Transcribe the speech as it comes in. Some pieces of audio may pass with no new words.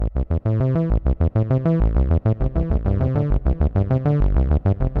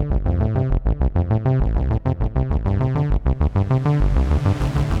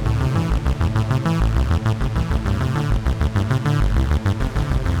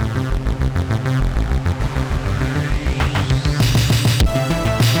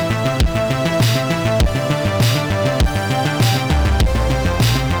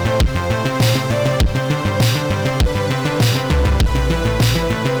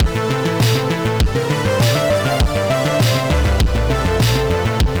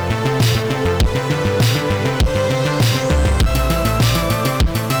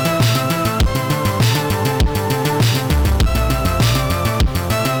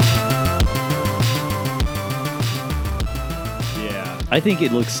I think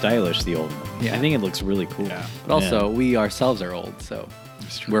it looks stylish, the old one. Yeah. I think it looks really cool. Yeah. But also, we ourselves are old, so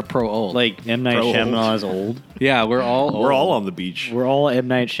we're pro old. Like M. Night Pro old. Shyamalan is old. yeah, we're all We're all old. on the beach. We're all M.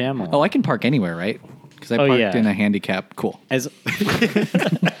 Night Shyamalan. Oh, I can park anywhere, right? Because I Oh, parked yeah. in a handicap. Cool. As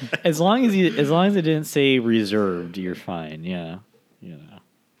as long as it didn't say reserved, you're fine. Yeah, you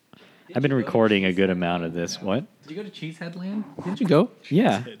know. I've been recording a good amount of this. What? Did you go to Cheesehead Land? Didn't you go?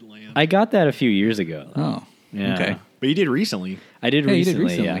 Yeah, I got that a few years ago. Oh, Yeah. okay. But you did recently. I did Yeah, you did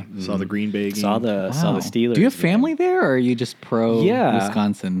recently. Yeah, recently. Saw the Green Bay game. saw the Wow. Steelers. Do you have game. family there, or are you just pro Yeah,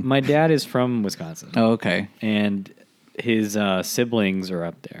 Wisconsin? My dad is from Wisconsin, Oh, okay. and his siblings are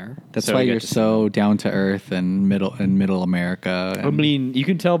up there. That's So why I got you're to see so down to earth and middle America. I and- mean, you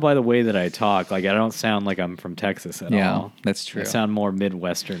can tell by the way that I talk. Like, I don't sound like I'm from Texas at yeah, all. that's true. I sound more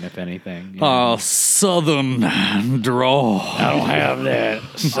Midwestern, if anything. you know? Oh, southern drawl. I don't have that.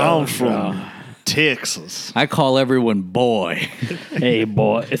 I'm from Texas. I call everyone boy. Hey,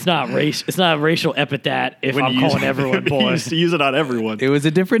 boy, it's not race. It's not a racial epithet if I'm you use- calling everyone when you boy. used to use it on everyone. It was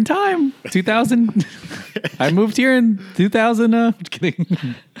a different time. 2000. I moved here in 2000. Just kidding.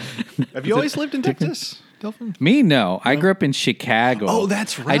 Have you always lived in Texas, Delphin? Me, no. I grew up in Chicago. Oh,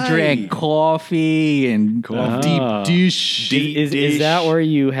 that's I drank right. coffee and deep dish. Is that where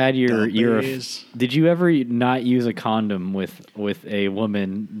you had your Days. Did you ever not use a condom with a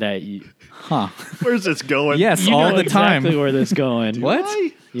woman that you? Huh. Where's this going? Yes, You all know the exactly time. where this going? What?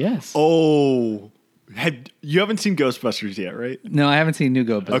 Why? Yes. Oh, you haven't seen Ghostbusters yet, right? No, I haven't seen New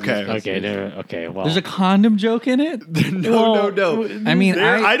Go. Okay. Okay. Well, There's a condom joke in it? No. I mean,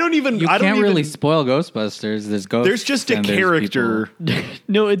 I don't even. You I don't can't even, really spoil Ghostbusters. There's ghosts. There's just a and there's character. people.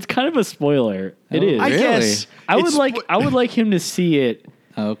 no, it's kind of a spoiler. It is. I Really? guess I would it's like. spo- I would like him to see it.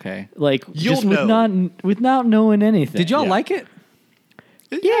 Oh, okay. Like You'll just know. without knowing anything. Did y'all Yeah. like it?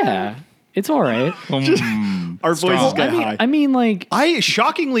 Yeah, it's all right. Our voices got I mean, high. I mean, like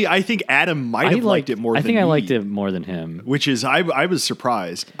Shockingly, I think Adam might have liked it more. I than think I me, liked it more than him. which is I was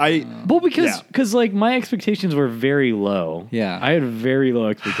surprised. Well, because like my expectations were very low. Yeah. I had very low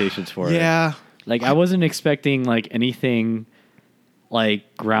expectations for it. yeah. Like I wasn't expecting like anything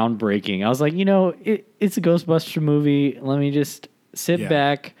like groundbreaking. I was like, it's a Ghostbuster movie. Let me just sit Yeah.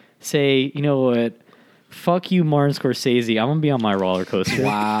 back, say, you know what? Fuck you, Martin Scorsese. I'm gonna be on my roller coaster.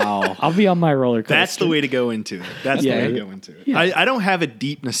 Wow. I'll be on my roller coaster. That's the way to go into it. That's Yeah. the way to go into it. Yeah. I don't have a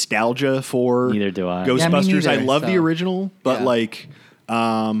deep nostalgia for Neither do I. Yeah, me Ghostbusters. I neither, love the so- original, but Yeah. like,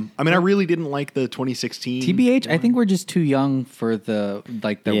 I mean, I really didn't like the 2016. TBH, I think we're just too young for the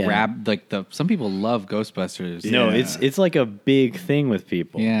Yeah. rap. Some people love Ghostbusters. No, Yeah. it's like a big thing with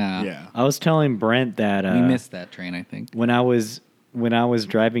people. Yeah. Yeah. I was telling Brent that We missed that train, I think. when I was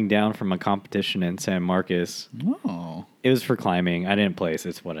driving down from a competition in San Marcos. Oh. It was for climbing. I didn't place.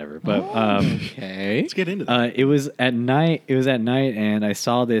 It's whatever. But Okay. Let's get into that. it was at night. It was at night, and I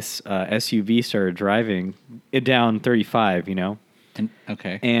saw this SUV started driving it down 35.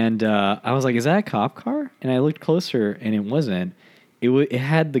 Okay. And I was like, "Is that a cop car?" And I looked closer, and it wasn't. It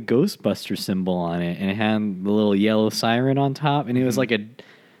had the Ghostbuster symbol on it, and it had the little yellow siren on top, and it was like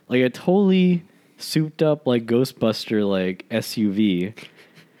a totally souped up like Ghostbuster like SUV.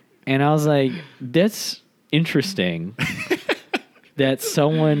 And I was like, "That's interesting." That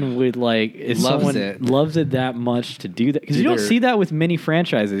someone would like if Loves someone it. loves it that much to do that, because you don't Either- see that with many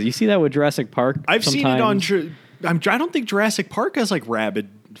franchises. You see that with Jurassic Park. I've seen it on. sometimes. I don't think Jurassic Park has like rabid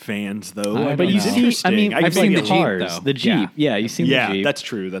fans though. I I don't But mean, you it's know. see, I interesting. mean, I've seen the the Jeep, cars, though. the Jeep. Yeah, you've seen yeah, the Jeep. that's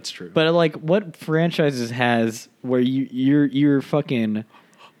true. That's true. But like, what franchises has where you're fucking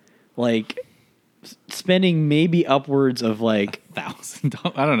like spending maybe upwards of like 1,000.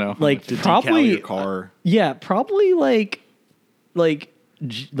 I don't know. like to decal probably your car. yeah, probably like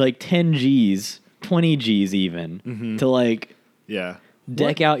 10 G's, 20 G's even to like Yeah.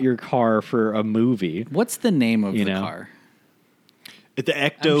 deck out your car for a movie. What's the name of You the know. car? At the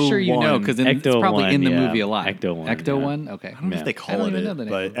Ecto I'm sure you know one. because it's Ecto probably 1, in the yeah. movie a lot. Ecto 1, Ecto yeah. 1? Okay. I don't know Yeah. if they I call don't it even know it, the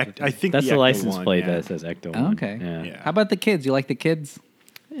name but of it. I think That's the Ecto license 1, plate yeah. that says Ecto 1. Okay. Yeah. Yeah. How about the kids? You like the kids?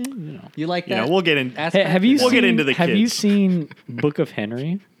 You like Yeah, that? we'll get in. aspect Hey, have you of that? We'll seen, get into the have you kids. seen Book of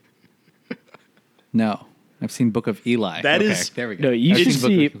Henry? No. I've seen Book of Eli. That Okay, is- there we go. No, you I've should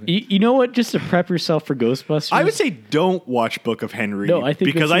seen Book see. of- You know what? Just to prep yourself for Ghostbusters. I would say don't watch Book of Henry. No, I think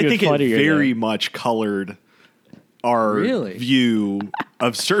because it's I even think it funnier, very though. much colored our Really? view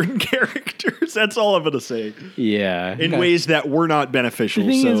of certain characters. That's all I'm going to say. Yeah. In Okay. ways that were not beneficial. The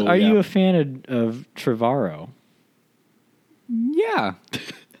thing is, so, are you yeah. a fan of Trevorrow? Yeah.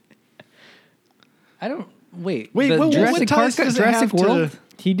 I don't. Wait. Wait, the what Jurassic ties Park, does it Jurassic have to- World?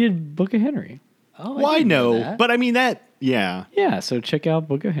 He did Book of Henry. Oh, I Why didn't know no? that. But I mean that. Yeah. Oh, I Why didn't know no? that. But I mean that. Yeah. Yeah, so check out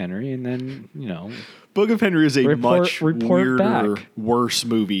Book of Henry, and then Book of Henry is a much report weirder, back. worse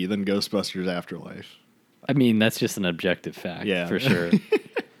movie than Ghostbusters Afterlife. I mean that's just an objective fact, Yeah. for sure.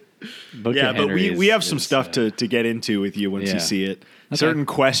 Book Yeah, of but Henry we have some is, stuff to get into with you once yeah. you see it. Certain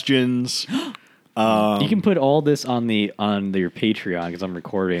questions. You can put all this on your Patreon because I'm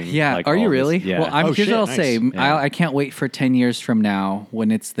recording. Yeah, like, are you all this- really? Yeah. Well, Oh, here's shit, what I'll nice. say. Yeah. I can't wait for 10 years from now when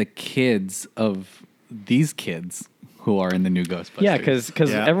it's the kids of these kids who are in the new Ghostbusters. Yeah, because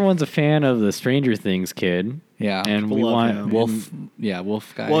Yeah. everyone's a fan of the Stranger Things kid. Yeah. and People we love want him.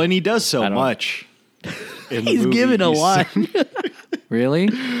 Wolf guy. Well, and he does so I don't- much. in the He's movie. given a He's- lot. really?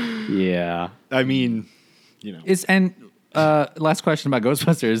 Yeah. I mean, Last question about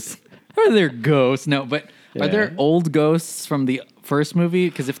Ghostbusters. Are there ghosts? No, but are there Yeah. old ghosts from the first movie?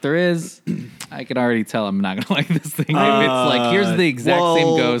 Because if there is, I can already tell I'm not gonna like this thing. If it's like here's the exact same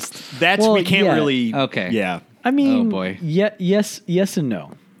well, ghost. That's Well, we can't yeah. really. Okay. Yeah. I mean, Oh, boy. yes and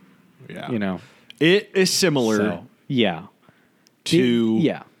no. Yeah. It is similar So yeah, to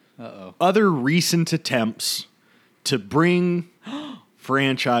yeah. other recent attempts to bring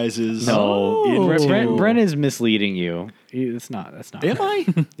franchises. No, into- Brent is misleading you. That's not. Am I?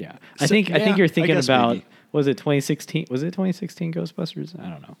 Yeah, So- I think yeah, you're I thinking guess about. maybe. Was it 2016? Was it 2016 Ghostbusters? I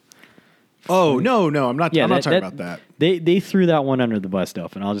don't know. Oh no, I'm not. Yeah, I'm not talking about that. They threw that one under the bus,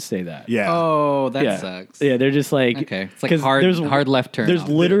 Dolphin. I'll just say that. Yeah. Oh, that yeah. sucks. Yeah, they're just like Okay. It's like 'cause hard left turn. There's off.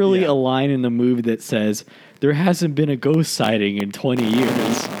 literally Yeah. a line in the movie that says there hasn't been a ghost sighting in 20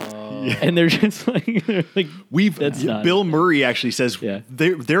 years, and they're just like that's not- Bill Murray actually says Yeah.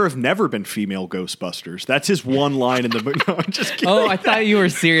 there have never been female Ghostbusters. That's his one line in the movie. No, I'm just kidding. Oh, I thought you were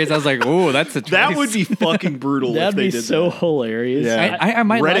serious. I was like, oh, that's a that twist. would be fucking brutal. That'd if they be did so that. hilarious. Yeah. I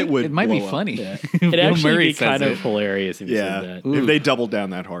might Reddit like would it. Might be blow up. funny. Yeah. if It'd Bill actually Murray be kind says of it. hilarious if you Yeah, said that. if they doubled down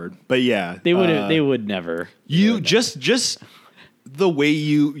that hard. But yeah, They would never. You just the way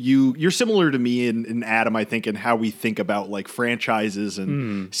you're similar to me and Adam, I think, in how we think about like franchises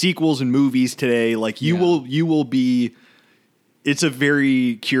and sequels and movies today. Like you will be. It's a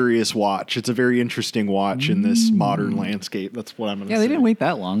very curious watch. It's a very interesting watch in this modern landscape. That's what I'm going to say. Yeah, they didn't wait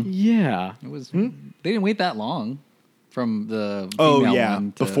that long. Yeah. It was they didn't wait that long from the Oh female yeah,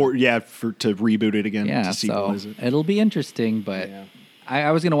 one to, before to reboot it again. yeah. to So sequelize it. it'll be interesting, but Yeah.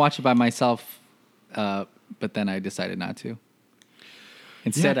 I was gonna watch it by myself, but then I decided not to.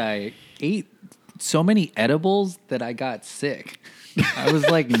 Instead, I ate so many edibles that I got sick. I was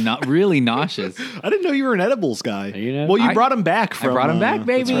like not really nauseous. I didn't know you were an edibles guy. you know? Well, you I- brought him back. I From, brought him back,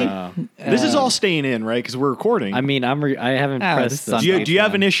 baby. Wow. This is all staying in, right? Because we're recording. I mean, I haven't Ah, pressed this the. is do you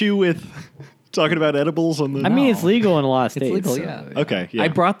have an issue with talking about edibles on the? I mean, it's legal in a lot of It's states. legal, so, yeah. Okay. Yeah. I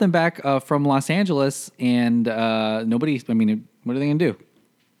brought them back from Los Angeles, and nobody. I mean, what are they gonna do?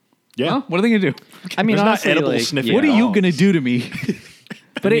 Yeah. Huh? What are they gonna do? I mean, There's not honestly, edible like, sniffing yeah. What are you dogs. gonna do to me?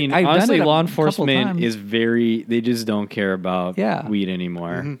 But I mean, I've done honestly, it a law couple enforcement times. is they just don't care about Yeah. weed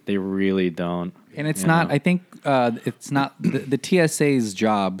anymore. They really don't. And it's you not. know? I think it's not the TSA's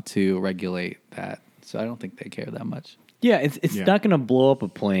job to regulate that. So I don't think they care that much. Yeah, it's Yeah. not going to blow up a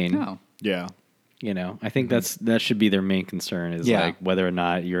plane. No. Yeah. You know, I think that should be their main concern is Yeah. like whether or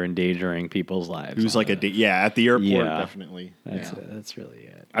not you're endangering people's lives. Who's on like it. at the airport, Yeah. definitely. That's really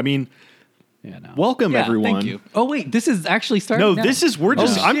it. I mean, Yeah, no. welcome Yeah, everyone. Thank you. Oh wait, this is actually starting. No, now. this is we're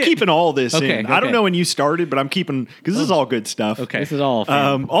just. Oh, I'm shit. keeping all this Okay, in. I don't okay. know when you started, but I'm keeping because this is all good stuff. Okay. This is all.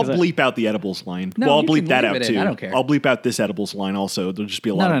 I'll 'cause I- bleep out the edibles line. No, well, I'll you bleep can that leave out it in. too. I don't care. I'll bleep out this edibles line also. There'll just be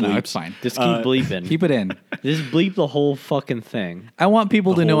a lot No, of no, bleeps. no. It's fine. Just keep bleeping. Keep it in. Just bleep the whole fucking thing. I want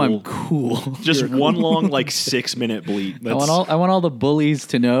people to know I'm whole- cool. Just one long like 6-minute bleep. I want all the bullies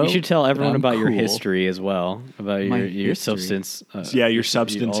to know. You should tell everyone I'm about your cool. history as well, about My your history? substance. Yeah, your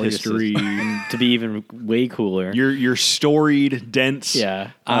substance all your history. and to be even way cooler. Your storied, dense.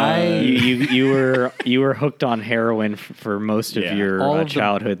 Yeah, I- you were hooked on heroin for most of Yeah. your All of the-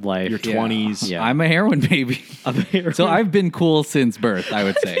 childhood life. Your Yeah. 20s. Yeah. I'm a heroin baby. Heroin. So I've been cool since birth, I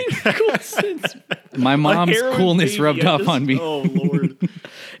would say. cool since. My A mom's heroin coolness baby, rubbed I off just- on me. Oh Lord.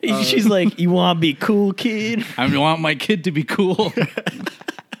 She's like, "You want to be cool, kid?" I want my kid to be cool.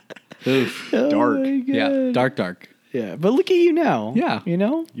 Oof. Dark. Oh my God. Yeah, dark. Yeah, but look at you now. Yeah. you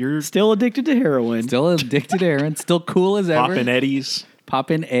know, You're still addicted to heroin. Still addicted to heroin. Still cool as ever. popping eddies.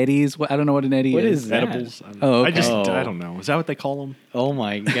 Popping eddies. I don't know what an eddy What is. is that? Edibles. Oh, I okay. just Oh. I don't know. Is that what they call them? Oh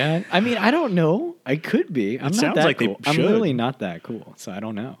my God! I mean, I don't know. I could be. I'm not sounds that like they cool. I'm should. literally not that cool, so I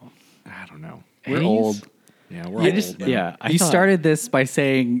don't know. I don't know. We're Eddies? old. Yeah, we're Yeah, old. just now. yeah. I You thought- started this by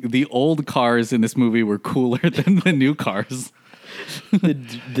saying the old cars in this movie were cooler than the new cars. the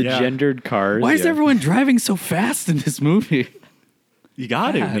Yeah. gendered cars. Why is yeah. everyone driving so fast in this movie? You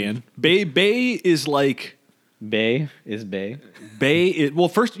got it, God. man. Bay is like Bay is Bay. well,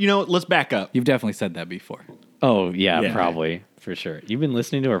 first, let's back up. You've definitely said that before. Oh yeah, Yeah. probably for sure. You've been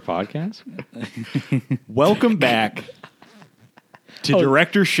listening to our podcast? Welcome back to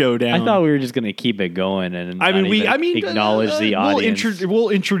Director Showdown. I thought we were just gonna keep it going and acknowledge the audience. We'll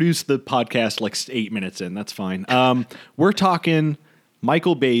introduce the podcast like 8 minutes in. That's fine. We're talking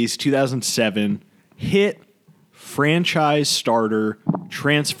Michael Bay's 2007 hit franchise starter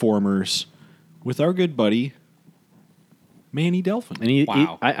Transformers with our good buddy Manny Delfin. And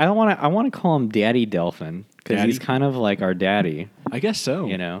Wow. I want to call him Daddy Delphin because Daddy? he's kind of like our daddy. I guess so.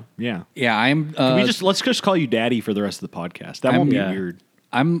 Yeah. Yeah, I'm. Let's just call you Daddy for the rest of the podcast. That won't be yeah. weird.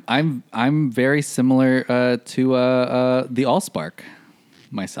 I'm very similar to the Allspark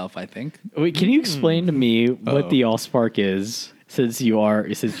myself. I think. Wait, can you explain to me Uh-oh. what the Allspark is? Since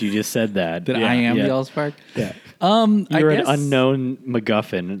you just said that. That I am Yeah. the Allspark. Yeah. I You're an guess unknown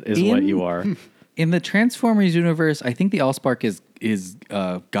MacGuffin, is what you are. in the Transformers universe. I think the Allspark is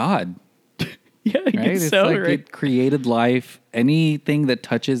God. Yeah, I Right? guess It's so, like right? it created life. Anything that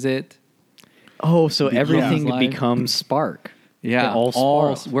touches it. Oh, so everything life. becomes Spark. Yeah, They're all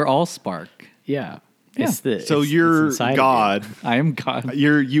Spark. we're all Spark. Yeah. Yeah. So you're inside of God. I am God.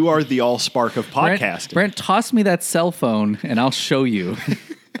 You are the Allspark of podcasting. Brent, toss me that cell phone and I'll show you.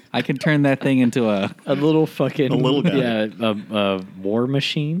 I can turn that thing into a. A little fucking A little guy. Yeah, a war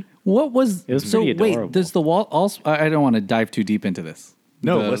machine. What was It was so? pretty Wait, adorable. does the wall? I don't want to dive too deep into this.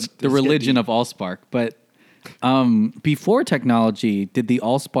 No, the, let's the get religion deep. of Allspark. But before technology, did the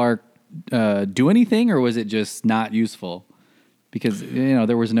Allspark do anything, or was it just not useful? Because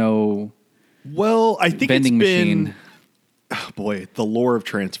there was no Well, I think vending it's been. machine. Oh, boy, the lore of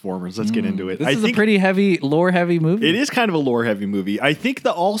Transformers. Let's get into it. This I is think a pretty heavy, lore-heavy movie. it is kind of a lore-heavy movie. I think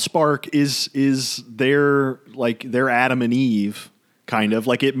the Allspark is their Adam and Eve, kind of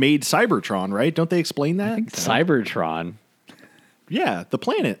like it made Cybertron, right? Don't they explain that? Cybertron. Yeah, the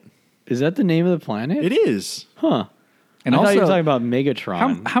planet. Is that the name of the planet? It is. Huh. And I thought you were also, talking about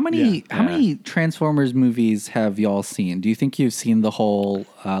Megatron. how many Yeah. how many Transformers movies have y'all seen? Do you think you've seen the whole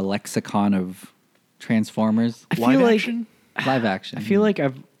lexicon of Transformers I feel Live like- action. live action? I feel like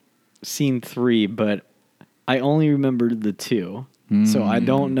I've seen 3, but I only remembered the 2. So I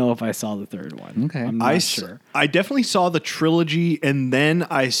don't know if I saw the third one. Okay. I'm not sure. I definitely saw the trilogy, and then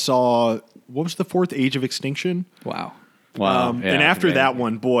I saw what was the fourth? Age of Extinction. wow. Wow. And after that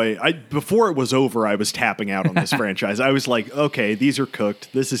one, boy, before it was over, I was tapping out on this franchise. I was like, okay, these are cooked.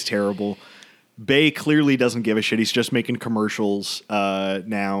 This is terrible. Bay clearly doesn't give a shit. He's just making commercials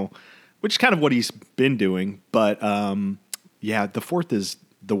now, which is kind of what he's been doing. But yeah, the fourth is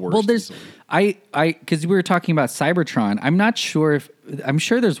the worst. Well, there's easily. because we were talking about Cybertron. I'm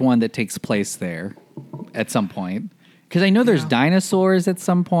sure there's one that takes place there at some point. Because I know there's dinosaurs at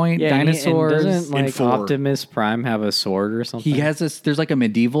some point. Yeah, and dinosaurs. doesn't in like 4. Optimus Prime have a sword or something? He has this. There's like a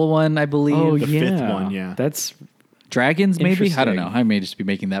medieval one, I believe. Oh, The yeah. fifth one, yeah. That's Dragons, maybe. I don't Interesting. know. I may just be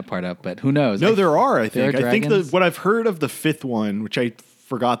making that part up, but who knows? No, there are. I There think. are I think dragons? what I've heard of the fifth one, which I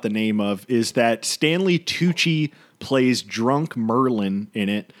forgot the name of, is that Stanley Tucci plays drunk Merlin in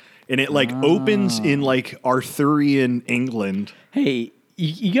it, and it like opens in like Arthurian England. hey.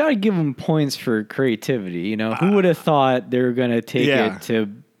 You got to give them points for creativity. You know, who would have thought they were going to take Yeah. it to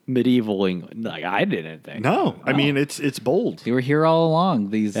medieval England? Like I didn't think. No, I mean it's bold. They were here all along.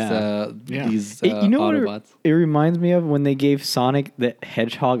 These Yeah. Yeah. these You know what Autobots. it reminds me of when they gave Sonic the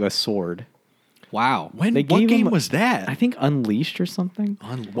Hedgehog a sword. Wow. When They what gave game him- was that? I think Unleashed or something.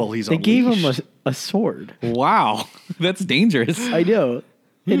 Well, he's They gave him unleashed. a sword. Wow. That's dangerous. I know.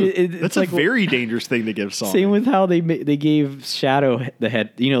 It's That's like a very dangerous thing to give Sonic. same with how they gave Shadow the head.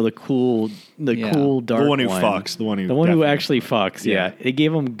 You know, the cool Yeah. dark the one who fucks, the one who definitely actually fucks. Yeah. They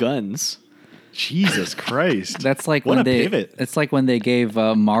gave him guns. Jesus Christ. That's like What when a they. pivot. It's like when they gave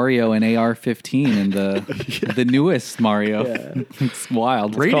Mario an AR-15 in the newest Mario. It's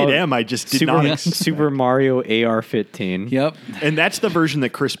wild. Rated called M, I just did not. Super Mario AR-15. Yep. And that's the version that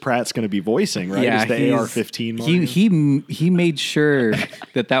Chris Pratt's going to be voicing, right? Is the he's- AR-15 Mario? He made sure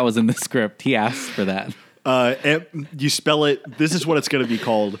that was in the script. He asked for that. You spell it. This is what it's going to be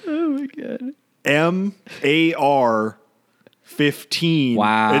called. Oh my god. MAR 15.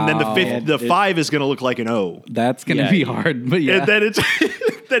 Wow. And then the 5 is going to look like an O. That's gonna Yeah. be hard, but yeah. And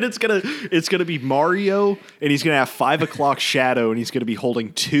then it's gonna be Mario, and he's gonna have 5 o'clock Shadow, and he's gonna be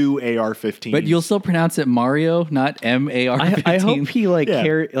holding 2 AR-15. But you'll still pronounce it Mario, not MAR-15. I hope he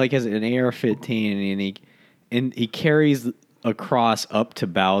Yeah. has an AR-15 and he carries across up to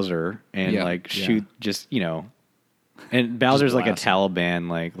Bowser and Yeah. shoot just And Bowser's like a blasting. Taliban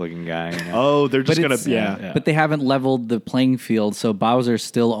like looking guy. You know? Oh, they're just But gonna it's- yeah. But they haven't leveled the playing field, so Bowser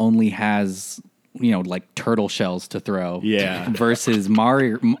still only has, like turtle shells to throw. Yeah. Versus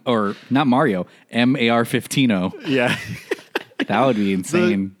Mario, or not Mario, MAR-15. Yeah. That would be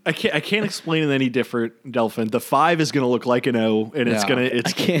insane. I can't explain it any different, Delphin. The 5 is gonna look like an O, and Yeah. I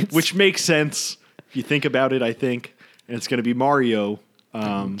can't- which makes sense if you think about it. I think, and it's gonna be Mario.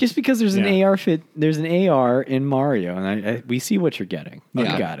 Just because there's an Yeah. there's an AR in Mario, and we see what you're getting.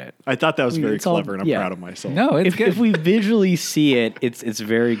 Yeah. You got it. I thought that was very It's all- clever, and I'm yeah. proud of myself. No, it's If, good. if we visually see it, it's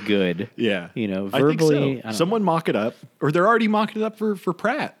very good. Yeah, You know, I think so. verbally, I don't Someone mock it up, or they're already mocking it up for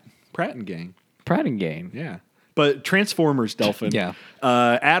Pratt and Gang. Pratt and Game. Yeah, but Transformers, Delphin. Yeah.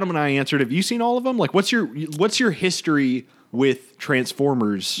 Adam and I answered. Have you seen all of them? Like, what's your history with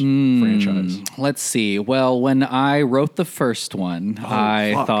Transformers franchise? Let's see. Well, when I wrote the first one,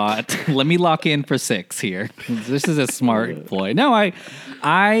 I fuck. thought, let me lock in for 6 here. This is a smart ploy. No,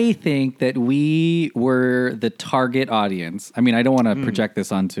 I think that we were the target audience. I mean, I don't want to project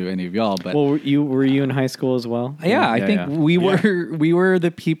this onto any of y'all, but Well, were you in high school as well? yeah, I think we were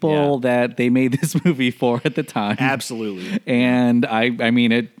the people that they made this movie for at the time. Absolutely. And I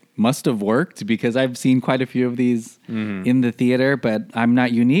mean, it must have worked because I've seen quite a few of these in the theater, but I'm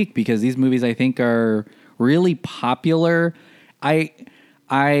not unique because these movies I think are really popular. I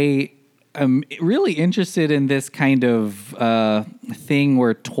am really interested in this kind of thing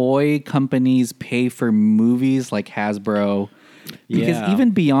where toy companies pay for movies like Hasbro. Because Yeah.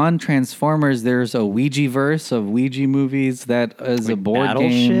 even beyond Transformers, there's a Ouija verse of Ouija movies that is a Like board Battleship?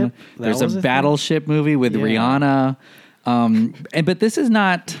 game. That There's was a a thing? Battleship movie with Yeah. Rihanna. But this is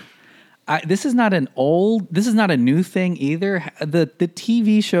not. This is not a new thing either. The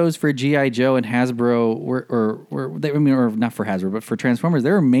TV shows for G.I. Joe and Hasbro or not for Hasbro, but for Transformers,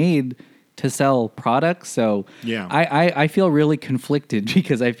 they were made to sell products. So Yeah. I feel really conflicted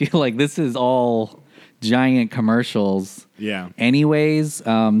because I feel like this is all giant commercials. Yeah. Anyways,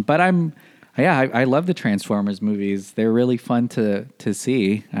 but I love the Transformers movies. They're really fun to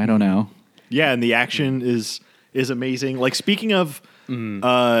see. I don't know. Yeah, and the action is amazing. Like, speaking of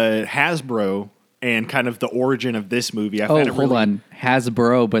Hasbro and kind of the origin of this movie, I Oh, find it hold really, on.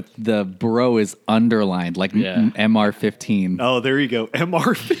 Hasbro, but the bro is underlined, like Yeah. MR-15 Oh, there you go.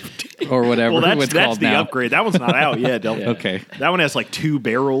 MR-15. or whatever Well, it's that's called the now. upgrade. That one's not out yet. Delphin. Okay. That one has like 2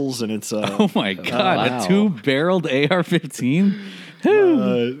 barrels, and it's Oh my God, wow. a 2-barreled AR-15?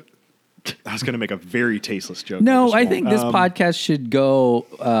 I was going to make a very tasteless joke. No, just I won't. think this podcast should go.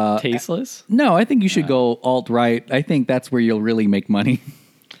 Tasteless? No, I think you should go alt-right. I think that's where you'll really make money.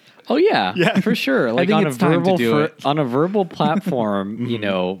 Oh yeah, Yeah. for sure. Like think on a it's time to verbal do it. on a verbal platform,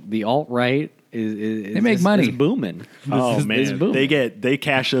 the alt right is make money. is booming. Oh is man, booming. they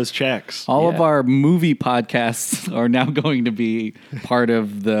cash those checks. All of Yeah. our movie podcasts are now going to be part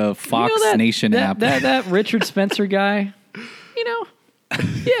of the Fox that, Nation that, app. That Richard Spencer guy,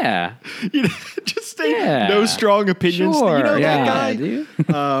 yeah, You know, just say Yeah. no strong opinions. sure, You know yeah. that guy?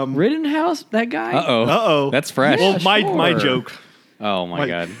 dude. Rittenhouse, that guy. Uh-oh. Uh-oh. That's fresh. Well, my sure. joke. Oh my Like,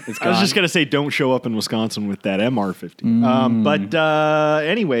 god, it's I was gone. just gonna say, don't show up in Wisconsin with that MR-15. But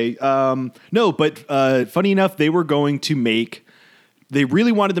anyway, no. But funny enough, they were going to make. They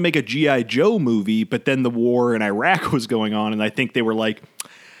really wanted to make a GI Joe movie, but then the war in Iraq was going on, and I think they were like,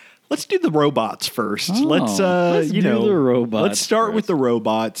 "Let's do the robots first. Oh. Let's do the robots Let's start first." with the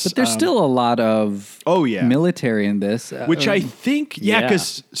robots." But there's still a lot of Oh, yeah. military in this. which I think, Yeah.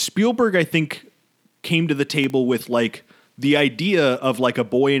 because Spielberg, I think, came to the table with like the idea of like a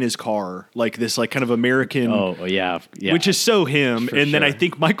boy in his car, like this, like kind of American, Oh yeah, yeah. which is so him. For And then I sure.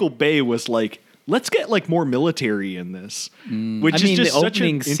 think Michael Bay was like, let's get like more military in this, which I is mean, just the such an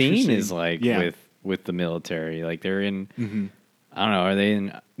opening scene interesting- is like yeah. with the military. Like they're in. I don't know. Are they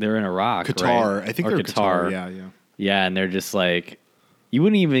in? They're in Iraq, Qatar. right? I think Or they're Qatar. Yeah, yeah. Yeah, and they're just like, you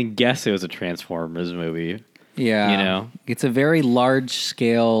wouldn't even guess it was a Transformers movie. Yeah. You know? It's a very large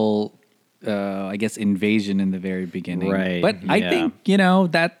scale, I guess, invasion in the very beginning. Right, But I yeah.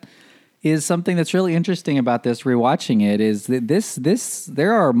 think, that is something that's really interesting about this, rewatching it, is that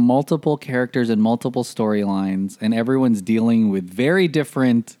there are multiple characters and multiple storylines, and everyone's dealing with very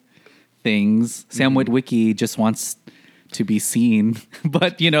different things. Sam Witwicky just wants to be seen,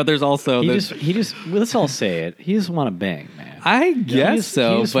 but there's also He just let's all say it. He just want to bang, man. I he guess just-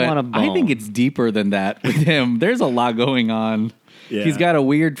 so, he just but wanna I think bone. it's deeper than that with him. There's a lot going on. Yeah. He's got a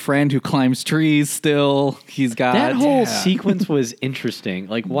weird friend who climbs trees still. He's got That whole sequence was interesting.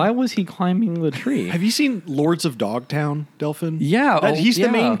 Like, why was he climbing the tree? Have you seen Lords of Dogtown, Delphin? Yeah, He's the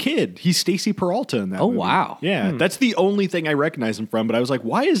yeah. main kid. He's Stacy Peralta in that Oh, movie. wow. Yeah, that's the only thing I recognize him from. But I was like,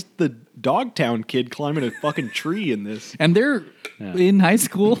 why is the Dogtown kid climbing a fucking tree in this? And they're in high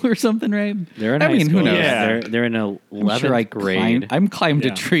school or something, right? They're in I high mean, school. who knows? Yeah. They're in 11th I'm sure I grade. climbed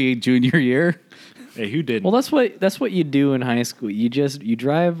Yeah. a tree junior year. Hey, who did? Well, that's what you do in high school. You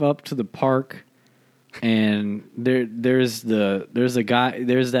drive up to the park, and there's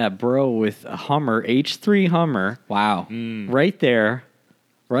that bro with a Hummer, H3 Hummer, Wow. right there,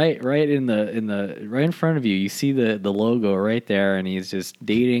 right in front of you. You see the logo right there, and he's just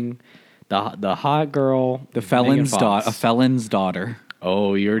dating the hot girl, The Megan felon's Fox. a felon's daughter.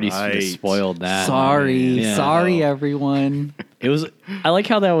 Oh, you already Right. spoiled that. Sorry, Yeah. sorry, everyone. It was. I like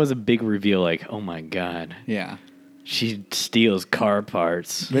how that was a big reveal. Like, oh my god, Yeah, she steals car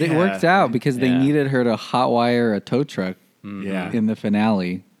parts. but it Yeah. worked out because they Yeah. needed her to hotwire a tow truck yeah. in the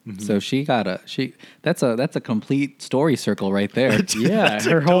finale. So she got That's a complete story circle right there. Yeah, That's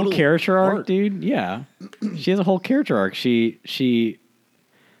a her whole total character arc, arc. dude. Yeah, she has a whole character arc. She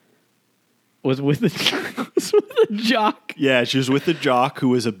was with the jock. Yeah, she was with the jock who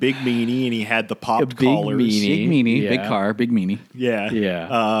was a big meanie, and he had the popped A big collars. meanie. Big meanie, big Yeah. car, big meanie. Yeah,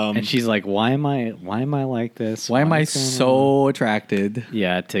 Yeah, and she's like, "Why am I like this? Why am I is going on?" so attracted?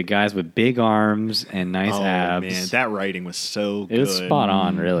 Yeah, to guys with big arms and nice Oh abs. man, that writing was so good. it was spot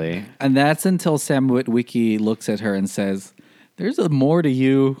on, really. And that's until Sam Witwicky looks at her and says, "There's a more to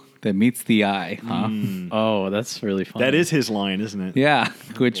you that meets the eye, huh?" Oh, that's really fun. That is his line, isn't it? Yeah,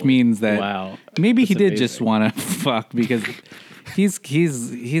 which means that Wow. maybe he That's did just amazing. want to fuck because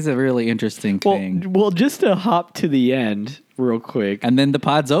he's a really interesting thing. Well, just to hop to the end real quick. And then the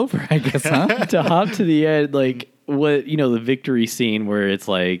pod's over, I guess, huh? To hop to the end, like what the victory scene where it's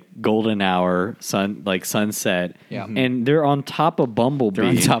like golden hour, sunset. Yeah. And they're on top of Bumblebee.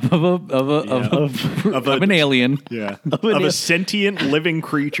 On top of Of an alien, Yeah, an of al- a sentient living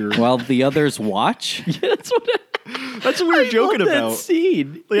creature. while the others watch. That's what That's what we were joking love that about.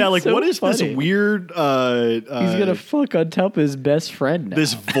 scene. Yeah, It's like so what is funny. this weird? He's gonna fuck on top of his best friend now.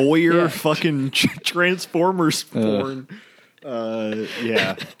 this voyeur Yeah. fucking Transformers porn.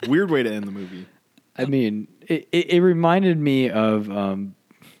 Yeah, weird way to end the movie. I mean, it reminded me of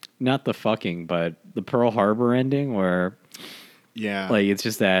not the fucking, but the Pearl Harbor ending where Yeah, like it's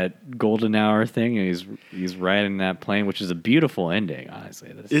just that golden hour thing, and he's riding that plane, which is a beautiful ending. Honestly,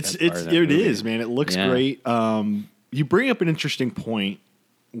 it is, man. It looks Yeah. great. You bring up an interesting point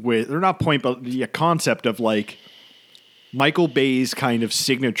or not point, but the concept of like Michael Bay's kind of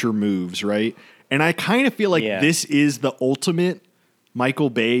signature moves, right? And I kind of feel like Yeah. this is the ultimate Michael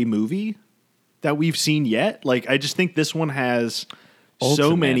Bay movie that we've seen yet. Like, I just think this one has so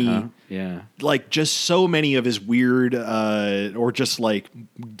Ultimate, many, huh? Yeah. like, just so many of his weird, or just like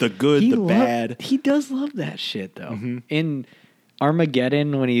the good, the bad. He does love that shit though. Mm-hmm. In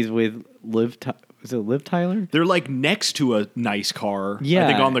Armageddon, when he's with was it Liv Tyler? They're like next to a nice car. Yeah, I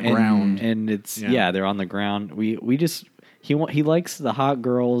think on the ground. and it's Yeah. they're on the ground. We just he likes the hot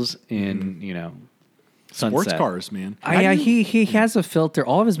girls in Sports Sunset. cars, man. Yeah, he has a filter.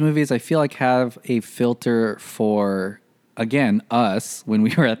 All of his movies, I feel like, have a filter for, again, us when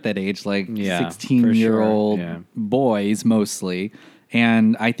we were at that age, like Yeah, 16-year-old for sure, yeah. boys mostly.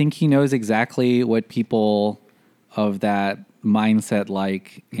 And I think he knows exactly what people of that mindset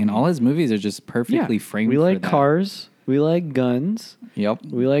like. And all his movies are just perfectly framed. We for like that. cars. We like guns. Yep.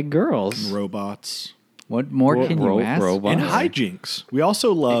 We like girls. Robots. What more can you ask? robots. And hijinks. We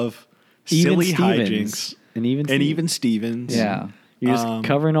also love Even silly Stevens. hijinks. And even Stevens. Yeah. You're just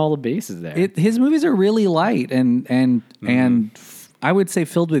covering all the bases there. His movies are really light and Mm-hmm. I would say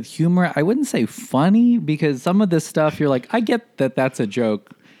filled with humor. I wouldn't say funny because some of this stuff you're like, I get that that's a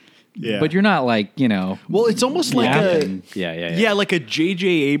joke, Yeah. but you're not like, Well, it's almost like laughing. yeah, like a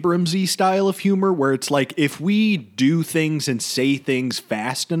J.J. Abramsy style of humor where it's like if we do things and say things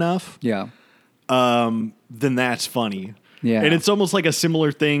fast enough, Yeah. then that's funny. Yeah. And it's almost like a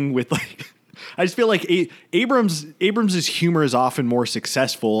similar thing with like I just feel like Abrams's humor is often more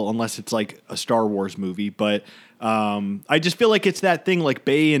successful unless it's like a Star Wars movie, but I just feel like it's that thing like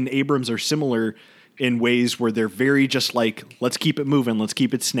Bay and Abrams are similar in ways where they're very just like let's keep it moving, let's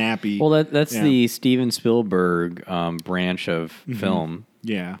keep it snappy. well, that's Yeah. the Steven Spielberg branch of film.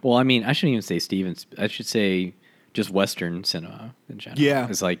 Yeah. Well, I mean, I shouldn't even say I should say just Western cinema in general. Yeah.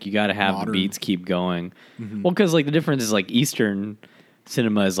 It's like you got to have Modern. the beats keep going. Well, because like the difference is like Eastern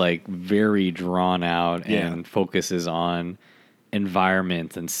cinema is like very drawn out Yeah. and focuses on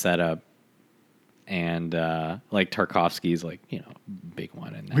environment and setup. and like Tarkovsky's like big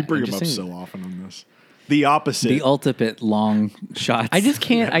one. And We bring him up so often on this. The opposite. The ultimate long shots. I just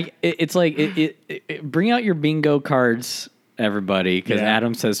can't. It's like bring out your bingo cards, everybody, because Yeah.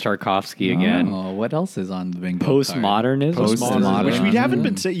 Adam says Tarkovsky again. Oh, what else is on the bingo card? Postmodernism. Postmodern, which we haven't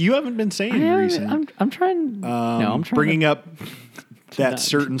been saying. You haven't been saying Yeah, recently. I'm trying. no, I'm trying. Bringing up that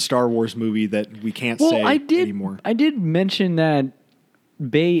certain Star Wars movie that we can't say anymore. I did mention that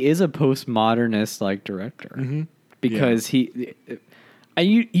Bay is a postmodernist like director because you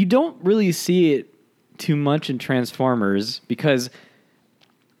don't really see it too much in Transformers because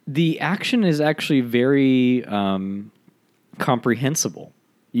the action is actually very comprehensible.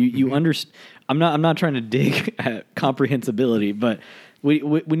 You understand. I'm not trying to dig at comprehensibility, but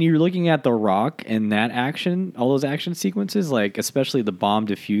when you're looking at The Rock and that action, all those action sequences, like especially the bomb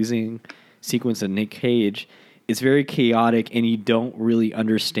diffusing sequence of Nick Cage, it's very chaotic and you don't really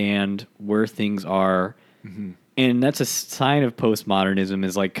understand where things are. And that's a sign of postmodernism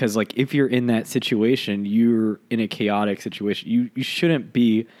is like, because like if you're in that situation, you're in a chaotic situation. You shouldn't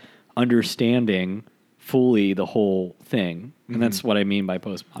be understanding fully the whole thing. And that's what I mean by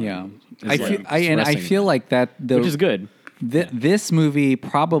postmodernism. Yeah, It's I feel like that, which is good. This movie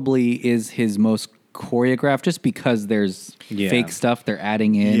probably is his most choreographed, just because there's fake stuff they're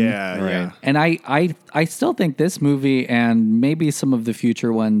adding in. Yeah. And I still think this movie and maybe some of the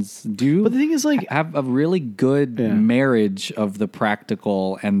future ones do. But the thing is, like, have a really good marriage of the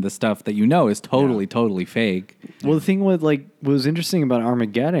practical and the stuff that is totally fake. Well, the thing with like what was interesting about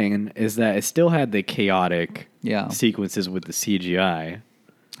Armageddon is that it still had the chaotic sequences with the CGI.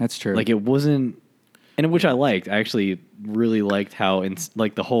 That's true. Like it wasn't, and which I liked. I actually really liked how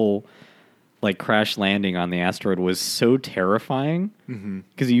like the whole like crash landing on the asteroid was so terrifying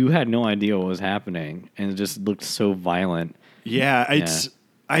because you had no idea what was happening and it just looked so violent. Yeah,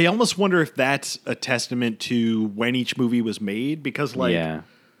 I almost wonder if that's a testament to when each movie was made because like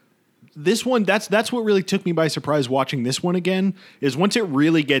this one that's what really took me by surprise watching this one again is once it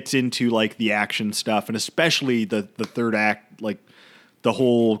really gets into like the action stuff and especially the third act, like the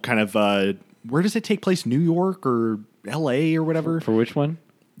whole kind of where does it take place? New York or LA or whatever? For which one?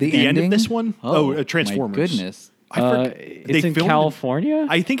 The end of this one? Transformers. My goodness. It's in California?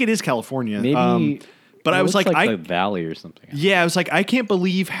 I think it is California. Maybe. But I was like the valley or something. Yeah, I was like, I can't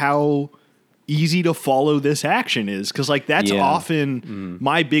believe how easy to follow this action is. Because like that's often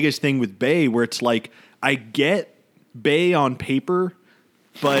my biggest thing with Bay, where it's like I get Bay on paper,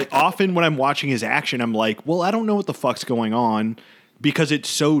 but often when I'm watching his action, I'm like, well, I don't know what the fuck's going on because it's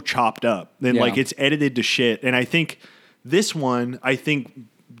so chopped up and like it's edited to shit. And I think this one,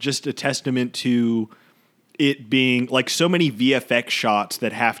 just a testament to it being like so many VFX shots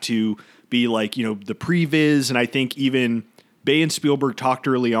that have to be like, the previs. And I think even Bay and Spielberg talked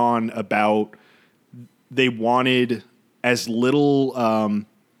early on about they wanted as little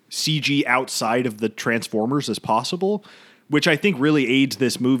CG outside of the Transformers as possible, which I think really aids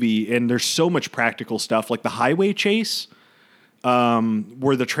this movie. And there's so much practical stuff like the highway chase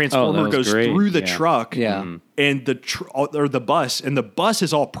where the Transformer goes through the truck and the bus, and the bus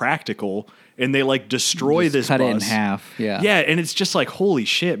is all practical, and they like destroy this cut bus. it in half. Yeah, and it's just like holy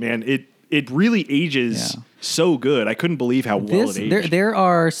shit, man! It really ages so good. I couldn't believe how well it aged. There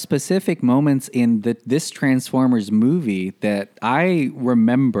are specific moments in this Transformers movie that I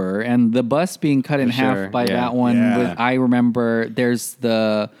remember, and the bus being cut in half by that one. I remember there's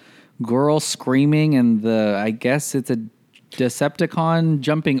the girl screaming, and I guess it's a Decepticon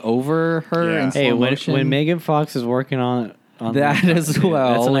jumping over her in slow motion. When Megan Fox is working on that as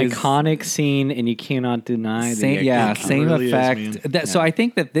well, that's an iconic scene, and you cannot deny same really effect. So I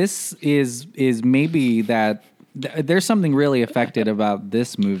think that this is maybe that there's something really affected about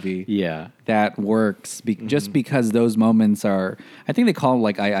this movie. That works just because those moments are. I think they call them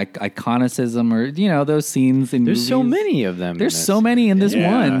like iconicism, or those scenes in. There's movies. so many of them. There's so many in this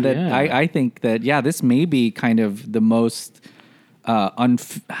one that I think that this may be kind of the most. I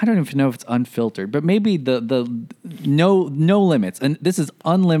don't even know if it's unfiltered, but maybe the no limits, and this is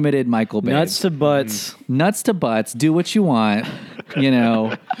unlimited Michael Bay. Nuts to butts. Do what you want.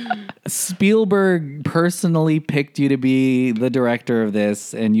 Spielberg personally picked you to be the director of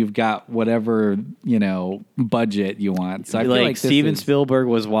this, and you've got whatever budget you want. So I feel like Steven Spielberg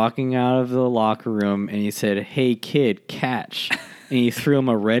was walking out of the locker room, and he said, "Hey kid, catch," and he threw him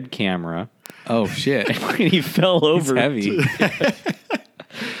a red camera. Oh shit! And he fell over. It's heavy.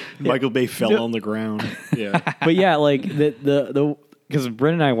 Michael Bay fell on the ground. Yeah, but like the because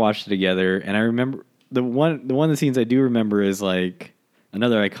Brent and I watched it together, and I remember the one of the scenes I do remember is like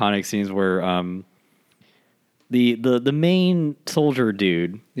another iconic scenes where the main soldier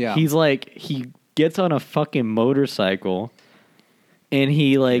dude. Yeah. He's like he gets on a fucking motorcycle and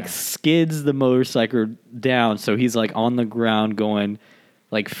he like skids the motorcycle down. So he's like on the ground going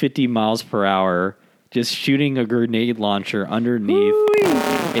like 50 miles per hour, just shooting a grenade launcher underneath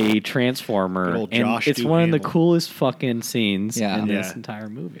a transformer. Good old And Josh it's one of the Duhamel. coolest fucking scenes in this Yeah. entire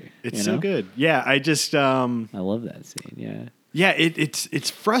movie. It's you so know? good. Yeah, I just I love that scene. Yeah. yeah, it's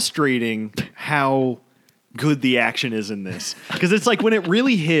frustrating how good the action is in this, because it's like when it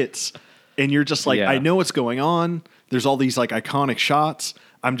really hits and you're just like, Yeah. I know what's going on. There's all these like iconic shots.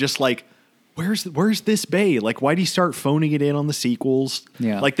 I'm just like, where's this Bay? Like, why do you start phoning it in on the sequels?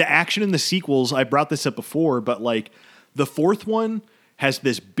 Yeah. Like the action in the sequels, I brought this up before, but like the fourth one has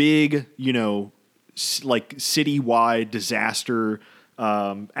this big, you know, like citywide disaster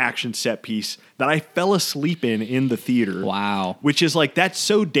action set piece that I fell asleep in the theater. Wow. Which is like, that's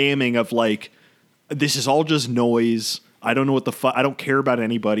so damning of like, this is all just noise. I don't know what the fuck. I don't care about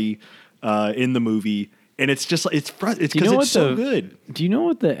anybody in the movie. And it's just, it's because it's so good. Do you know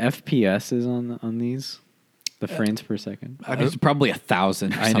what the FPS is on these? The frames per second? It's probably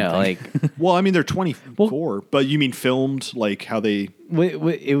 1,000. I know, like... Well, I mean, they're 24, but you mean filmed, like how they,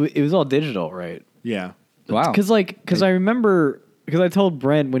 it was all digital, right? yeah. Wow. Because I remember, because I told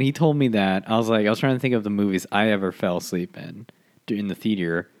Brent when he told me that, I was trying to think of the movies I ever fell asleep in during the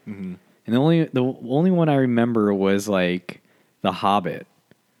theater. Mm-hmm. And the only one I remember was like The Hobbit,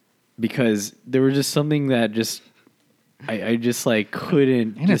 because there was just something that just, I just like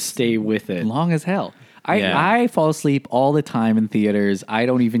couldn't And just it's stay with it. Long as hell. Yeah. I fall asleep all the time in theaters. I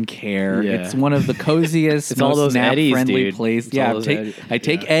don't even care. Yeah. It's one of the coziest, It's all most those Eddies, nap-friendly dude. places. It's Yeah, all those Eddies. I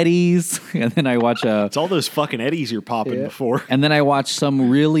take Eddies, and then I watch It's all those fucking Eddies you're popping before. and then I watch some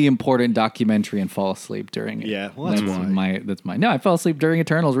really important documentary and fall asleep during it. Yeah, well, that's why. That's my. No, I fell asleep during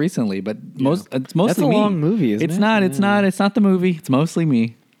Eternals recently, but it's mostly That's a me. long movie, isn't it's it? not. It's not. It's not the movie. It's mostly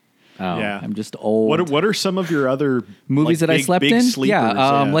me. Oh. Yeah. I'm just old. What are some of your other Movies like, that I big- slept big in? Sleepers?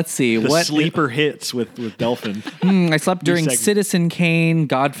 Yeah, let's see. The What- sleeper hits with Delphin? I slept during segment. Citizen Kane,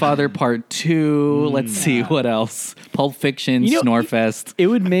 Godfather Part 2. Let's see what else. Pulp Fiction, You know, Snorefest. It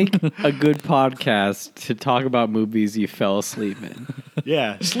would make a good podcast to talk about movies you fell asleep in.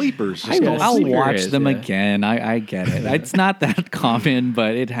 Yeah, sleepers. I will- I'll Sleeper watch is, them yeah. again. I get it. It's not that common,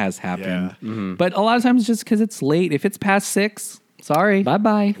 but it has happened. Yeah. Mm-hmm. But a lot of times just because it's late. If it's past 6, sorry.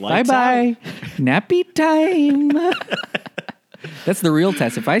 Bye-bye. Lights Bye-bye. Nappy time. That's the real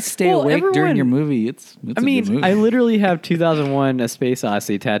test. If I stay Well, awake during everyone- your movie, it's I a good mean, movie. I literally have 2001: A Space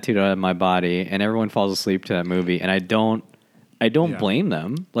Odyssey tattooed on my body, and everyone falls asleep to that movie, and I don't Yeah. blame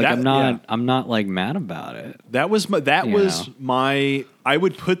them. Like That- I'm not like mad about it. That was my. I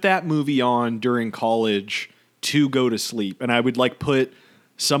would put that movie on during college to go to sleep, and I would like put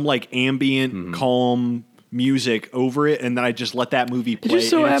some like ambient, calm music over it, and then I just let that movie play. just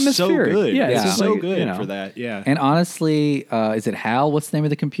so and it's atmospheric. So good. Yeah, it's it's so like, good you know. for that. Yeah, And honestly, is it Hal? What's the name of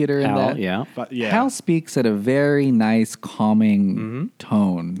the computer in Hal, that? yeah. But, yeah. Hal speaks at a very nice, calming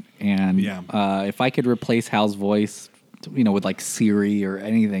tone. And Yeah. if I could replace Hal's voice, with like Siri or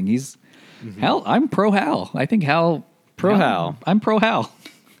anything, he's Hal. I'm pro Hal. I think Hal. Hal. I'm pro Hal.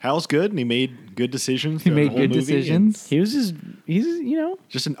 Hal's good, and he made good decisions. He throughout the made whole good movie, decisions. He's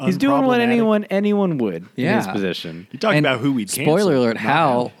Just an he's doing what unproblematic- anyone would in his Yeah. position. You talking And about who we'd cancel? Spoiler alert: not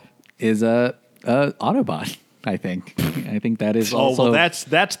Hal is a Autobot. I think. I think that is Oh also. well,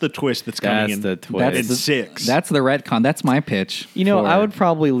 that's the twist that's coming That's in. the twist. in 6. That's the retcon. That's my pitch. I would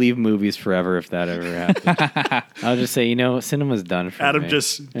probably leave movies forever if that ever happened. I would just say, cinema's done for Adam me.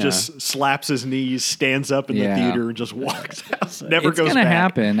 just slaps his knees, stands up in Yeah. the theater, and just walks out. Never It's goes gonna back.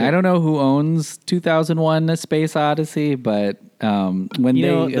 happen. I don't know who owns 2001: A Space Odyssey, but when they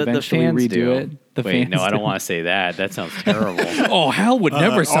eventually fans redo do. it, the Wait, fans no, I do. don't want to say that. That sounds terrible. Oh, Hal would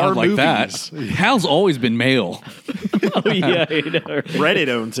never sound our like that. Hal's always been male. oh yeah, I know. Reddit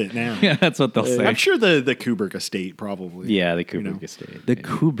owns it now. Yeah, that's what they'll say. I'm sure the Kubrick estate probably. Yeah, the Kubrick estate. The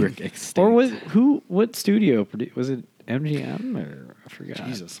Kubrick estate. Or what studio was it? MGM or I forgot.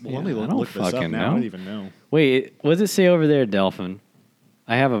 Jesus. Well, Yeah, let me I don't look this up fucking now. I know. don't even know. Wait, what does it say over there, Delphin?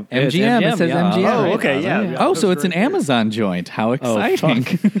 I have a it's MGM, it says yeah. MGM. Oh, Right. okay, yeah. Oh, so That's it's an right there. Amazon joint. How Oh, exciting!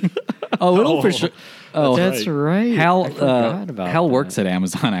 fuck. Oh, it'll Oh. for sure. Oh, That's right. Hal. I forgot about Hal that. works at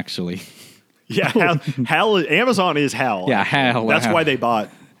Amazon actually. Yeah, Hal. Amazon is Hal. Yeah, Hal. That's Hal. why they bought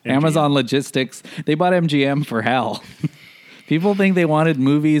MGM. Amazon Logistics. They bought MGM for Hal. People think they wanted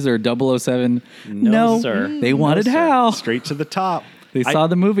movies or 007. No, sir. They wanted sir. Hal. straight to the top. They saw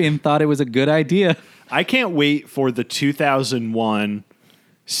the movie and thought it was a good idea. I can't wait for the 2001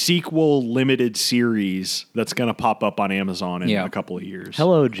 sequel limited series that's going to pop up on Amazon in Yeah. a couple of years.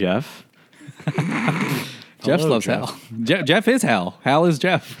 Hello, Jeff. Jeff Hello, loves Jeff. Hal. Jeff is Hal. Hal is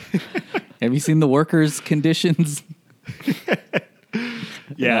Jeff. Have you seen the workers' conditions?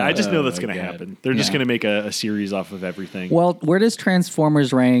 Yeah, I just know that's my going to God. happen. They're just Yeah. going to make a series off of everything. Well, where does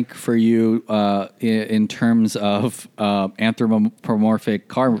Transformers rank for you in terms of anthropomorphic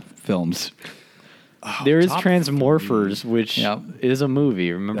car films? There is top Transmorphers, which Yep. is a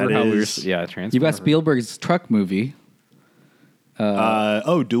movie. Remember That how is- Transmorphers. You've got Spielberg's truck movie,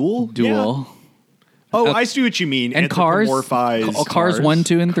 Duel? Duel, Yeah. Oh, I see what you mean. and Cars. Anthropomorphized Cars 1,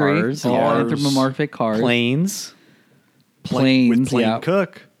 2, and 3. Cars, All Cars. anthropomorphic cars. Planes. Planes. with Plain yeah.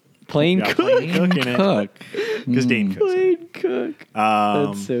 Cook. Plane Yeah, Cook. Plain Cook in it. Cook. Because Dane Cook's in it. Plane Cook.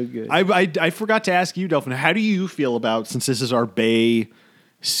 That's so good. I forgot to ask you, Delphin, how do you feel about, since this is our Bay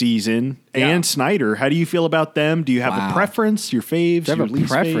season, and Snyder, how do you feel about them? Do you have Wow. a preference, your faves, Do I your have a least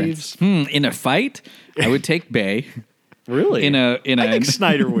preference? faves? In a fight, I would take Bay. really? I I think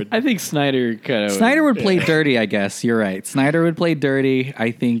Snyder would. I think Snyder kind of. Snyder would play dirty, I guess. You're right. Snyder would play dirty. I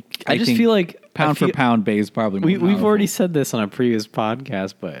think. I just think feel like pound for pound, Bay is probably more We've powerful. already said this on a previous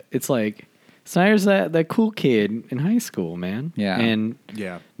podcast, but it's like Snyder's that cool kid in high school, man. Yeah. And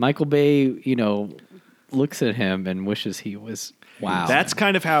Yeah. Michael Bay, looks at him and wishes he was. Wow. That's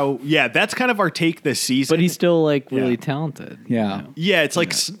kind of how, that's kind of our take this season. But he's still like really Yeah. talented. Yeah. Yeah, it's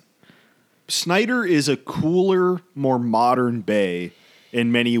like Snyder is a cooler, more modern Bay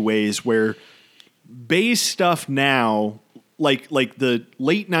in many ways, where Bay's stuff now, like the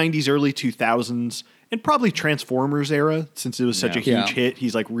late 90s, early 2000s, and probably Transformers era, since it was such a huge Yeah. hit,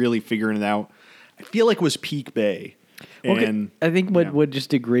 he's like really figuring it out. I feel like was peak Bay. And I think what just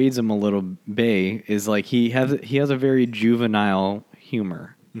degrades him a little, Bay, is like he has a very juvenile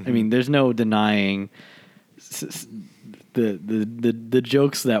humor. Mm-hmm. I mean, there's no denying the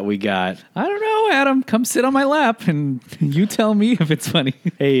jokes that we got. I don't know, Adam. Come sit on my lap and you tell me if it's funny.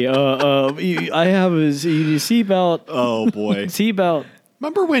 Hey, I have a seatbelt. oh boy. Seatbelt.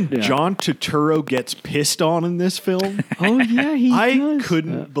 Remember when John Turturro gets pissed on in this film? Oh yeah, he. I does.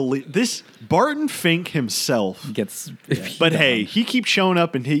 couldn't believe this. Barton Fink himself. Gets. But hey, he keeps showing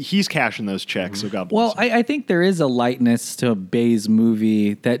up and he's cashing those checks. So God bless Well, him. I think there is a lightness to Bay's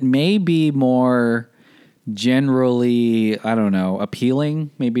movie that may be more generally, I don't know, appealing.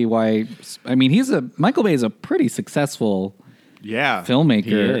 Maybe why? I mean, Michael Bay is a pretty successful Yeah. filmmaker.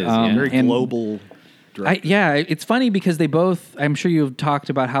 He is, yeah. Very and global director. it's funny because they both, I'm sure you've talked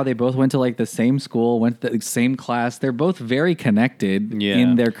about how they both went to like the same school, went to the same class. They're both very connected Yeah.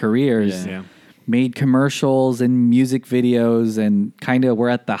 in their careers. Yeah. Made commercials and music videos and kind of were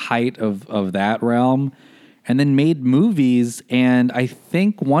at the height of that realm. And then made movies. And I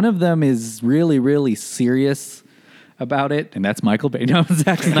think one of them is really, really serious about it. And that's Michael Bay. No,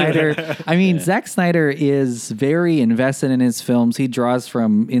 Zack Snyder. I mean, Zack Snyder is very invested in his films. He draws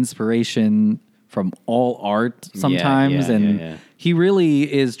from inspiration from all art sometimes. yeah. He really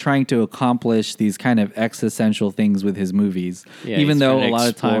is trying to accomplish these kind of existential things with his movies. Yeah, even he's though trying a to lot of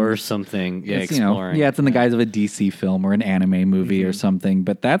explore times something. Yeah, it's, exploring. it's in the guise of a DC film or an anime movie or something.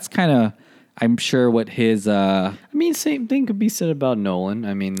 But that's kind of, I'm sure, what his. I mean, same thing could be said about Nolan.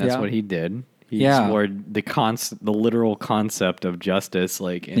 I mean, that's Yeah. what he did. He Yeah. explored the literal concept of justice,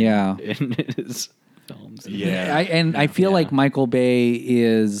 like in his films. Yeah. I feel like Michael Bay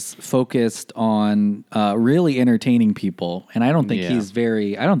is focused on really entertaining people, and I don't think Yeah.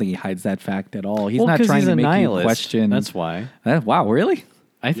 I don't think he hides that fact at all. He's Well, not 'cause trying he's to a make nihilist. you question. That's why. Wow, really?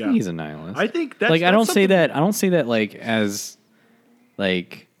 I think Yeah. he's a nihilist. I think that's like I that's don't say something- that. I don't say that like as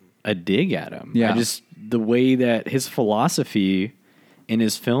like a dig at him. Yeah. I just the way that his philosophy in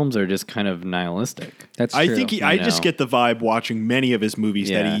his films are just kind of nihilistic. That's I true. think I just know. get the vibe watching many of his movies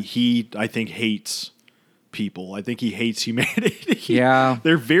Yeah. that he I think hates people. I think he hates humanity. Yeah.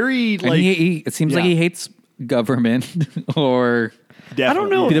 They're very And like it seems like yeah. he hates government or I don't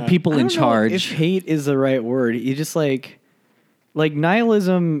know. the definitely, people I in don't know charge. if hate is the right word. You just like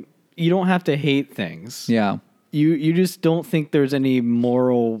nihilism. You don't have to hate things. Yeah. You just don't think there's any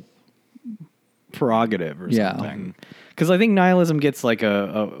moral prerogative or Yeah. something. Because I think nihilism gets like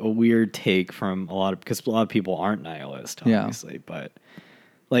a weird take from because a lot of people aren't nihilist, Yeah. obviously. But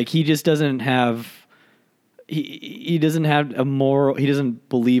like he just doesn't have he doesn't have a moral. He doesn't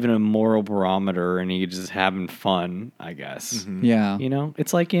believe in a moral barometer, and he's just having fun, I guess. Yeah. You know,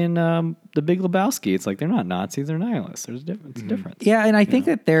 it's like in The Big Lebowski. It's like they're not Nazis; they're nihilists. There's a difference. Yeah, and I think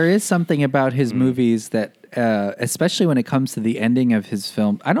that there is something about his movies that, especially when it comes to the ending of his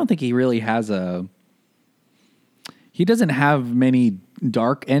film, I don't think he really has he doesn't have many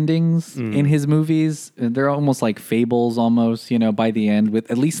dark endings in his movies. They're almost like fables almost, by the end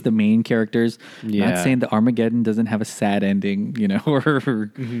with at least the main characters. Yeah. Not saying that Armageddon doesn't have a sad ending,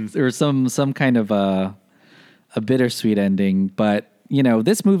 or some kind of a bittersweet ending. But,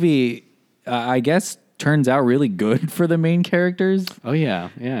 this movie I guess turns out really good for the main characters. Oh yeah,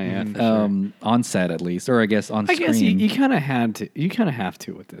 yeah. For sure. On set at least, or I guess on I screen. guess you kind of had to. You kind of have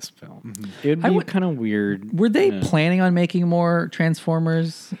to with this film. It would be kind of weird. Were they planning on making more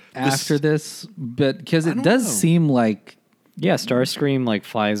Transformers after this? But because it does seem like, Yeah, Starscream like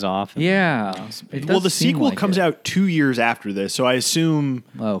flies off. And it Well, does the seem sequel like comes it. out 2 years after this, so I assume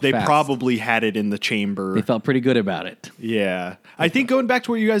they fast. probably had it in the chamber. They felt pretty good about it. Yeah, I think going back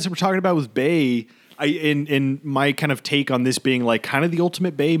to what you guys were talking about with Bay, in my kind of take on this being like kind of the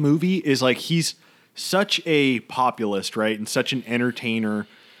ultimate Bay movie is like he's such a populist, right, and such an entertainer,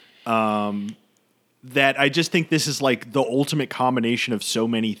 that I just think this is like the ultimate combination of so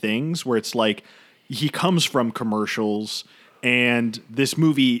many things. Where it's like he comes from commercials, and this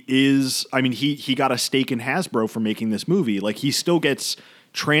movie is, I mean, he got a stake in Hasbro for making this movie. Like he still gets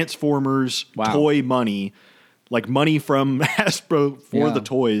Transformers toy money, like money from Hasbro for the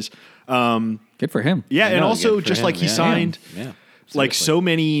toys. Good for him. Yeah, and No, also good for just him. like he Yeah. signed Yeah. like Seriously. so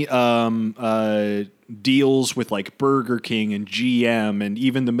many deals with like Burger King and GM and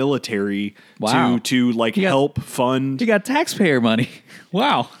even the military Wow. to like got- help fund. He got taxpayer money.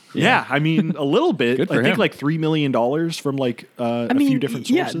 Wow. Yeah, I mean a little bit. Good I for think him. like $3 million from like a few different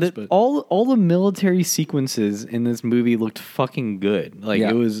sources. But all the military sequences in this movie looked fucking good. Like Yeah.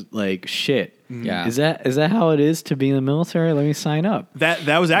 it was like shit. Yeah. Is that how it is to be in the military? Let me sign up.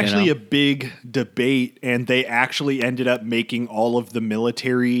 that was actually know? a big debate, and they actually ended up making all of the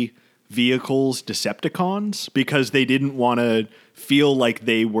military vehicles Decepticons because they didn't want to feel like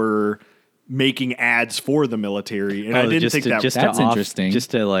they were making ads for the military, and I didn't think that That's interesting.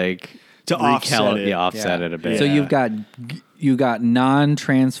 Just to like To offset it. offset Yeah. it a bit. So Yeah. you got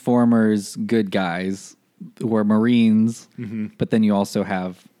non-Transformers good guys who are Marines, but then you also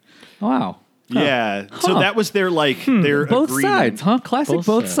have Yeah, so that was their like their both agreement. sides, huh? Classic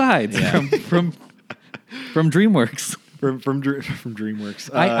both, sides from DreamWorks. from DreamWorks.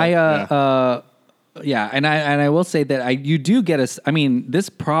 Yeah, and I will say that you do get I mean, this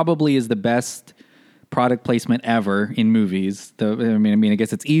probably is the best product placement ever in movies. I mean, I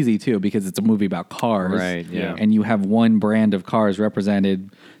guess it's easy too because it's a movie about cars, Right, yeah. And you have one brand of cars represented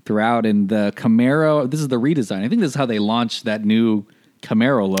throughout. And the Camaro, this is the redesign. I think this is how they launched that new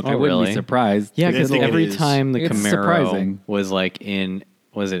Camaro look. I wouldn't be really? surprised. Yeah, I because think it every is. time the It's Camaro surprising. was like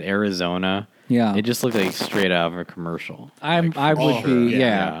was it Arizona? Yeah. It just looked like straight out of a commercial. I would sure. be,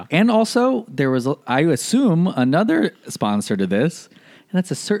 Yeah. And also, there was, I assume, another sponsor to this, and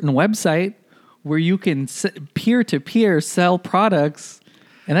that's a certain website where you can peer-to-peer sell products,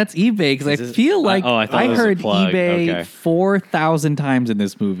 and that's eBay. Because I this- feel like I thought it was a heard plug. eBay Okay. 4,000 times in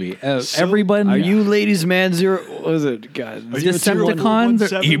this movie. Everybody, Are you ladies man zero? What was it? God, Decepticons? Or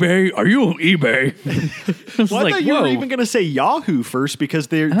 0117? eBay? Are you eBay? I was Well, I like, thought you whoa. were even going to say Yahoo first because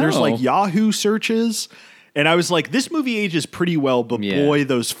there's Oh. like Yahoo searches. And I was like, this movie ages pretty well, but Yeah. boy,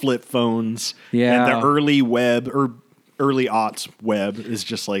 those flip phones Yeah. and the early web or early aughts web is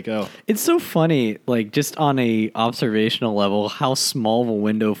just like, oh. It's so funny, like just on a observational level, how small of a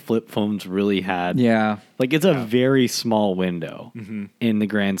window flip phones really had. Yeah. Like it's a very small window in the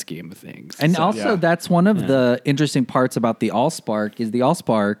grand scheme of things. And So- also, yeah. that's one of the interesting parts about the AllSpark is the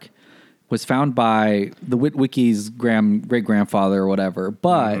AllSpark was found by the Witwicky's great grandfather or whatever,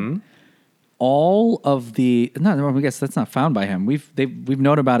 but all of the I guess that's not found by him. We've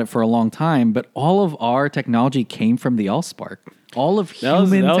known about it for a long time, but all of our technology came from the AllSpark. All of that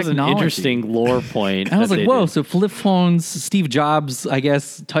was human an technology. interesting lore point. And I was that like, they whoa, did. so flip phones, Steve Jobs, I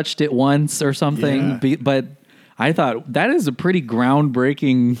guess, touched it once or something. Yeah. But I thought that is a pretty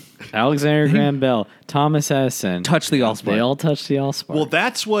groundbreaking Alexander Graham Bell, Thomas Edison, touch the AllSpark. They all touched the AllSpark. Well,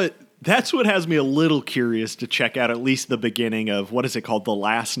 that's what has me a little curious to check out at least the beginning of what is it called, The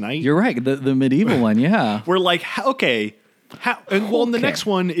Last Night? You're right. The medieval one, yeah. We're like, okay. And the Okay. next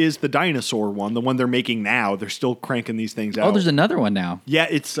one is the dinosaur one, the one they're making now. They're still cranking these things out. Oh, there's another one now. Yeah,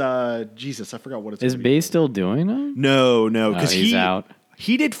 it's Jesus, I forgot what it's is called. Bay still doing them? No, because he's he out.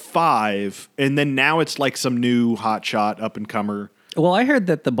 He did 5, and then now it's like some new hotshot up and comer. Well, I heard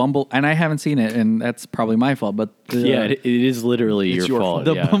that the Bumble, and I haven't seen it, and that's probably my fault, but Yeah, it is literally It's your your fault.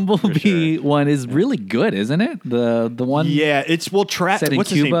 the yeah, for Bumblebee sure. one is really good, isn't it? The one. Yeah, it's Set in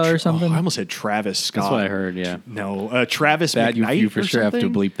what's his name? Cuba or something? I almost said Travis Scott. That's what I heard. Yeah, No, Travis That McKnight. you for or sure have to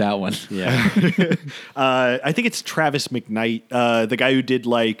something? bleep that one. yeah. I think it's Travis McKnight, the guy who did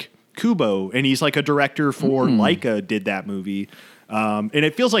like Kubo, and he's like a director for Leica. Did that movie, and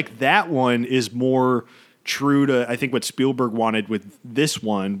it feels like that one is more true to I think what Spielberg wanted with this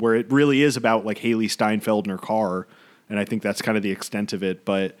one, where it really is about like Haley Steinfeld and her car, and I think that's kind of the extent of it.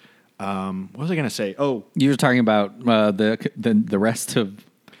 But what was I going to say? Oh, You were talking about the rest of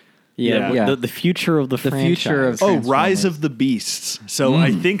Yeah, Yeah. The future of the future of- franchise. Rise of the Beasts. So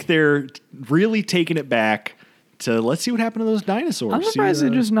I think they're really taking it back to let's see what happened to those dinosaurs. I'm surprised See,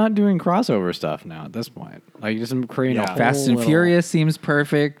 they're just not doing crossover stuff now at this point. Like just creating a Yeah. whole Fast and little- Furious seems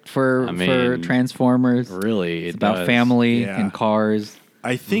perfect for mean, Transformers. Really, It's about family Yeah. and cars.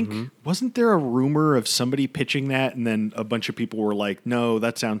 I think wasn't there a rumor of somebody pitching that, and then a bunch of people were like, "No,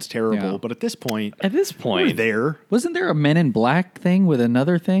 that sounds terrible." Yeah. But at this point, At this we're point, there. Wasn't there a Men in Black thing with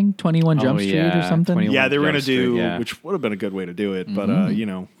another thing, 21 Jump Street or yeah, something? 21 Yeah, they were Jump going to do, Street, yeah. which would have been a good way to do it. But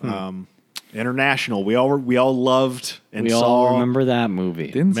international, we all loved and we saw. all remember that movie.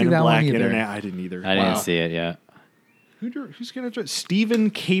 Didn't see Men in that Black one either. Internet. I didn't either. I didn't see it yet. Who's going to?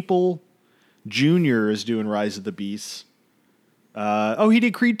 Stephen Caple Jr. is doing Rise of the Beasts. He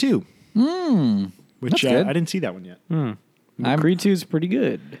did Creed 2. Which that's good. I didn't see that one yet. Creed 2 is pretty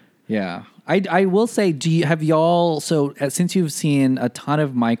good. Yeah. I will say, have y'all, since you've seen a ton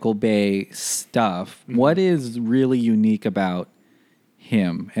of Michael Bay stuff, what is really unique about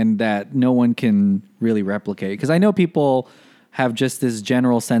him and that no one can really replicate? Because I know people have just this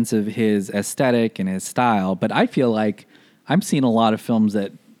general sense of his aesthetic and his style, but I feel like I'm seeing a lot of films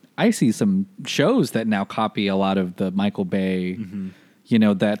that I see some shows that now copy a lot of the Michael Bay,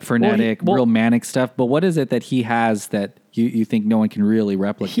 that frenetic, real manic stuff. But what is it that he has that you think no one can really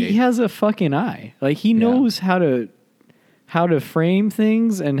replicate? He has a fucking eye. Like he knows how to frame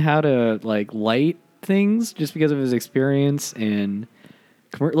things and how to like light things just because of his experience in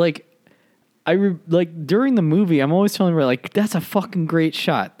during the movie, I'm always telling her like that's a fucking great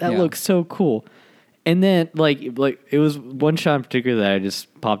shot. That looks so cool. And then like it was one shot in particular that I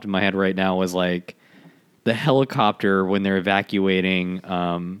just popped in my head right now was like the helicopter when they're evacuating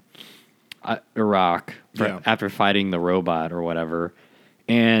Iraq after fighting the robot or whatever.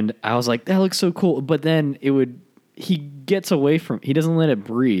 And I was like, that looks so cool. But then he gets away he doesn't let it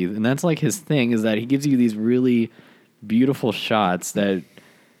breathe. And that's like his thing is that he gives you these really beautiful shots that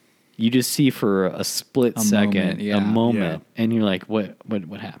you just see for a split second, a moment. And you're like, what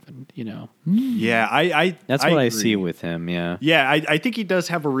happened? Yeah, That's I what I agree. see with him. Yeah. Yeah, I think he does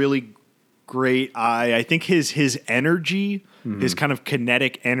have a really great eye. I think his energy, his kind of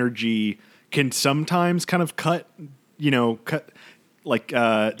kinetic energy, can sometimes kind of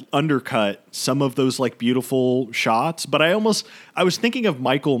undercut some of those like beautiful shots. But I was thinking of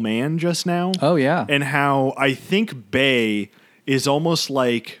Michael Mann just now. Oh, yeah. And how I think Bay is almost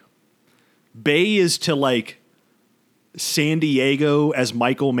like Bay is to like San Diego as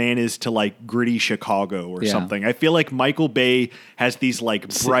Michael Mann is to like gritty Chicago or something. I feel like Michael Bay has these like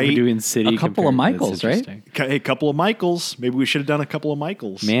bright, We're doing city a couple of Michaels, right? a couple of Michaels. Maybe we should have done a couple of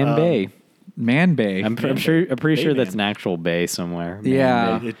Michaels. Man Bay. Man Bay. I'm pretty sure that's an actual bay somewhere. Man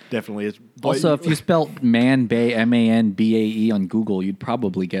Yeah. Bay. It definitely is. Also, if you spelt Man Bay, MANBAE on Google, you'd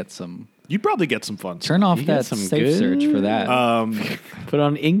probably get some. You'd probably get some fun. Turn off You get that some safe good- search for that. Put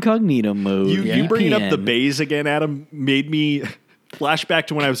on incognito mode. You bringing up the VPN. bays again, Adam, made me flashback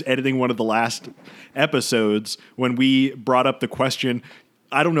to when I was editing one of the last episodes when we brought up the question.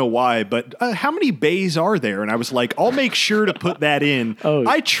 I don't know why, but how many bays are there? And I was like, I'll make sure to put that in.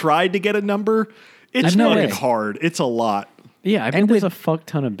 I tried to get a number. It's no not way. hard. It's a lot. Yeah, I bet And there's with- a fuck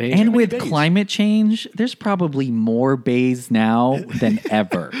ton of bays. and with bays? climate change, there's probably more bays now than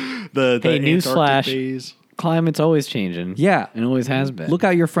ever. The Hey, Antarctic newsflash. bays. climate's always changing. Yeah. and always has been. Look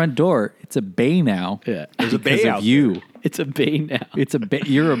out your front door. It's a bay now. yeah, There's a Because bay of out you. there. it's a bay now. It's a bay.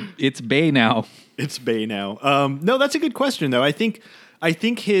 It's bay now. It's Bay now. No, that's a good question though. I think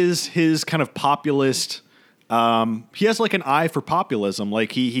his kind of populist. He has like an eye for populism.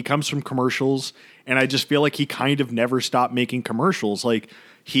 Like he comes from commercials, and I just feel like he kind of never stopped making commercials. Like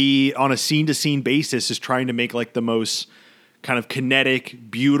he on a scene to scene basis is trying to make like the most kind of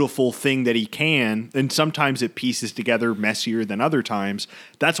kinetic, beautiful thing that he can, and sometimes it pieces together messier than other times.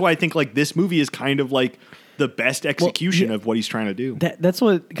 That's why I think like this movie is kind of like the best execution of what he's trying to do. That's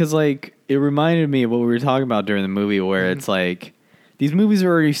what, because like it reminded me of what we were talking about during the movie, where it's like these movies are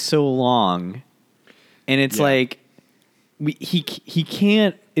already so long, and it's like he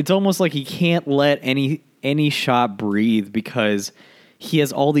can't. It's almost like he can't let any shot breathe because he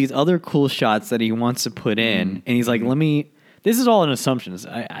has all these other cool shots that he wants to put in, and he's like, let me. This is all an assumptions.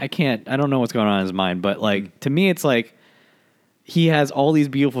 I can't. I don't know what's going on in his mind, but like to me, it's like he has all these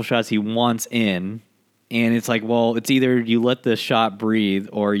beautiful shots he wants in. And it's like, well, it's either you let the shot breathe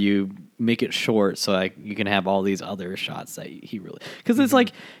or you make it short so like you can have all these other shots that he really. Because it's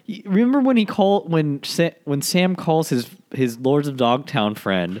like, remember when Sam calls his Lords of Dogtown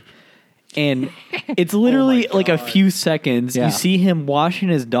friend, and it's literally like a few seconds. Yeah. You see him washing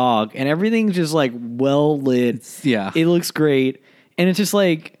his dog, and everything's just like well lit. Yeah. It looks great, and it's just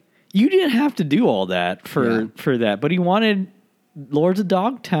like you didn't have to do all that for that, but he wanted Lords of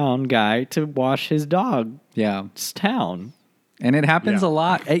Dogtown guy to wash his dog's Yeah. town. And it happens Yeah. a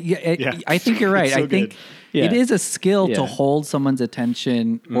lot. I think you're right. It's so I think good. Yeah. it is a skill to Yeah. hold someone's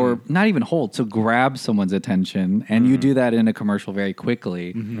attention, or not even hold, to grab someone's attention. And you do that in a commercial very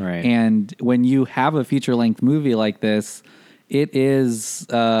quickly. Right. And when you have a feature length movie like this, it is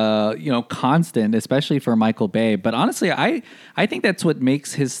constant, especially for Michael Bay. But honestly, I think that's what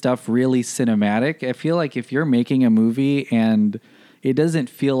makes his stuff really cinematic. I feel like if you're making a movie and it doesn't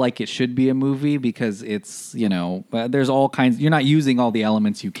feel like it should be a movie because it's, there's all kinds, you're not using all the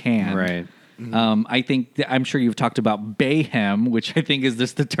elements you can. Right. I think, I'm sure you've talked about Bayhem, which I think is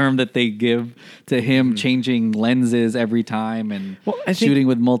just the term that they give to him, changing lenses every time and I think- shooting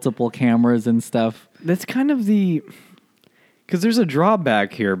with multiple cameras and stuff. That's kind of because there's a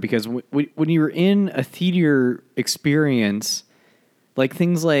drawback here, because when you're in a theater experience, like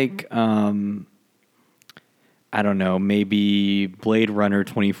things like, I don't know, maybe Blade Runner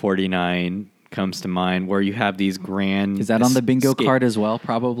 2049 comes to mind, where you have these grand... Is that on the bingo escape- card as well,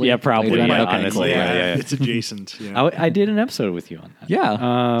 probably? Yeah, probably, Blade Runner? yeah, Okay, honestly, cool. yeah. It's adjacent. Yeah. I did an episode with you on that.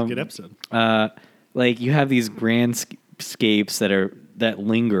 Yeah. Good episode. Like you have these grand scapes that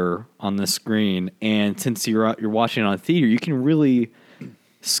linger on the screen, and since you're watching it on theater, you can really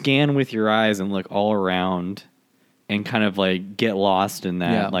scan with your eyes and look all around and kind of like get lost in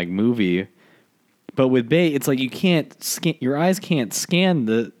that like movie. But with Bay, it's like you can't scan, your eyes can't scan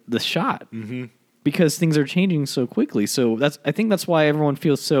the shot because things are changing so quickly. So I think that's why everyone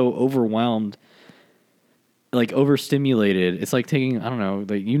feels so overwhelmed, like overstimulated. It's like taking, I don't know,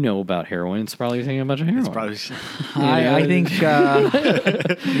 like about heroin. It's probably taking a bunch of heroin. It's probably I think,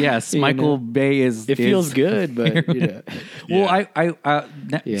 yes, Michael Bay is... It feels good, but Well,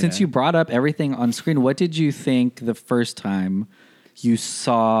 Yeah. since you brought up everything on screen, what did you think the first time you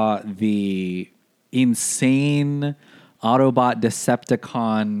saw the insane Autobot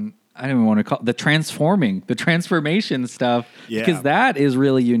Decepticon? I don't even want to call it the transformation stuff, Yeah. because that is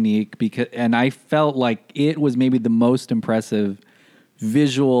really unique. And I felt like it was maybe the most impressive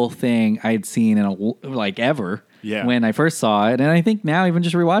visual thing I'd seen in ever. Yeah. When I first saw it, and I think now even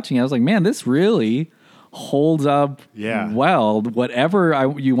just rewatching it, I was like, man, this really holds up well,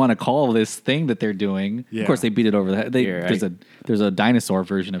 whatever you want to call this thing that they're doing. Yeah. Of course, they beat it over the head. There's a dinosaur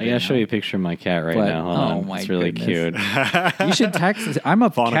version of it. I gotta now. show you a picture of my cat right But- now. Hold oh on. my It's really goodness. cute. You should text. I'm a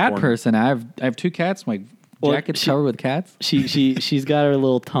Fauna cat corner. person. I have 2 cats. My Well, jacket's covered with cats. She's got her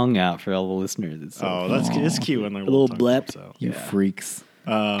little tongue out for all the listeners. It's so that's it's cute when they're little tongue blep. out, so. You freaks.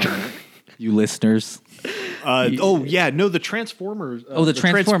 You listeners. The Transformers. The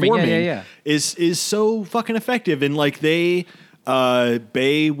transforming. Yeah. Is so fucking effective, and like they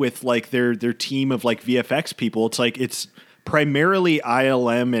Bay with like their team of like VFX people. It's like it's primarily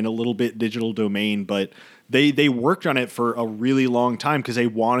ILM and a little bit Digital Domain, but they worked on it for a really long time because they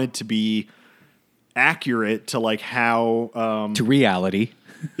wanted to be accurate to like how To reality.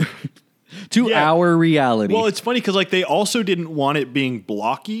 To our reality. Well, it's funny because like they also didn't want it being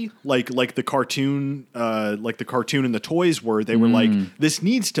blocky, like the cartoon and the toys were. They were like, this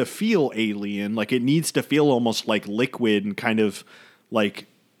needs to feel alien, like it needs to feel almost like liquid and kind of like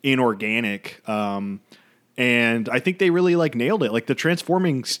inorganic. And I think they really like nailed it. Like the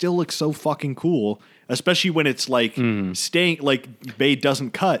transforming still looks so fucking cool, especially when it's like staying, like Bay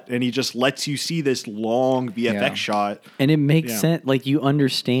doesn't cut and he just lets you see this long VFX shot. And it makes Yeah. sense. Like you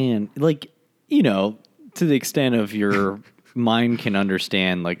understand, like, to the extent of your mind can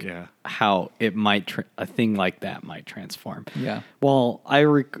understand, like how it might, a thing like that might transform. Yeah. Well, I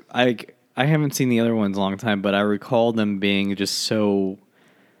haven't seen the other ones a long time, but I recall them being just so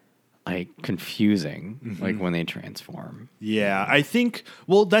like confusing, like when they transform. Yeah, I think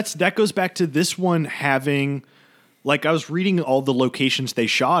that goes back to this one having, like, I was reading all the locations they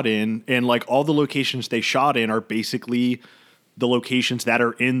shot in, and like all the locations they shot in are basically the locations that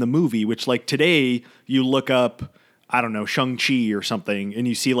are in the movie, which like today you look up, I don't know, Shang-Chi or something, and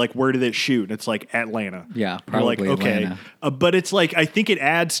you see like, where did it shoot? And it's like Atlanta. Yeah, You're like, probably okay. Atlanta. But it's like, I think it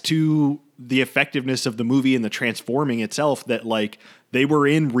adds to the effectiveness of the movie and the transforming itself that like they were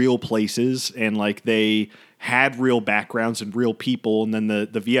in real places and like they had real backgrounds and real people. And then the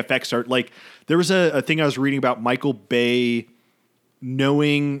VFX art, like there was a thing I was reading about Michael Bay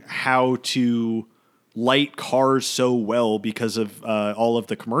knowing how to light cars so well because of all of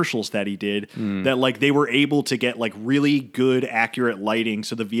the commercials that he did that like they were able to get like really good accurate lighting.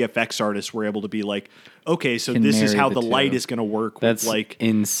 So the VFX artists were able to be like, okay, so Can this is marry how the the two. light is going to work. That's with like,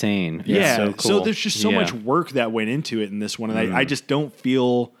 insane. yeah. So cool. There's just so much work that went into it in this one. And I just don't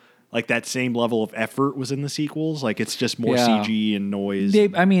feel like that same level of effort was in the sequels. Like it's just more Yeah. CG and noise.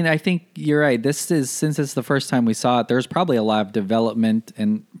 I mean, I think you're right. This is, since it's the first time we saw it, there's probably a lot of development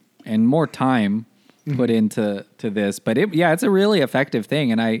and more time put into this. But it's a really effective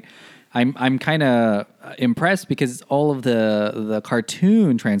thing, and I'm kind of impressed because all of the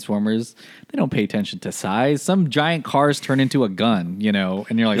cartoon Transformers, they don't pay attention to size. Some giant cars turn into a gun,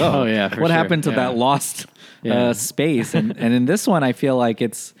 and you're like, Oh, yeah, for what sure. happened to Yeah. that lost Yeah. space? And in this one, I feel like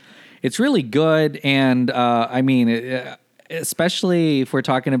it's really good. And I mean, especially if we're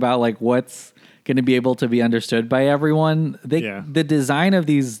talking about like what's going to be able to be understood by everyone, the design of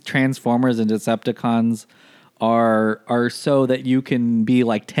these Transformers and Decepticons are so that you can be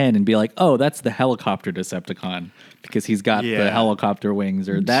like 10 and be like, oh, that's the helicopter Decepticon because he's got the helicopter wings,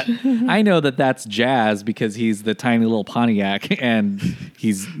 or that I know that's Jazz because he's the tiny little Pontiac and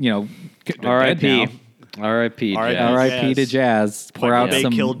he's R.I.P. dead now. R.I.P. R.I.P. Jazz. R.I.P. to Jazz. They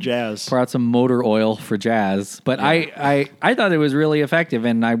killed Jazz. Pour out some motor oil for Jazz. But I thought it was really effective,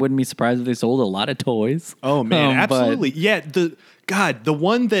 and I wouldn't be surprised if they sold a lot of toys. Oh man, But- absolutely. Yeah, the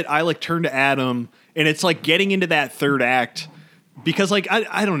one that I like turned to Adam, and it's like getting into that third act because like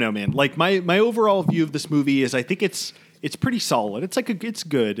I don't know, man. Like my overall view of this movie is I think it's pretty solid. It's like it's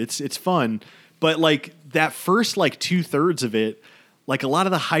good. It's fun. But like that first like 2/3 of it, like a lot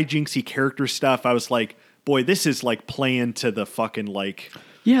of the hijinksy character stuff, I was like, boy, this is like playing to the fucking like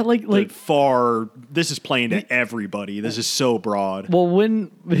Yeah, like this is playing to everybody. This is so broad. well,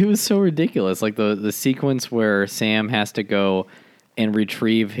 when it was so ridiculous, like the sequence where Sam has to go and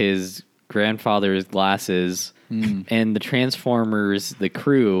retrieve his grandfather's glasses, and the Transformers, the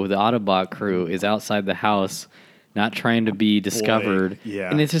crew, the Autobot crew, is outside the house, not trying to be discovered. yeah.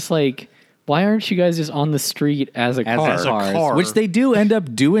 And it's just like, why aren't you guys just on the street as a car? a car. which they do end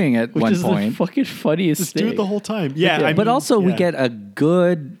up doing at Which one is point. the fucking funniest Just thing. do it the whole time. Yeah, I But mean, also we yeah. get a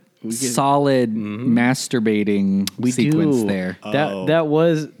good, solid masturbating sequence do. there. That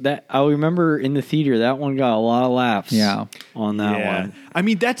was that. I remember in the theater that one got a lot of laughs. Yeah. on that Yeah. one. I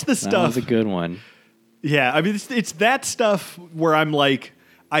mean, that's the That stuff. was a good one. Yeah, I mean, it's that stuff where I'm like,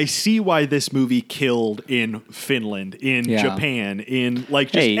 I see why this movie killed in Finland, in Yeah. Japan, in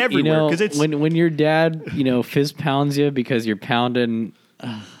like just Hey, everywhere. Because it's when your dad fizz pounds you because you're pounding.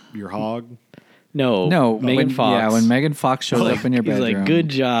 your hog. No, Megan when, Fox. Yeah, when Megan Fox shows up in your He's bedroom. like, "Good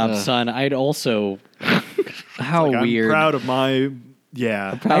job, Ugh. son. I'd also." How Like, weird. I'm proud of my.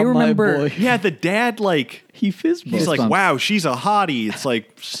 Yeah. I remember. Yeah, the dad like He fizz he's bumped. like, bumps. wow, she's a hottie. It's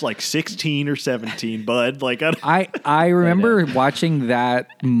like she's like 16 or 17, bud. Like I remember watching that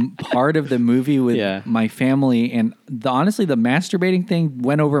part of the movie with Yeah. my family, and honestly, the masturbating thing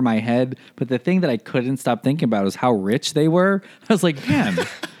went over my head. But the thing that I couldn't stop thinking about was how rich they were. I was like, man,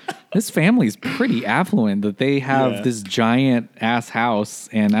 this family's pretty affluent that they have Yeah. this giant ass house,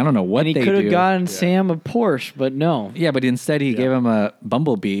 and I don't know what and he they could do. have gotten Sam a Porsche, but no. Yeah, but instead he gave him a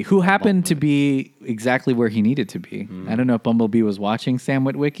Bumblebee, who happened to be exactly where he needed to be. I don't know if Bumblebee was watching Sam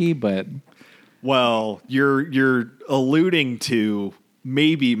Witwicky, but well, you're alluding to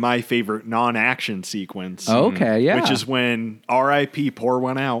maybe my favorite non-action sequence. okay, yeah. Which is when R.I.P. pour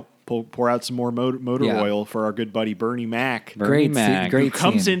out some more motor Yeah. oil for our good buddy Bernie Mac. Bernie Mac, great Who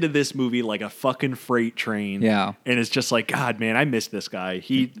comes scene. into this movie like a fucking freight train. Yeah. And it's just like, God, man, I miss this guy.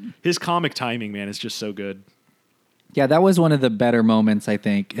 His comic timing, man, is just so good. Yeah, that was one of the better moments, I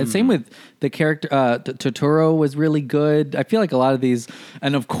think. And same with the character. Totoro was really good. I feel like a lot of these,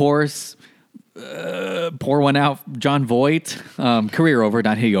 and of course, pour one out, John Voight. Career over,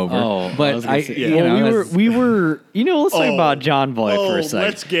 not he over. Oh, but was I, gonna say- you well, know, we were. Let's talk Oh. about John Voight for a second.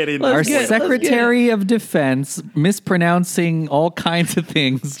 Let's get into our Let's get- Secretary of Defense mispronouncing all kinds of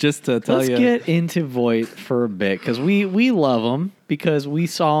things. Just to tell Let's you, get into Voight for a bit because we love him because we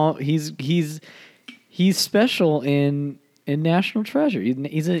saw he's special in National Treasure. He's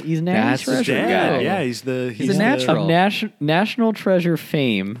National That's his Treasure dad. guy. Yeah, he's a natural. Of National Treasure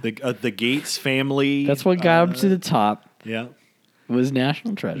fame. The Gates family. That's what got him to the top. Yeah. Was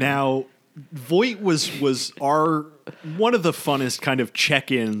National Treasure. Now, Voight was our one of the funnest kind of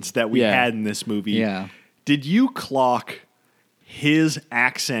check-ins that we Yeah. had in this movie. Yeah. Did you clock his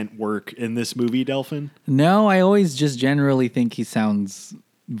accent work in this movie, Delphin? No, I always just generally think he sounds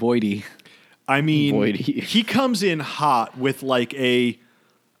Voighty. I mean, Voighty. he comes in hot with like a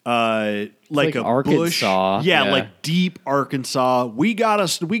like a Arkansas. bush, yeah, Yeah. like deep Arkansas. We gotta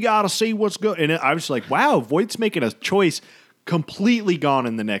see what's good. And I was like, wow, Voight's making a choice completely gone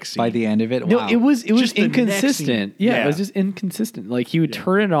in the next scene. By the end of it, No, wow. it was Just the next inconsistent. scene. Yeah, Yeah. it was just inconsistent. Like he would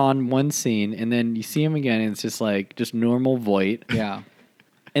turn it on one scene and then you see him again and it's just like just normal Voight. Yeah.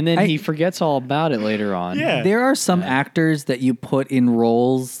 And then he forgets all about it later on. Yeah. There are some actors that you put in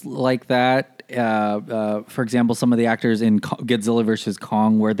roles like that. For example, some of the actors in Godzilla vs.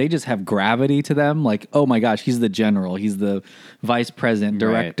 Kong, where they just have gravity to them. Like, oh my gosh, he's the general. He's the vice president,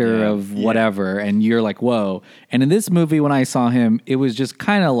 director of whatever. And you're like, whoa. And in this movie, when I saw him, it was just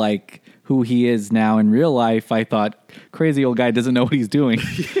kind of like who he is now in real life. I thought, crazy old guy doesn't know what he's doing.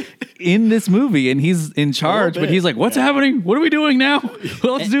 In this movie, and he's in charge, but he's like, "What's happening? What are we doing now?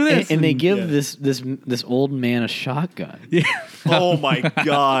 Well, let's do this." And they give this old man a shotgun. Yeah. Oh my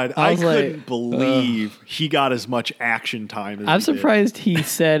god! I was like, couldn't believe he got as much action time. As I'm he did. surprised he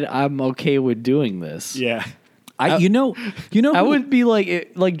said, "I'm okay with doing this." Yeah, You know, I who- would be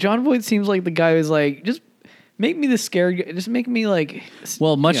like John Voight seems like the guy who's like, just make me the scared guy. Just make me like.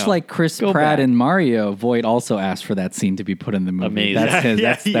 Well, much you know, like Chris go Pratt back. and Mario, Voight also asked for that scene to be put in the movie. Amazing. That's his. Yeah,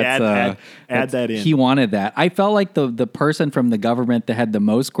 That's, he that's add that in. He wanted that. I felt like the person from the government that had the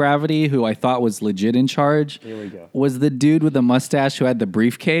most gravity, who I thought was legit in charge, was the dude with the mustache who had the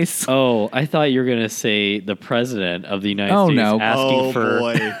briefcase. Oh, I thought you were gonna say the president of the United Oh, States no. asking Oh, for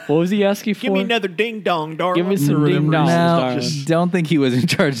boy. what was he asking for? give me another ding dong, darling. Give me some ding No, dongs, darling. don't think he was in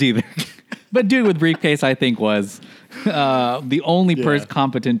charge either. But dude with briefcase, I think was the only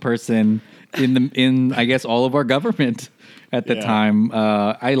competent person in I guess all of our government at the Yeah. time.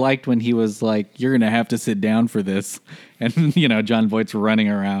 I liked when he was like, "You're gonna have to sit down for this," and John Voight's running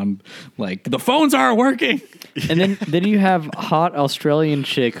around like, "The phones aren't working." And then you have hot Australian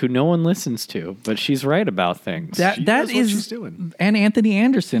chick who no one listens to, but she's right about things. She That knows what is she's doing. and Anthony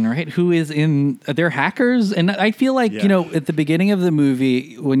Anderson, right? Who is in? They're hackers, and I feel like Yeah. at the beginning of the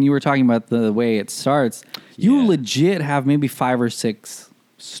movie when you were talking about the way it starts, you legit have maybe 5 or 6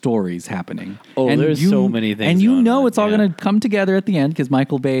 stories happening. Oh, And there's so many things and going on, it's all yeah. going to come together at the end because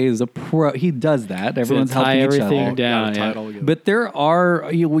Michael Bay is a pro. He does that. Everyone's tie helping each everything other. down. Gotta tie Yeah. it all together. But there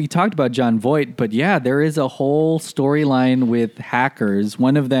are, we talked about John Voight, but yeah, there is a whole storyline with hackers.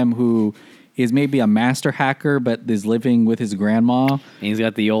 One of them who is maybe a master hacker, but is living with his grandma. And he's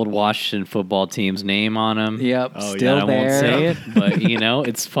got the old Washington football team's name on him. Yep, Oh, yeah, still I there. won't say it, but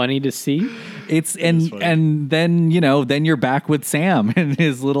it's funny to see. It's is funny. and then then you're back with Sam and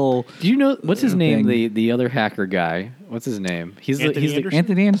his little Do you know what's his name? thing. The other hacker guy. What's his name? He's Anthony the Anderson?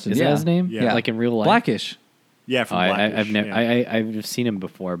 Anthony Anderson. Is yeah. that his name? Yeah. Like in real life. Blackish. Yeah, from I've Blackish, never. yeah. I've seen him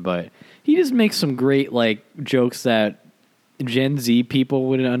before, but he just makes some great like jokes that Gen Z people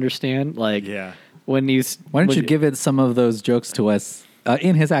wouldn't understand. Like Yeah. when he's Why don't when- you give it some of those jokes to us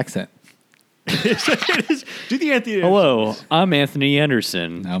in his accent? Do the Anthony. Hello, I'm Anthony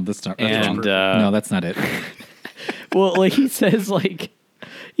Anderson. No, that's not. And, wrong. No, that's not it. Well, like he says, like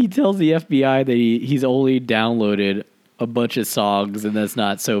he tells the FBI that he's only downloaded a bunch of songs and that's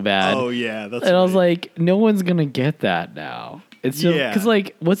not so bad. Oh yeah, that's. And I was right. like, no one's gonna get that now. It's just Yeah. because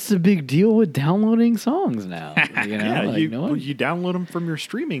like, what's the big deal with downloading songs now? You know, yeah, like, you no one- you download them from your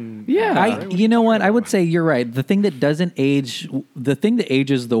streaming. Yeah. right? You know what? I would say you're right. The thing that doesn't age, the thing that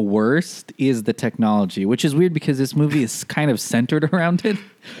ages the worst is the technology, which is weird because this movie is kind of centered around it.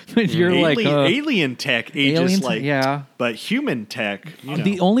 But you're like, alien tech ages alien te- like yeah. but human tech. You know.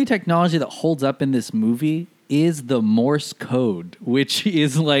 the only technology that holds up in this movie is the Morse code, which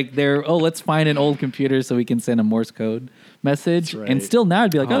is like let's find an old computer so we can send a Morse code message. That's And right. still now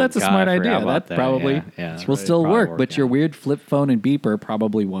I'd be like, Oh, that's a God, smart I forgot idea. about That that. probably Yeah, yeah, that's will right. still Probably work, work, but your yeah. weird flip phone and beeper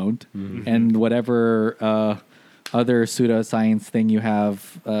probably won't. And whatever other pseudoscience thing you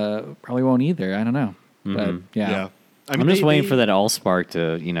have probably won't either. I don't know. But yeah. I I'm just waiting they- for that Allspark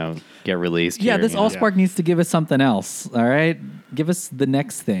to get released. Yeah, here, this you know? Allspark needs to give us something else. All right, give us the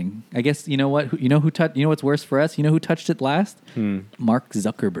next thing. I guess you know what? You know what's worse for us? You know who touched it last? Mark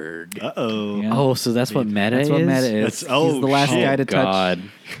Zuckerberg. Uh-oh. Yeah. Oh, so that's what Meta That's is. what Meta is. That's- He's oh, the last shit. guy to God.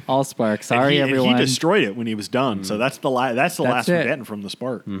 touch Allspark. And Sorry, he everyone. he destroyed it when he was done. So that's the last That's we're it. getting from the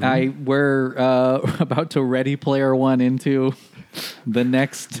Spark. We're about to Ready Player One into the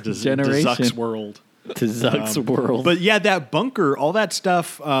next To generation. Zuck's world. To Zuck's world. But yeah, that bunker, all that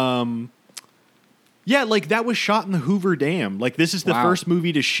stuff. Yeah, like that was shot in the Hoover Dam. Like this is the Wow. first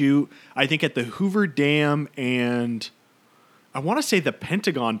movie to shoot, I think, at the Hoover Dam and I want to say the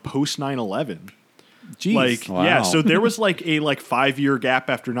Pentagon post 9/11. Jeez. Like Wow. yeah, so there was like a 5-year gap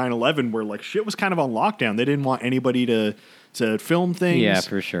after 9/11 where like shit was kind of on lockdown. They didn't want anybody to film things. Yeah,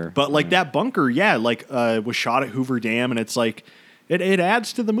 for sure. But like that bunker, yeah, like was shot at Hoover Dam, and it's like it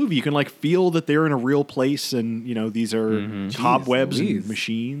adds to the movie. You can like feel that they're in a real place, and these are cobwebs Jeez and Louise.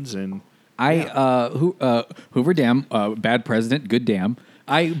 machines, and Hoover Dam, bad president, good dam.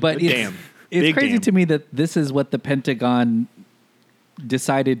 But Good dam. It's Big crazy dam. to me that this is what the Pentagon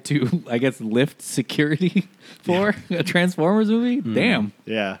decided to, I guess, lift security for a Transformers movie. Damn.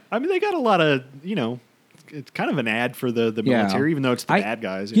 Yeah. I mean, they got a lot of, it's kind of an ad for the Yeah. military, even though it's the bad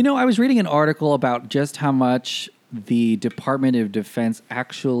guys. I was reading an article about just how much the Department of Defense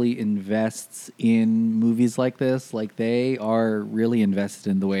actually invests in movies like this. Like, they are really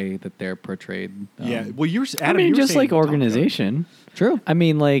invested in the way that they're portrayed. Yeah. Well, I mean, just like organization. True. I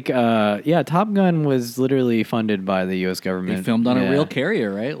mean, like, Top Gun was literally funded by the U.S. government. They filmed on a Yeah. real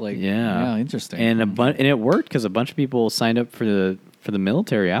carrier, right? Like, Yeah. interesting. And and it worked because a bunch of people signed up for the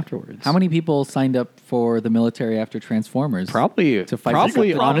military afterwards. How many people signed up for the military after Transformers? Probably, To fight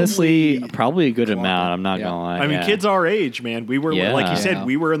probably, the- honestly, Probably probably a good clock amount. it. I'm not Yeah. gonna lie. I mean, yeah. kids our age, man. We were, like you Yeah. said, Yeah.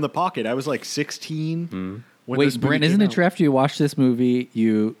 we were in the pocket. I was like 16. When this Wait, movie Brent, came isn't it out. true after you watched this movie,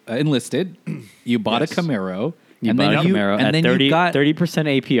 you enlisted, you bought Yes. a Camaro, You and bought then a you Camaro and at then 30, you got 30%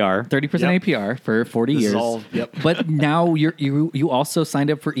 APR. 30% Yep. APR for 40 This is years. all- yep. But now you also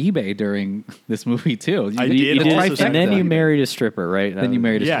signed up for eBay during this movie too. I You- did you also trifecta. sign And then up. you married a stripper, right? Then you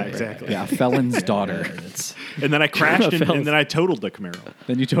married a Yeah, stripper. exactly. Yeah, felon's daughter. And then I crashed and then I totaled the Camaro.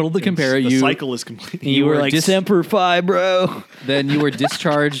 Then you totaled the Camaro. The You cycle is complete. And you were were like, dis- Semper Fi, bro. then you were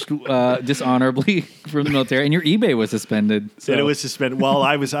discharged dishonorably from the military, and your eBay was suspended. So. And it was suspended. Well,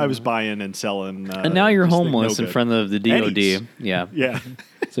 I was buying and selling. And now you're just like homeless no in good. front of the DOD. Eddie's. Yeah. Yeah.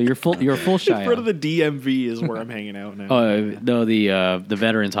 So you're full shy. In front of the DMV is where I'm hanging out now. Oh no, the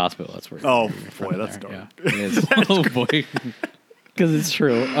Veterans Hospital. That's where. Oh, boy, that's dark. Yeah, it is. Oh boy. Because it's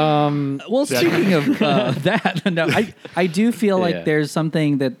true. Well, speaking of that, no, I do feel like Yeah. there's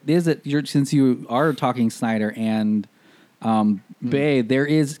something that is that since you are talking Snyder and Bay, there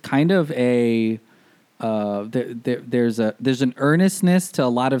is kind of a there's an earnestness to a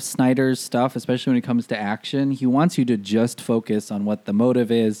lot of Snyder's stuff, especially when it comes to action. He wants you to just focus on what the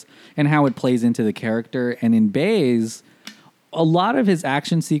motive is and how it plays into the character. And in Bay's, a lot of his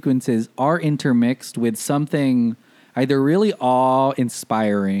action sequences are intermixed with something either really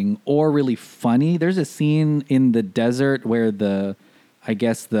awe-inspiring or really funny. There's a scene in the desert where the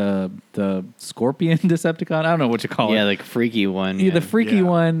scorpion Decepticon, I don't know what you call it. Yeah, like freaky one. Yeah, the freaky Yeah.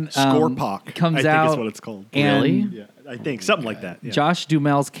 one Scorpok, comes I think out. is what it's called. And Really? Yeah, I think something like that. Yeah. Josh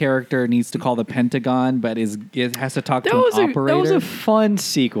Duhamel's character needs to call the Pentagon, but it has to talk to an operator. that was a fun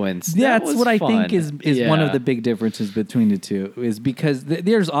sequence. Yeah, That that's was what I fun. think is one of Yeah. the big differences between the two, is because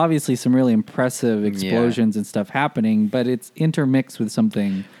there's obviously some really impressive explosions and stuff happening, but it's intermixed with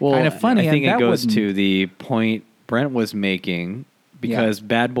something kind of funny. I think and it that goes wouldn't- to the point Brent was making because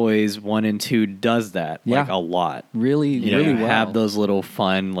Bad Boys 1 and 2 does that like Yeah. a lot. really, You know, really you well. have those little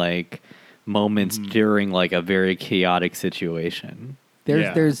fun like moments during like a very chaotic situation.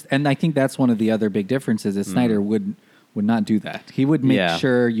 There's, and I think that's one of the other big differences. Is Snyder would not do that. He would make Yeah.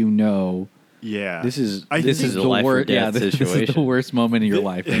 sure you know Yeah. This is I this think is a the life or worst. Yeah, death this is situation. the worst moment of your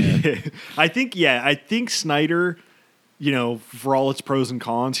life. Man. I think Snyder, for all its pros and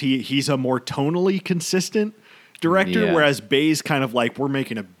cons, he's a more tonally consistent director, Yeah. whereas Bay's kind of like, we're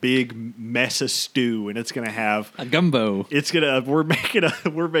making a big mess of stew and it's gonna have A gumbo. we're making a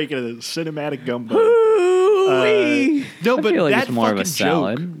cinematic gumbo. No, I but feel like that it's more of a fucking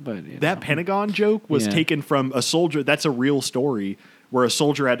salad, joke, but you that know. Pentagon joke was Yeah. taken from a soldier. That's a real story where a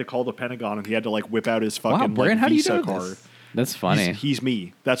soldier had to call the Pentagon and he had to like whip out his fucking Brent, how do you Visa know card. this? That's funny. He's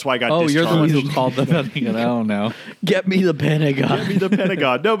me. That's why I got Oh, you're the one discharged. who called the Pentagon. I don't know. Get me the Pentagon. Get me the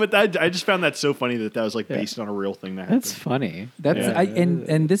Pentagon. No, but I just found that so funny that was like based on a real thing that happened. That's funny. That's Yeah.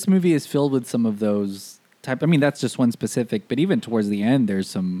 and this movie is filled with some of those type. I mean, that's just one specific, but even towards the end, there's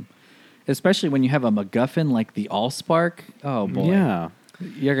some, especially when you have a MacGuffin like the Allspark. Oh boy, Yeah.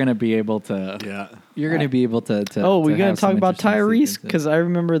 you're gonna be able to. Yeah. You're gonna be able to. Oh, we to gotta have some talk about interesting Tyrese sequences. because I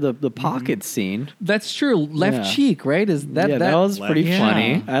remember the pocket scene. That's true. Left Yeah. cheek, right? Is that yeah, that was pretty Yeah.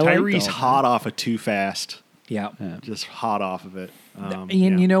 funny. I liked Tyrese all hot off of Too Fast. Yeah. Just hot off of it. And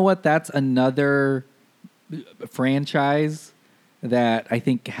Yeah. you know what? That's another franchise that I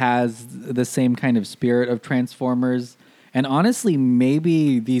think has the same kind of spirit of Transformers. And honestly,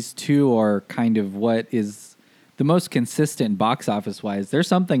 maybe these two are kind of what is the most consistent box office wise. There's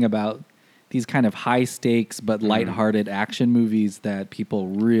something about these kind of high stakes but lighthearted action movies that people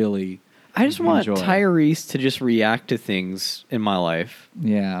really I just want enjoy. Tyrese to just react to things in my life.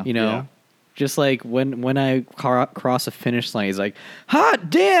 Yeah. You know, Yeah. just like when I cross a finish line, he's like, "Hot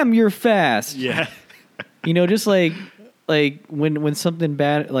damn, you're fast." Yeah. You know, just like when something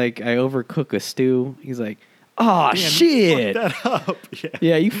bad, like I overcook a stew, he's like, "Oh Damn, you shit, fucked that up. Yeah.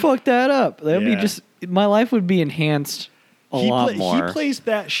 yeah, you fucked that up." That'd be Yeah. just my life would be enhanced a lot more. He plays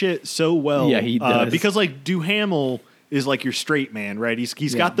that shit so well. Yeah, he does. Because like Duhamel is like your straight man, right?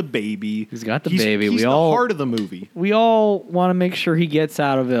 He's got the baby. He's got the baby. He's We the all- heart of the movie. We all want to make sure he gets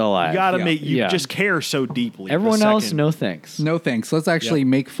out of it alive. You gotta Yeah. make you Yeah. just care so deeply. the Everyone else, second- no thanks. No thanks. Let's actually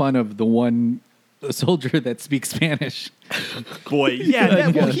make fun of the one soldier that speaks Spanish. Boy, yeah.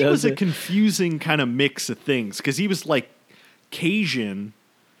 Well, he does was a it. confusing kind of mix of things because he was like Cajun.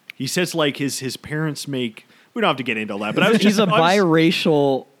 He says like his parents make. We don't have to get into all that, but I was He's just a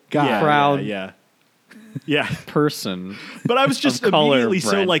biracial, proud yeah. person. But I was just Of color, immediately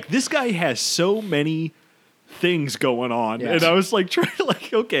so Brent. like this guy has so many things going on, Yeah. and I was like trying to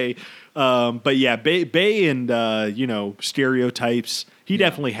like okay, but yeah, Bay and stereotypes. He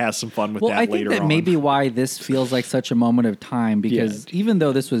definitely has some fun with Well, that I later think that on. maybe why this feels like such a moment of time because even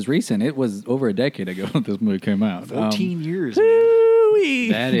though this was recent, it was over a decade ago that this movie came out. 14 years.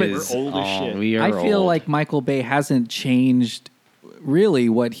 Man. That But is we're old as shit. We are I feel old. like Michael Bay hasn't changed really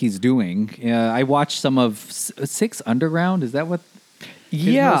what he's doing. I watched some of Six Underground. Is that what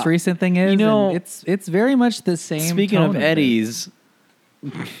his most recent thing is? You know, And it's very much the same. Speaking tone of it. Eddie's,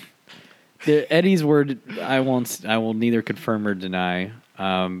 Eddie's word I will neither confirm or deny.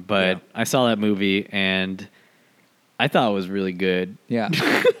 But Yeah. I saw that movie and I thought it was really good. Yeah,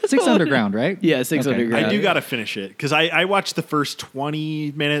 Six Underground, right? Yeah, Six Okay. Underground. I do got to finish it because I watched the first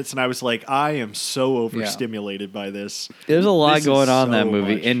 20 minutes and I was like, I am so overstimulated by this. There's a lot This is going on in that so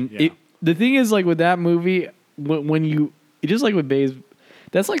movie, much, and yeah. the thing is, like with that movie, when you just like with Bay's,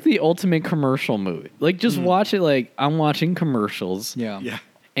 that's like the ultimate commercial movie. Like just watch it. Like I'm watching commercials. Yeah, Yeah.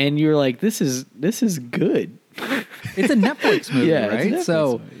 and you're like, this is good. It's a Netflix movie, Yeah, it's a right? Netflix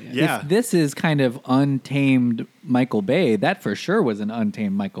So movie, yeah. if this is kind of untamed Michael Bay, that for sure was an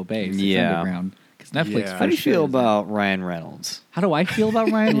untamed Michael Bay. Six Yeah. Underground. Because Netflix. Yeah. for How do you sure feel is- about Ryan Reynolds? How do I feel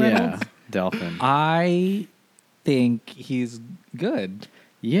about Ryan Reynolds? Yeah, Delphin. I think he's good.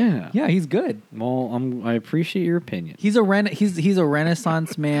 Yeah. Yeah, he's good. Well, I appreciate your opinion. He's a he's a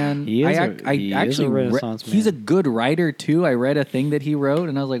Renaissance man. He is I actually Renaissance he's a man. good writer too. I read a thing that he wrote,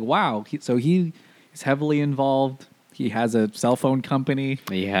 and I was like, wow. So he is heavily involved. He has a cell phone company.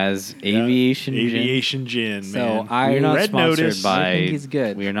 He has aviation. Gin. Aviation gin, So man. I- We're not Red sponsored Notice. by. I think he's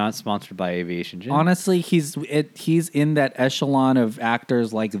good. We are not sponsored by Aviation Gin. Honestly, he's in that echelon of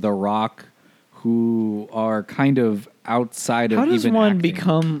actors like The Rock, who are kind of outside How of does even one acting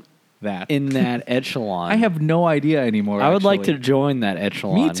become that. in that echelon? I have no idea anymore. I would like to actually. join that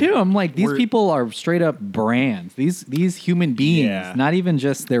echelon. Me too. I'm like, these We're- people are straight up brands. These human beings, Yeah. not even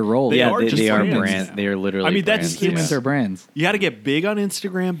just their roles. They Yeah, are they, just they are brands. brands. They are literally. I mean, that's brands, Humans yeah. are brands. You got to get big on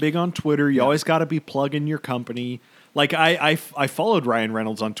Instagram, big on Twitter. You always got to be plugging your company. Like I followed Ryan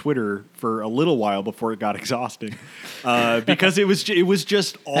Reynolds on Twitter for a little while before it got exhausting, because it was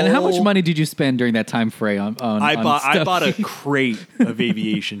just all. And how much money did you spend during that time frame on I stuff? bought a crate of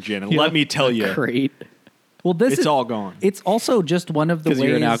aviation gin, and let me tell you, Great, Well, this it's is all gone. It's also just one of the ways because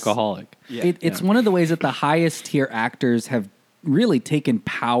you're an alcoholic. It's one of the ways that the highest tier actors have really taken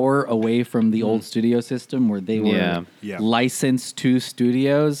power away from the old studio system where they were Yeah. Yeah. licensed to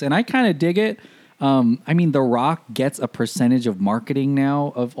studios, and I kind of dig it. I mean, The Rock gets a percentage of marketing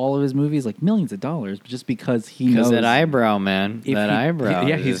now of all of his movies, like millions of dollars, just because he knows Because that eyebrow, man. if That he- eyebrow.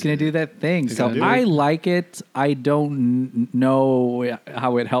 Yeah, he's going to do that thing. So gonna do I it. like it. I don't know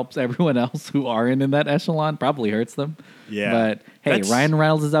how it helps everyone else who aren't in that echelon. Probably hurts them. Yeah. But hey, That's- Ryan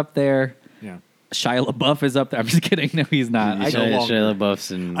Reynolds is up there. Yeah. Shia LaBeouf is up there. I'm just kidding. No, he's not. I no don't. longer. Shia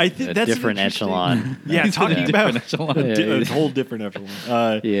LaBeouf's in I think a that's an different interesting- echelon. Yeah, talking about echelon. a whole different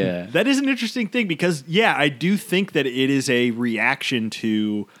echelon. Yeah. That is an interesting thing because, yeah, I do think that it is a reaction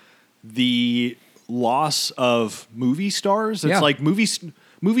to the loss of movie stars. It's Yeah. like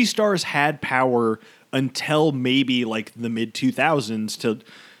movie stars had power until maybe like the mid 2000s to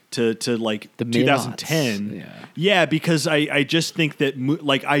like The 2010. mid-aughts, yeah. Yeah, because I just think that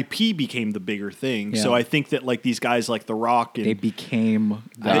like IP became the bigger thing. So Yeah. I think that like these guys like The Rock and They became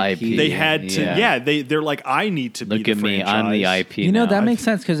The the IP. they had to Yeah. they're like I need to Look be at the me. franchise. I'm the IP. You know, now. that makes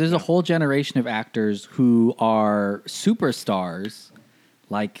sense because there's a whole generation of actors who are superstars,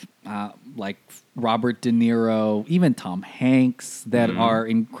 like Robert De Niro, even Tom Hanks, that are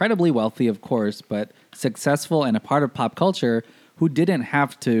incredibly wealthy, of course, but successful and a part of pop culture who didn't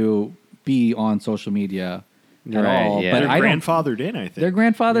have to be on social media at Right, all. yeah. But They're I don't. grandfathered in, I think. They're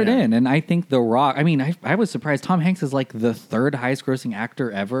grandfathered Yeah. in, and I think The Rock. I mean, I was surprised. Tom Hanks is like the third highest-grossing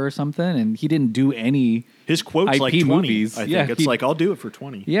actor ever, or something, and he didn't do any. His quote's IP like 20. movies. I think Yeah, it's like I'll do it for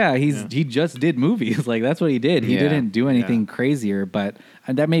 20. Yeah, he just did movies. Like that's what he did. He Yeah. didn't do anything Yeah. crazier, but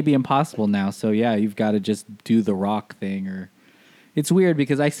that may be impossible now. So yeah, you've got to just do the Rock thing or it's weird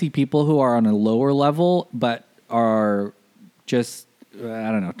because I see people who are on a lower level but are just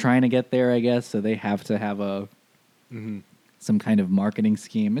I don't know, trying to get there, I guess, so they have to have a some kind of marketing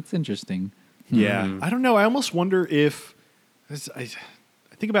scheme. It's interesting. Yeah, I don't know. I almost wonder if I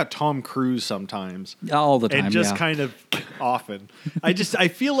think about Tom Cruise sometimes, All the time, and just yeah. kind of often. I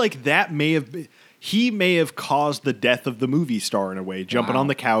feel like that he may have caused the death of the movie star in a way, jumping Wow. on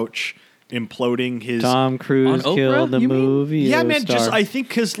the couch, imploding his. Tom Cruise On Oprah, killed the you mean? movie. Yeah, man. star. Just I think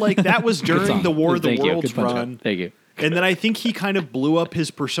because like that was during song. the War of the Thank you. Worlds Good punch run. up. Thank you. And then I think he kind of blew up his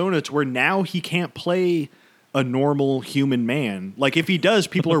persona to where now he can't play a normal human man. Like if he does,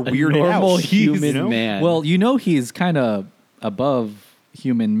 people are weirded Normal out. human You know? man. Well, he's kind of above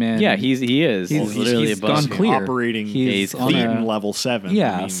human men. yeah, he is. He's literally above gone him. clear. Operating He's on Clean a- level 7.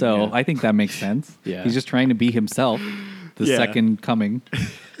 Yeah, I mean, so yeah. I think that makes sense. Yeah. He's just trying to be himself. The Yeah. second coming.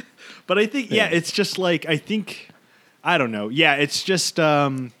 But I think it's just like I don't know. Yeah, it's just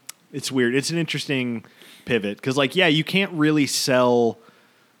it's weird. It's an interesting pivot because you can't really sell.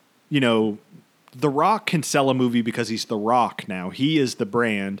 The Rock can sell a movie because he's The Rock now. He is the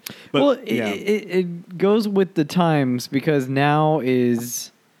brand. But Well, it goes with the times because now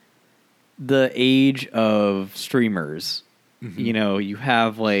is the age of streamers. You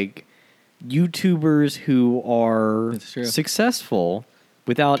have like YouTubers who are That's true. successful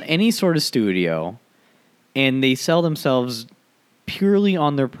without any sort of studio, and they sell themselves purely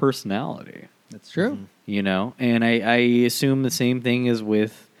on their personality. That's true. And I assume the same thing is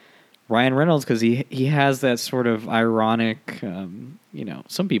with Ryan Reynolds because he has that sort of ironic,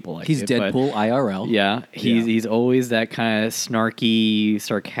 some people like He's it, but Deadpool IRL. yeah, he's always that kind of snarky,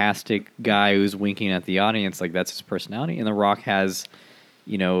 sarcastic guy who's winking at the audience. Like that's his personality. And The Rock has,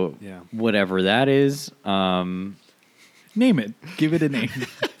 whatever that is. Name it. Give it a name.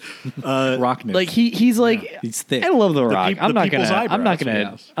 Rockness. Like he's like He's thick. I love The Rock. the people's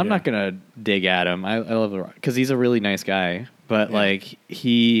eyebrows, I'm not gonna dig at him. I love The Rock because he's a really nice guy. But like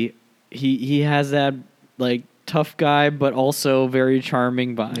he has that like tough guy, but also very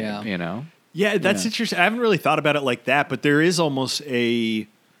charming vibe. Yeah. Yeah, that's interesting. I haven't really thought about it like that, but there is almost a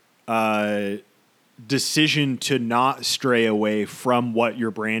decision to not stray away from what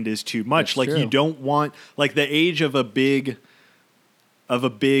your brand is too much. That's like true. you don't want like the age of a big.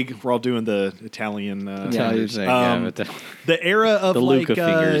 We're all doing the Italian. Italian thing, Um, but the era of The like Luca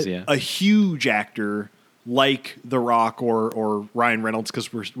fingers, yeah. a huge actor like The Rock or Ryan Reynolds,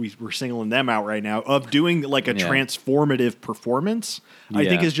 because we're singling them out right now, of doing like a Yeah. transformative performance. I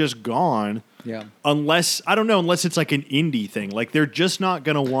think Yeah. is just gone. Yeah. Unless it's like an indie thing, like they're just not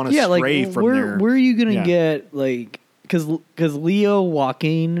gonna want to stray from where there. where are you gonna Yeah. get like because Leo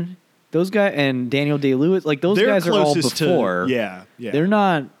Joaquin, those guys, and Daniel Day Lewis, like those They're guys are all closest to- before. yeah. They're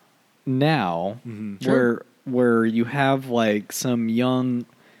not now Sure. where you have like some young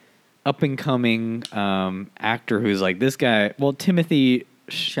up and coming actor who's like this guy. Well, Timothy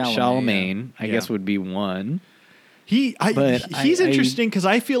Chalamet, I Yeah. guess would be one. But But he's I- interesting because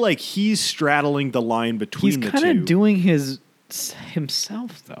I feel like he's straddling the line between He's the kind two. of doing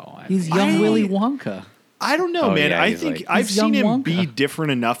himself though. He's young Willy Wonka. I don't know, Oh, man. yeah, I he's think like- I've He's seen young him be Wonka.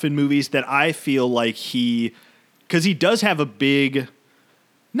 different enough in movies that I feel like because he does have a big.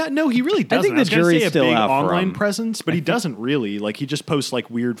 No, he really doesn't. think the was gonna jury's say a still big out for online him. presence, but he doesn't really. Like he just posts like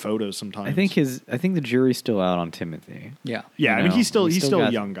weird photos sometimes. I think the jury's still out on Timothy. Yeah. Yeah, I you mean know, he's still he's still a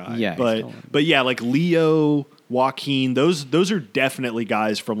got- young guy. yeah, he's but still- but yeah, like Leo, Joaquin, those are definitely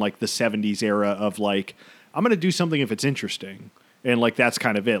guys from like the '70s era of like I'm gonna do something if it's interesting, and like that's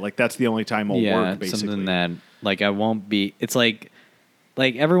kind of it. Like that's the only time I'll work. Basically, something that like I won't be. It's like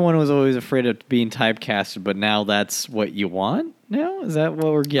everyone was always afraid of being typecasted, but now that's what you want. Now is that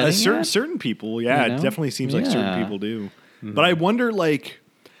what we're getting? at? certain people, yeah, You know? it definitely seems like certain Yeah. people do. But I wonder, like,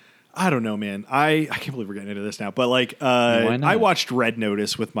 I don't know, man. I can't believe we're getting into this now, but like, Why not? I watched Red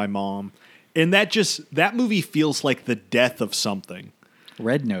Notice with my mom, and that movie feels like the death of something.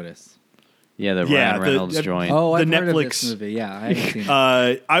 Red Notice. Yeah, the Yeah, Ryan Reynolds joint. Oh, The I've heard of Netflix- this movie. Yeah, I haven't seen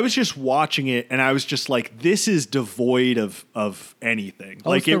it. I was just watching it, and I was just like, this is devoid of anything.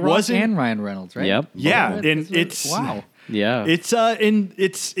 Oh, like it's The it Rock wasn't. and Ryan Reynolds, right? Yep. Yeah, Oh, and that's- it's wow. Yeah, it's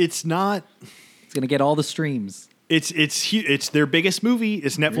not. It's gonna get all the streams. It's their biggest movie.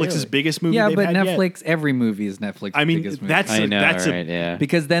 It's Netflix's Really? biggest movie. Yeah, they've but had yet. Netflix, every movie is Netflix. I mean, biggest movie. that's I know, that's right? Yeah,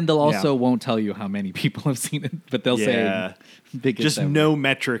 because then they'll also Yeah. won't tell you how many people have seen it, but they'll Yeah. say biggest. just ever. no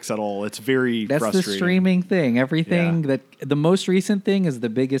metrics at all. It's very That's frustrating. the streaming thing. Everything Yeah. that the most recent thing is the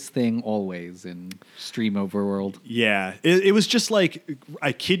biggest thing always in stream overworld. Yeah, it was just like,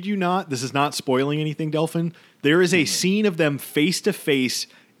 I kid you not. This is not spoiling anything, Delphin. There is a scene of them face to face,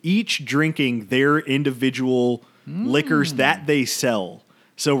 each drinking their individual liquors that they sell.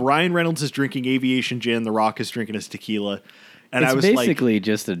 So Ryan Reynolds is drinking Aviation Gin. The Rock is drinking his tequila. And it's I was basically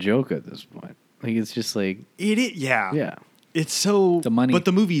just a joke at this point. Like it's just like yeah. It's so The money. but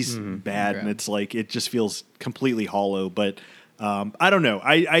the movie's bad, and Yeah. it's like it just feels completely hollow. But I don't know.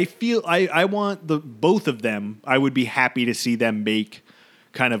 I feel I want both of them. I would be happy to see them make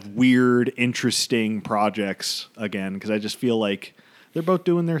kind of weird, interesting projects again, because I just feel like they're both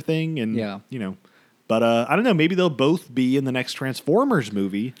doing their thing, and Yeah. you know. But I don't know. Maybe they'll both be in the next Transformers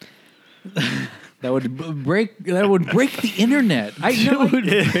movie. That would break the internet. I know.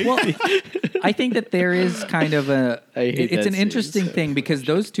 Well, I think that there is kind of it's that an scene interesting thing because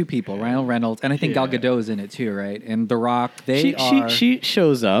those two people, Ryan Reynolds, and I think Gal Yeah. Gadot is in it too, right? And The Rock, she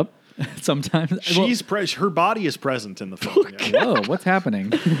shows up. sometimes Her body is present in the film. Yeah. whoa, what's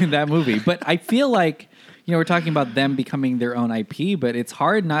happening in that movie? But I feel like, we're talking about them becoming their own IP, but it's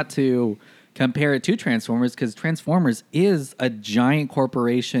hard not to compare it to Transformers because Transformers is a giant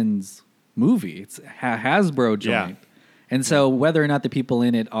corporation's movie. It's a Hasbro joint. Yeah. And so whether or not the people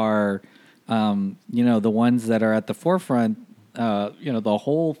in it are, the ones that are at the forefront, the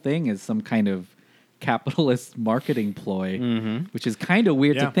whole thing is some kind of capitalist marketing ploy, which is kind of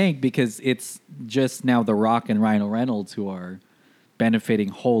weird Yeah. to think because it's just now The Rock and Ryan Reynolds who are benefiting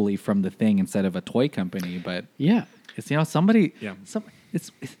wholly from the thing instead of a toy company. But Yeah. it's somebody. Yeah.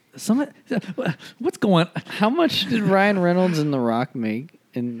 It's some. What's going? How much did Ryan Reynolds and The Rock make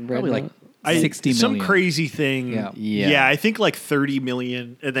in Red Probably like Note? 60 some million. crazy thing. Yeah. Yeah. I think like 30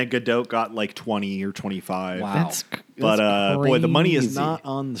 million, and then Godot got like 20 or 25. Wow. But boy, the money is crazy. not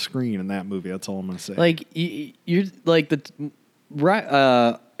on the screen in that movie. That's all I'm gonna say. Like you're like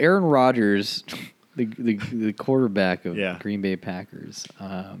Aaron Rodgers, the quarterback of Yeah. Green Bay Packers.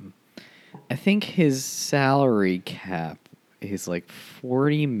 I think his salary cap is like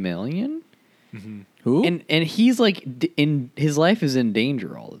 40 million, Who? and he's like in his life is in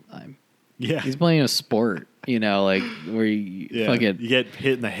danger all the time. yeah, He's playing a sport, like where you fucking you get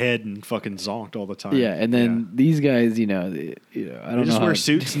hit in the head and fucking zonked all the time. yeah, and then these guys, I don't they know. just how wear to-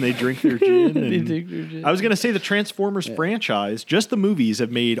 suits and they drink their gin. They and- drink their gin. I was gonna say the Transformers franchise, just the movies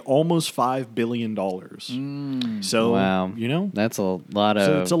have made almost $5 billion. So Wow, that's a lot of.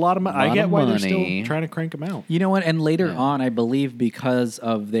 so it's a lot of money. I get why they're still money. trying to crank them out. You know what? And later Yeah. on, I believe because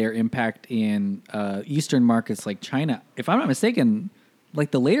of their impact in Eastern markets like China, if I'm not mistaken,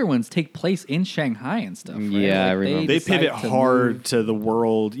 like the later ones take place in Shanghai and stuff. Right? Yeah, I Like, remember. They decide pivot to hard move to the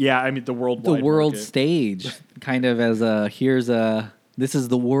world. Yeah, I mean the world. the world stage, kind of as this is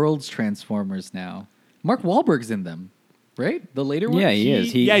the world's Transformers now. Mark Wahlberg's in them, right? The later ones. Yeah, he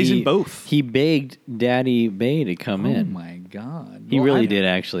is. He's in both. He begged Daddy Bay to come Oh in. my god, He Well, really I- did,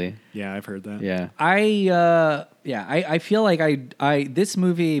 actually. Yeah, I've heard that. Yeah. I feel like I this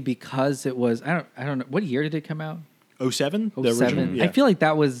movie because it was I don't know what year did it come out? 07? The 07. original? Yeah. I feel like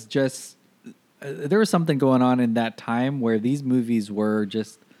that was just there was something going on in that time where these movies were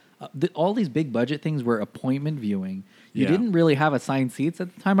just all these big budget things were appointment viewing. You Yeah. didn't really have assigned seats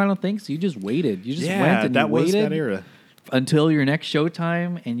at the time, I don't think. So you just waited. You just yeah, went and that you was waited that era. until your next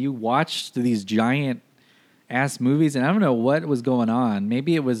showtime, and you watched these giant ass movies. And I don't know what was going on.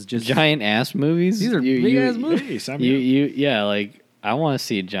 Maybe it was just Giant ass movies? These are big ass movies. Hey, sign me up. Yeah, like, I want to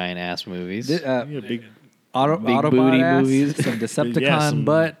see giant ass movies. Yeah, big Autobot booty ass, movies. some Decepticon yeah, some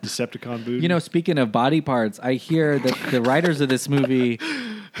butt. Decepticon booty. Speaking of body parts, I hear that the writers of this movie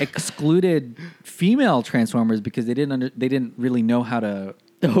excluded female Transformers because they didn't really know how to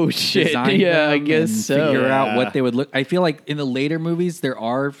oh, shit. design Yeah, I them guess and so. figure out Yeah. what they would look. I feel like in the later movies there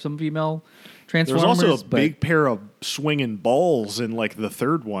are some female There's Transformers. also a but big pair of swinging balls in like the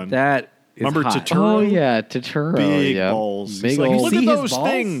third one. that is Remember hot. Totoro? Oh, yeah, Totoro. Big yeah. balls. Big It's like, old. look See at his those balls?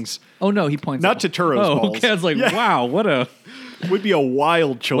 things. Oh no, he points Not out. Totoro's Oh, balls. okay. I was like, Yeah. wow, what Would be a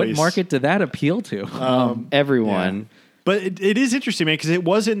wild choice. what market did that appeal to? Everyone. But it is interesting, man, because it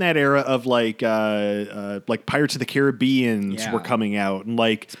was in that era of like Pirates of the Caribbean Yeah. were coming out, and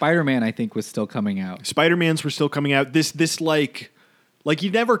like Spider-Man, I think, was still coming out. Spider-Mans were still coming out. This like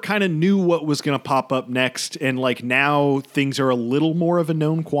you never kind of knew what was going to pop up next, and like now things are a little more of a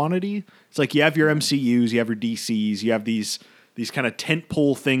known quantity. It's like you have your MCUs, you have your DCs, you have these kind of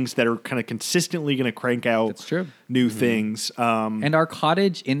tentpole things that are kind of consistently going to crank out That's true. new things. And our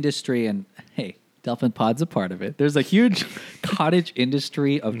cottage industry, and hey, Delphin Pod's a part of it. There's a huge cottage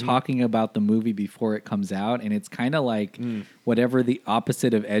industry of talking about the movie before it comes out, and it's kind of like whatever the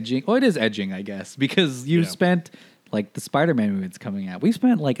opposite of edging. Oh, it is edging, I guess, because you Yeah. spent like the Spider-Man movie that's coming out. We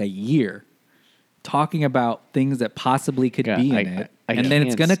spent like a year talking about things that possibly could God, be in I it, and then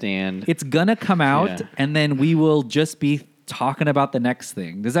can't it's gonna come out, Yeah. and then we will just be talking about the next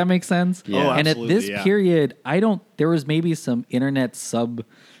thing. Does that make sense? Yeah. Oh, And at absolutely, this yeah. period, there was maybe some internet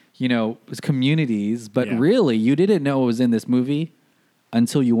communities, but Yeah. really you didn't know it was in this movie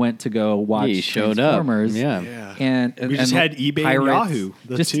until you went to go watch he showed up. Transformers. Yeah. Yeah. And We just had eBay and Yahoo,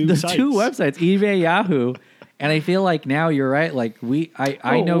 the just two the sites. two websites, eBay, Yahoo. And I feel like now you're right. Like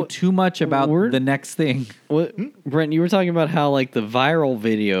I know too much about the next thing. What, Brent, you were talking about how like the viral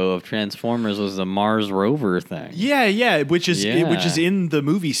video of Transformers was the Mars rover thing. Yeah, which is in the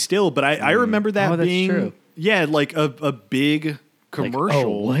movie still. But I remember that Oh, that's being true. like a big Like, commercial. oh,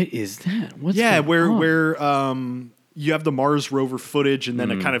 what is that? What's Yeah, going on? where you have the Mars rover footage and then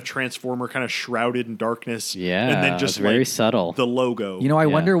a kind of transformer kind of shrouded in darkness. Yeah, and then just it's very like subtle. the logo. You know, I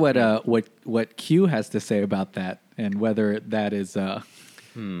Yeah. wonder what Q has to say about that and whether that is.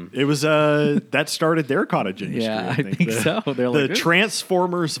 It was that started their cottage industry. Yeah, I think, I think so. They're the like, "This-"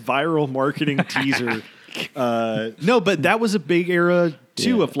 Transformers viral marketing teaser. No, but that was a big era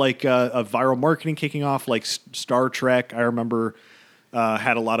too Yeah. of like of viral marketing kicking off. Like Star Trek, I remember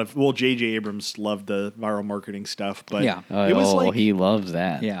had a lot of. Well, J.J. Abrams loved the viral marketing stuff, but Yeah. it was like he loves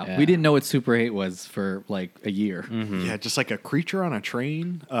that. Yeah, we didn't know what Super 8 was for like a year. yeah, just like a creature on a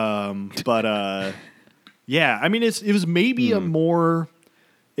train. But yeah, I mean, it was maybe a more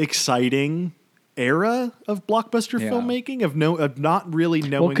exciting era of blockbuster Yeah. filmmaking of not really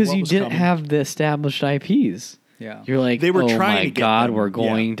knowing. Well, because what you was didn't coming. have the established IPs. Yeah. You're like, They were oh trying my to get God, them. we're Yeah.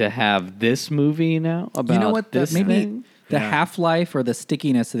 going to have this movie now about You know what? this Maybe thing? the Yeah. half-life or the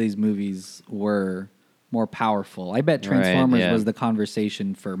stickiness of these movies were more powerful. I bet Right, Transformers yeah. was the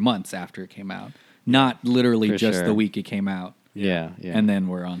conversation for months after it came out, not literally For just sure. the week it came out. Yeah, yeah. And then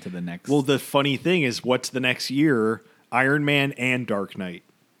we're on to the next. Well, the funny thing is, what's the next year? Iron Man and Dark Knight.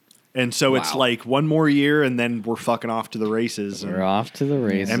 And so it's Wow. like one more year, and then we're fucking off to the races. we're And off to the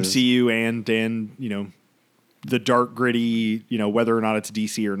races. MCU and the dark gritty, whether or not it's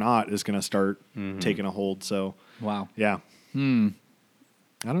DC or not, is going to start taking a hold. So wow. yeah, I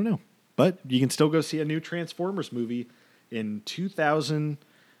don't know, but you can still go see a new Transformers movie in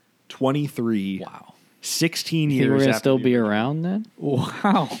 2023. Wow. 16 You years. think we're gonna after still the be original. around then?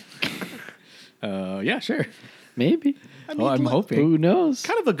 Wow. Yeah, sure. Maybe. I mean, I'm look, hoping. Who knows?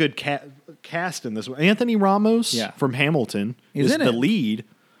 Kind of a good cast in this one. Anthony Ramos Yeah. from Hamilton He's is in the it. lead.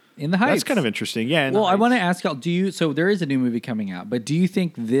 In the Heights. That's kind of interesting. Yeah. in the Well, I Heights. want to ask y'all, so there is a new movie coming out, but do you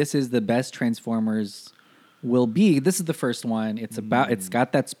think this is the best Transformers will be? This is the first one. It's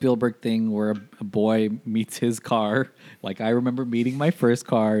got that Spielberg thing where a boy meets his car. Like I remember meeting my first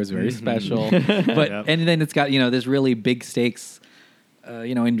car. It was very special. But Yep. and then it's got, this really big stakes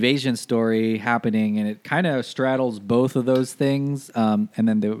invasion story happening, and it kind of straddles both of those things, and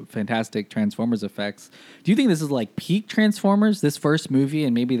then the fantastic Transformers effects. Do you think this is like peak Transformers, this first movie,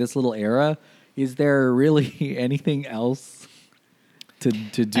 and maybe this little era? Is there really anything else to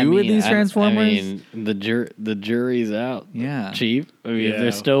do with these Transformers? The jury's out. Yeah. Chief. I mean, if Yeah.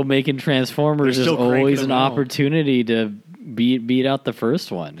 they're still making Transformers, They're there's still cranking always them an out. opportunity to beat out the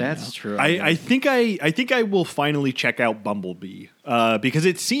first one. True. I think I will finally check out Bumblebee because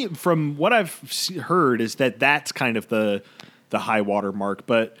it seems from what I've heard is that's kind of the high water mark.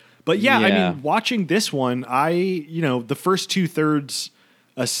 But yeah, I Yeah. mean, watching this one, the first 2/3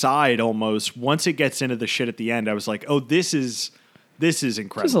 aside, almost once it gets into the shit at the end, I was like, oh, this is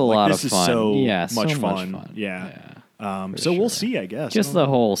incredible. Just a lot this of is fun. so Yeah, much so fun. much fun. Yeah. Yeah, So we'll see, I guess. Just I the don't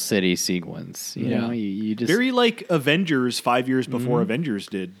know. whole city sequence. You know, you just Very like Avengers 5 years before Avengers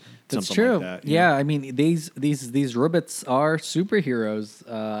did. That's something true. Like that, yeah, I mean these robots are superheroes,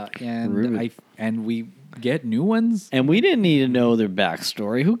 Ribbit. and we get new ones. And we didn't need to know their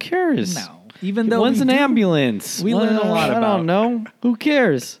backstory. Who cares? No, even though one's we an do. ambulance. We learn a lot I about- don't know. Who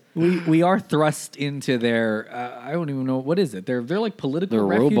cares? We are thrust into their I don't even know what is it. They're like political Their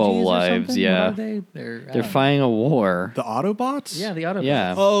refugees robo or lives, something? yeah. What are they? They're They're fighting a war. The Autobots? Yeah, the Autobots.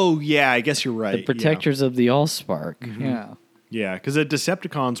 Yeah. Oh, yeah, I guess you're right. The protectors of the Allspark. Yeah. Yeah, because the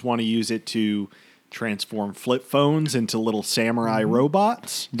Decepticons want to use it to transform flip phones into little samurai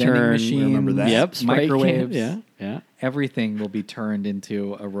robots. Vending machines, remember that? Yep. spray can- microwaves. Yeah. Everything will be turned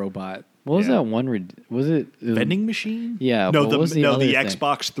into a robot. What was Yeah. that one? Was it Vending machine? Yeah, No, what the was the other thing?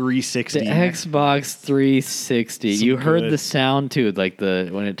 Xbox 360. The Xbox 360. Some You heard good- the sound too, like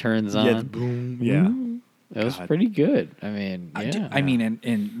when it turns on. Yeah, the boom. Yeah. It was God. pretty good. I mean, I mean,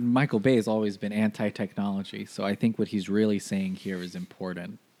 and Michael Bay has always been anti-technology, so I think what he's really saying here is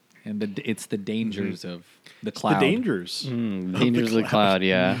important, and it's the dangers of the cloud. The dangers. Dangers of the Cloud.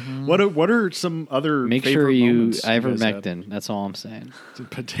 Yeah. What are some other Make favorite sure you moments guys had? ivermectin. That's all I'm saying.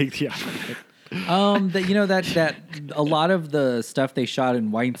 Take the ivermectin. That a lot of the stuff they shot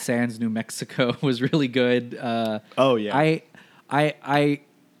in White Sands, New Mexico, was really good. Oh, yeah.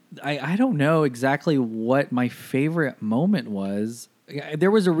 I don't know exactly what my favorite moment was.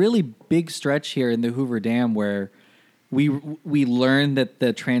 There was a really big stretch here in the Hoover Dam where we learned that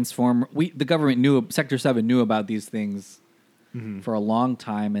the government Sector 7 knew about these things for a long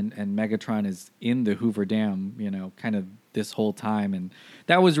time, and Megatron is in the Hoover Dam, kind of this whole time, and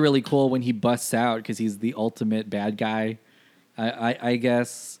that was really cool when he busts out because he's the ultimate bad guy. I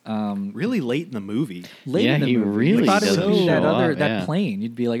guess really late in the movie. Late Yeah, in the he movie. really You thought it would doesn't be that show other up, that yeah. plane.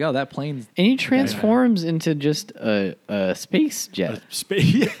 You'd be like, oh, that plane's. And he transforms into just a space jet.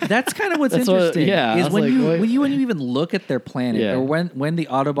 That's kind of what's That's what- interesting. yeah, I is was when like, you what? when you even look at their planet, Yeah. or when the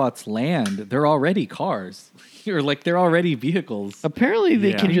Autobots land, they're already cars, or like they're already vehicles. Apparently,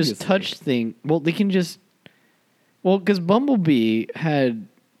 they Yeah. can just Previously. touch things. Well, they can just. Well, because Bumblebee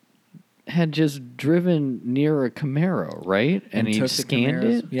had just driven near a Camaro, right? And he took the scanned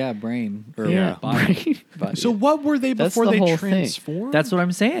Camaro's- it. Yeah, brain. Or Yeah. body. So what were they That's before the they whole thing. transformed? That's what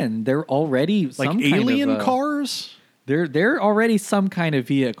I'm saying. They're already like some alien kind of, cars. They're already some kind of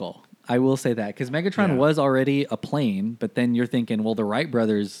vehicle. I will say that because Megatron Yeah. was already a plane, but then you're thinking, well, the Wright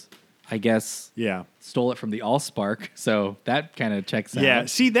brothers, I guess, Yeah. stole it from the Allspark, so that kind of checks out. Yeah,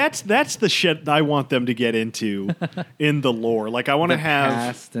 see, that's the shit I want them to get into in the lore. Like, I want to The have,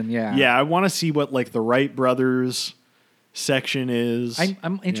 past and yeah. I want to see what like the Wright brothers section is.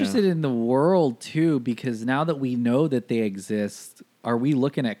 I'm interested in the world too because now that we know that they exist, are we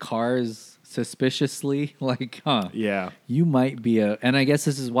looking at cars suspiciously? Like, Yeah, you might be and I guess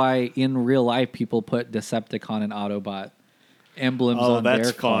this is why in real life people put Decepticon and Autobot emblems oh, on that's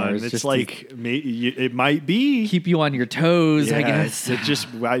their fun. cars. It's just to like it might be. keep you on your toes, I Yeah, guess.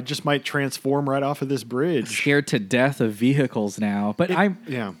 I just might transform right off of this bridge. Scared to death of vehicles now, but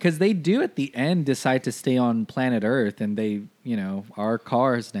yeah. because they do at the end decide to stay on planet Earth, and they are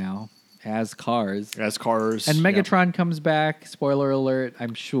cars now as cars. As cars And yeah. Megatron comes back. Spoiler alert!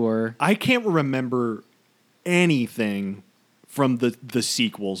 I'm sure. I can't remember anything from the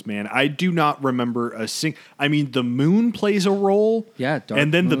sequels, man. I do not remember a I mean, the moon plays a role. Yeah, Dark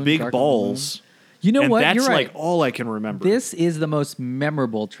and then the Moon, big Dark of the balls. You know and what? That's You're right. like all I can remember. This is the most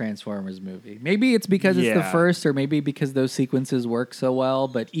memorable Transformers movie. Maybe it's because it's the Yeah. first, or maybe because those sequences work so well.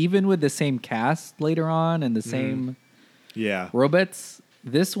 But even with the same cast later on and the same yeah. robots,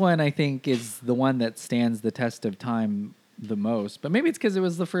 this one I think is the one that stands the test of time the most. But maybe it's because it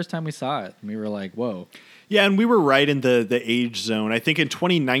was the first time we saw it. And we were like, whoa. Yeah, and we were right in the age zone. I think in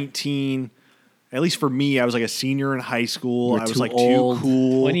 2019, at least for me, I was like a senior in high school. We're I was too like old. too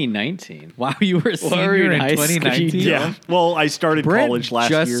cool. 2019. Wow, you were a Well, senior we were in in high school. 2019? Yeah. Well, I started Brett college last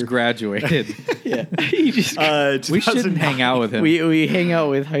just year. graduated. Yeah, you just, We shouldn't 2009. hang out with him. we hang out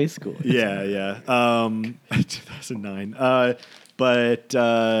with high school. Yeah. 2009.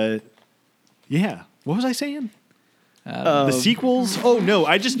 Yeah. What was I saying? The sequels? Oh no,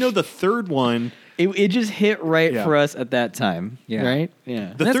 I just know the third one. It just hit right Yeah. for us at that time. Yeah. Right.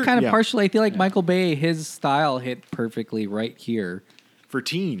 Yeah. The That's third- kind of yeah. partially. I feel like Michael Bay, his style hit perfectly right here. For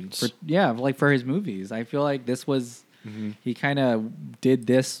teens. Like for his movies. I feel like this was Mm-hmm. he kind of did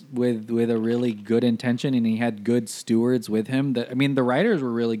this with a really good intention, and he had good stewards with him. The writers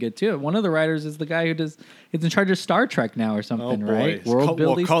were really good too. One of the writers is the guy who is in charge of Star Trek now or something, right? World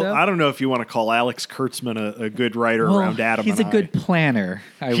building stuff. I don't know if you want to call Alex Kurtzman a good writer Well, around Adam. he's and a I. good planner.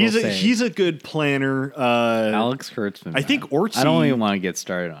 He's a good planner. Alex Kurtzman. I think man. Ortsy- I don't even want to get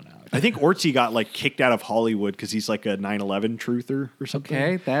started on Alex. I think Ortsy got like kicked out of Hollywood because he's like a 9/11 truther or something.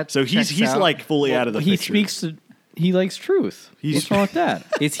 Okay, that so he's checks out. like fully out of the He picture. speaks. He likes truth. What's wrong with that?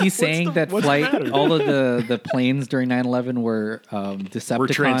 Is he saying that what's the matter? all of the planes during 9/11 were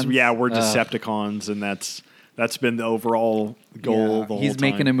Decepticons? We're Decepticons, and that's been the overall goal. The whole He's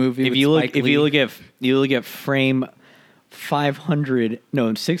making time. a movie. If with you look, Spike if you Lee. look at frame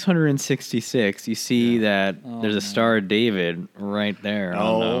 666, you see that there's a Star of David right there.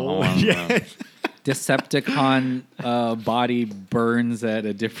 Oh, yeah. Decepticon body burns at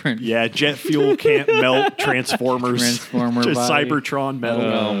a different. Yeah, jet fuel can't melt Transformers. Transformer Just body. Cybertron metal.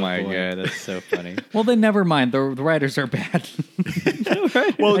 Oh my boy. god, that's so funny. Well, then never mind. The writers are bad.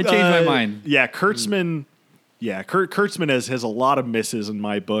 Well, I changed my mind. Yeah, Kurtzman. Yeah, Kurtzman has a lot of misses in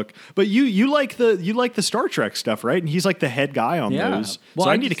my book. But you like the Star Trek stuff, right? And he's like the head guy on Yeah. those. Well, so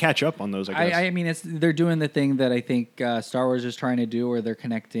I I need to just- catch up on those. I guess. I mean, they're doing the thing that I think Star Wars is trying to do, where they're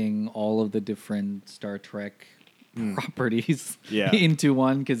connecting all of the different Star Trek properties Yeah. into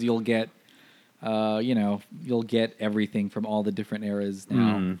one, because you'll get, you'll get everything from all the different eras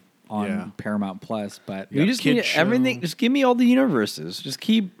now on Yeah. Paramount Plus. But You just kid need show. everything. Just give me all the universes. Just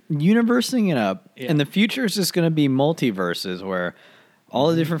keep universing it up. And the future is just going to be multiverses where all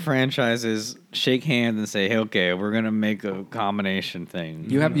the different franchises shake hands and say, "Hey, okay, we're going to make a combination thing."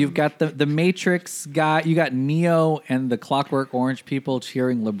 you've got the Matrix guy, you got Neo and the Clockwork Orange people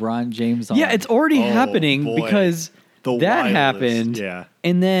cheering LeBron James on. Yeah, it's already Oh, happening boy. because The that wildest. happened. Yeah.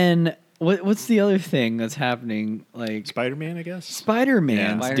 And then what's the other thing that's happening? Like Spider-Man, I guess.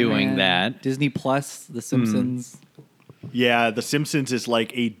 Spider-Man's Spider-Man, doing that. Disney Plus, The Simpsons. Yeah, The Simpsons is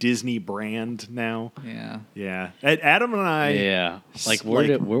like a Disney brand now. Yeah. Yeah. Adam and I. Yeah. Like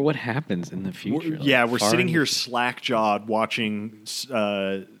what happens in the future? We're far sitting in here the- slack-jawed watching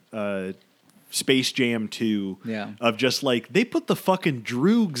Space Jam 2. Yeah. Of just like, they put the fucking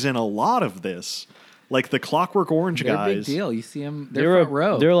Droogs in a lot of this. Like the Clockwork Orange They're guys. a big deal. You see them, They they're were front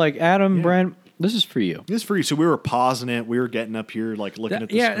row. They're like, Adam, Brent, this is for you. This is free. So we were pausing it. We were getting up here, like looking at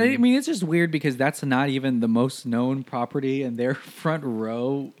the yeah, screen. I mean, it's just weird because that's not even the most known property, and they're front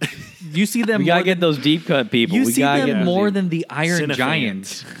row. You see them. We gotta more get than- those deep cut people. You we see gotta them get more deep- than the Iron Cinefans.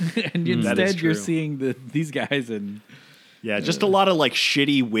 Giant, and That is instead you're true. seeing these guys and Yeah, just a lot of like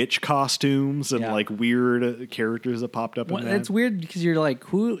shitty witch costumes and Yeah. like weird characters that popped up in that. it's weird because you're like,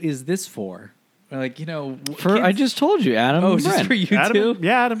 who is this for? Like, For I just told you, Adam. oh, and is this Brent. for you Adam, too?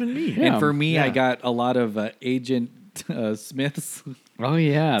 yeah, Adam and me. Yeah. And for me, I Yeah. got a lot of Agent Smiths Oh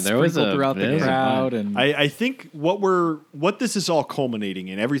yeah, there was sprinkled throughout the there's a crowd, bunch. and I think what this is all culminating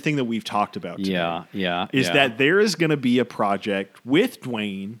in, everything that we've talked about today, is that there is going to be a project with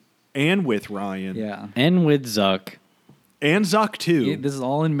Dwayne and with Ryan yeah, and with Zuck. and Zuck too. this is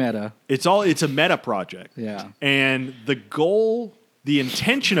all in meta. It's a meta project. Yeah. And the goal, the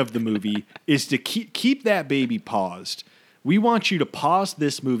intention of the movie is to keep that baby paused. We want you to pause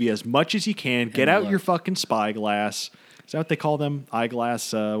this movie as much as you can. Get out your fucking spyglass. Is that what they call them?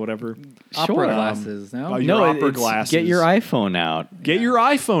 Eyeglass, whatever. Opera Sure. glasses. No, your No, opera it's glasses. get your iPhone out. Get your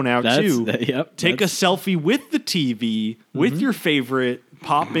iPhone out That's too. yep. Take a selfie with the TV with your favorite.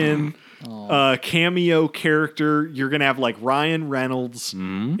 Pop in cameo character. You're gonna have like Ryan Reynolds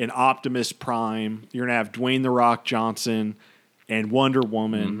and Optimus Prime. You're gonna have Dwayne the Rock Johnson and Wonder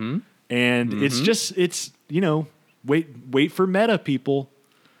Woman. And it's wait for meta, people.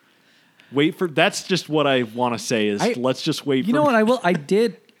 Wait for that's just what I want to say is let's just wait. You know what? I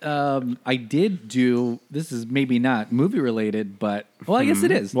did do. This is maybe not movie related, but I guess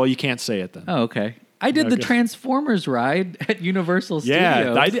it is. Well, you can't say it then. Oh, okay. I did the Okay. Transformers ride at Universal Yeah,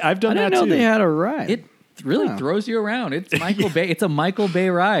 Studios. I've done I that didn't know too. they had a ride. It really throws you around. It's Michael Bay. It's a Michael Bay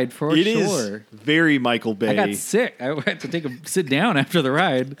ride for It sure. is very Michael Bay. I got sick. I had to sit down after the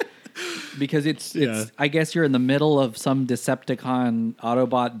ride because it's. I guess you're in the middle of some Decepticon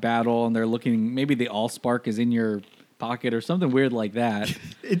Autobot battle, and they're looking. Maybe the Allspark is in your pocket or something weird like that.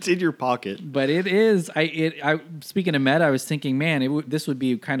 It's in your pocket. But it is. Speaking of meta, I was thinking, man, this would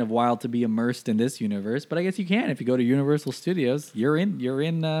be kind of wild to be immersed in this universe. But I guess you can if you go to Universal Studios. You're in.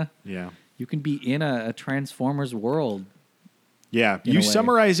 Yeah. You can be in a Transformers world. Yeah, in a you way.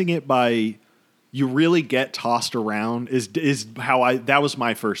 summarizing it by you really get tossed around is how that was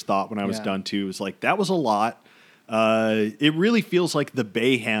my first thought when I was Yeah. done too. It was like that was a lot. It really feels like the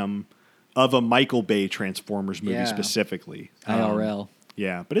Bayhem of a Michael Bay Transformers movie Yeah. specifically. IRL.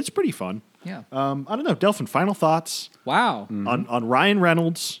 Yeah, but it's pretty fun. Yeah. I don't know, Delphin. Final thoughts Wow. on Ryan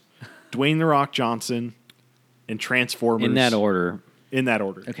Reynolds, Dwayne the Rock Johnson, and Transformers in that order. In that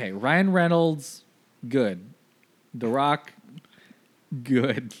order. Okay, Ryan Reynolds, good. The Rock,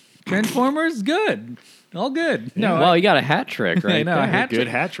 good. Transformers, good. All good. No, Well, you got a hat trick, right? I know, a there. hat Good trick.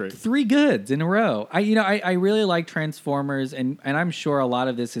 hat trick. 3 goods in a row. I really like Transformers, and I'm sure a lot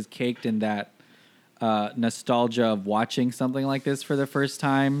of this is caked in that nostalgia of watching something like this for the first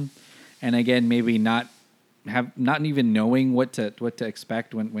time, and again, maybe not even knowing what to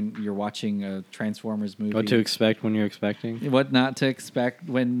expect when you're watching a Transformers movie. What to expect when you're expecting? What not to expect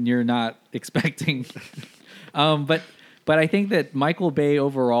when you're not expecting. But I think that Michael Bay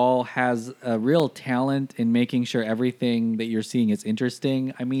overall has a real talent in making sure everything that you're seeing is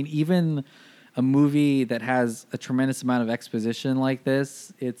interesting. I mean, even a movie that has a tremendous amount of exposition like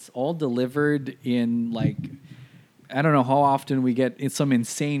this, it's all delivered in like, I don't know how often we get some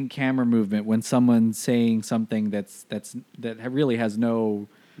insane camera movement when someone's saying something that really has no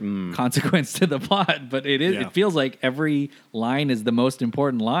consequence to the plot, but it is. Yeah. It feels like every line is the most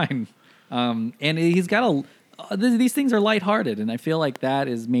important line, and he's got these things are lighthearted, and I feel like that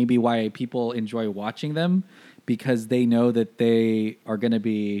is maybe why people enjoy watching them, because they know that they are going to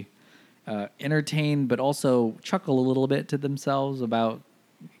be entertained, but also chuckle a little bit to themselves about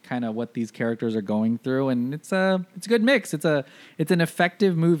kind of what these characters are going through, and it's a good mix. It's an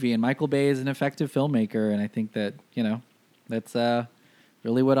effective movie, and Michael Bay is an effective filmmaker, and I think that that's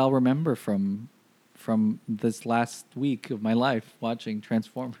really what I'll remember from from this last week of my life watching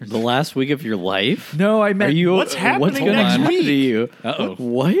Transformers. The last week of your life? No, I meant Are you? What's happening what's going next on week? to you? Uh-oh.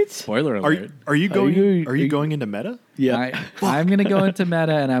 What? Spoiler Are alert. are you going? you- Are you going into meta? Yeah. I'm going to go into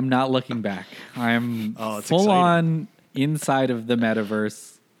meta and I'm not looking back. I'm Oh, it's full exciting. on inside of the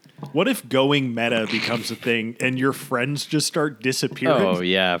metaverse. What if going meta becomes a thing and your friends just start disappearing? Oh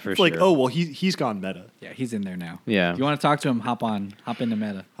yeah, for It's sure. like, oh well, he's gone meta. Yeah, he's in there now. Yeah. If you want to talk to him, hop into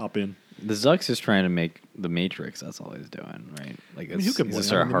meta. Hop in. The Zucks is trying to make the Matrix. That's all he's doing, right? Like, mean, who could he's blame just him?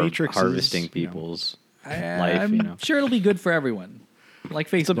 start The Matrix is, harvesting you know. people's life. I'm You know, sure it'll be good for everyone. Like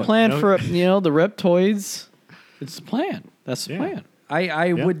Facebook. it's a plan No. for the Reptoids. It's the plan. That's the Yeah. plan.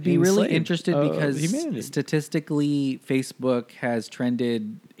 I would be really Enslaved, interested because humanity. statistically, Facebook has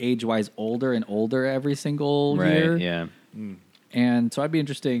trended age-wise older and older every single year. Right? Yeah. And so I'd be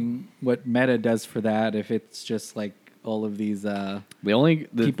interesting what Meta does for that. If it's just like all of these The only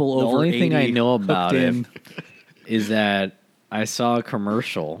people the over only thing I 80 know about hooked it in. is that I saw a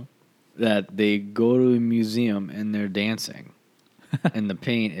commercial that they go to a museum and they're dancing, and the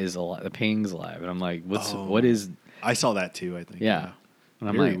paint is alive. The painting's alive, and I'm like, Oh. what is? I saw that too. I think. Yeah, and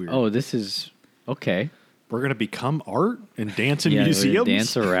I'm Very like, weird. oh, this is okay. We're gonna become art and dance in Yeah, museums.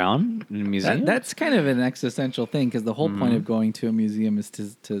 dance around in a museum. That's kind of an existential thing because the whole Mm-hmm. point of going to a museum is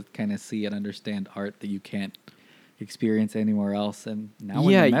to kind of see and understand art that you can't experience anywhere else. And now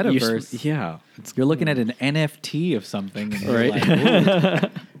yeah, in the metaverse, yeah, you're looking at an NFT of something, and you're Right. like, "Ooh,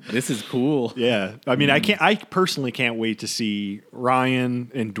 this is cool. Yeah, I mean, I personally can't wait to see Ryan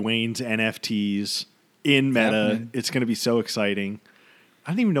and Dwayne's NFTs in Meta. happening. It's going to be so exciting. I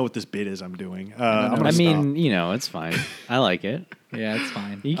don't even know what this bit is I'm doing. I'm gonna I stop. mean, it's fine. I like it. Yeah, it's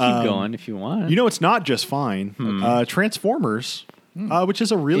fine. You keep going if you want. You know, it's not just fine. Transformers, which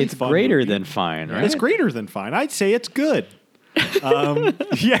is a really it's fun gretter movie. than fine, right? It's greater than fine. I'd say it's good.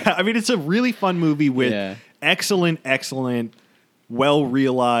 Yeah, I mean, it's a really fun movie with Yeah. excellent, well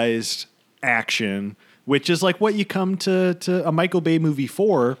realized action, which is like what you come to a Michael Bay movie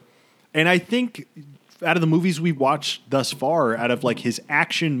for. And I think out of the movies we've watched thus far, out of like his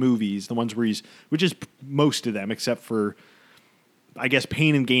action movies, the ones where which is most of them, except for, I guess,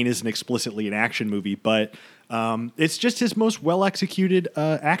 Pain and Gain isn't explicitly an action movie, but it's just his most well executed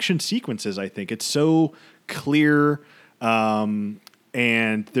action sequences. I think it's so clear,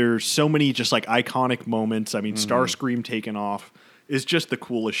 and there's so many just like iconic moments. I mean, Starscream taking off is just the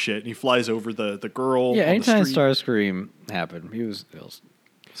coolest shit. And he flies over the girl. Yeah, on the anytime street. Starscream happened, it was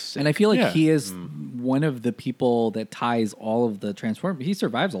sick. And I feel like Yeah. he is one of the people that ties all of the Transformers. He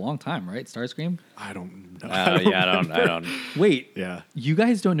survives a long time, right? Starscream. I don't know. yeah, I don't. Wait, Yeah. you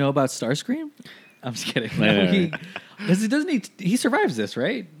guys don't know about Starscream? I'm just kidding. No. He survives this,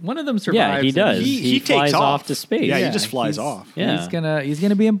 right? One of them survives. Yeah, he and does. He flies takes off to space. Yeah, Yeah, he just flies he's- off. Yeah. He's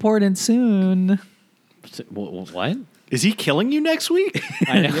gonna be important soon. What? Is he killing you next week?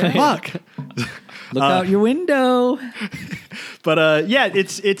 I know. Fuck. Look out your window. But yeah,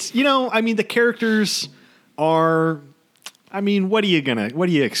 it's I mean, the characters are. I mean, what do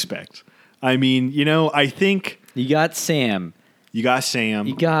you expect? I mean, I think You got Sam. you got Sam,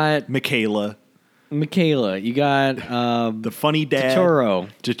 You got Michaela, Michaela. You got the funny dad,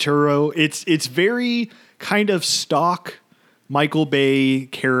 Totoro. It's very kind of stock Michael Bay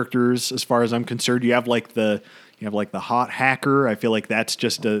characters as far as I'm concerned. You have like the hot hacker. I feel like that's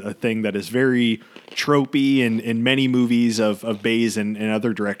just a thing that is very tropey in many movies of Bay's and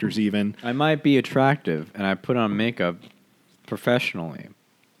other directors even. I might be attractive, and I put on makeup professionally,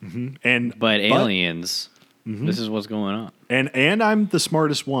 but aliens. This is what's going on. And I'm the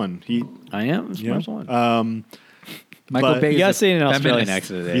smartest one. I am the Yeah. smartest one. Michael But- Bay. You is gotta a say it in Australian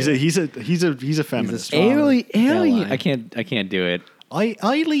feminist. accent today. He's a feminist. strong Alien. ally. I can't do it.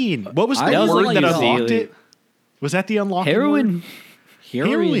 Eileen. What was the That was word like that you unlocked said. it? Was that the unlocking Heroin. word?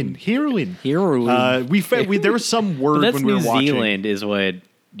 Heroin. There was some But word that's when we New were watching. Zealand, is what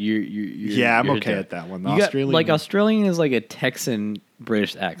you. Yeah, I'm okay at that one. The You got, Australian, like Australian is like a Texan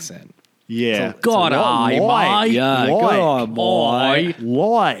British accent. yeah. God, Lie. mate. Yeah, Lie. go on, boy.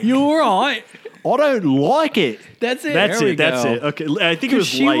 Lie. You're right. I don't like it. That's it. That's There we it. That's go. it. Okay. I think it Because was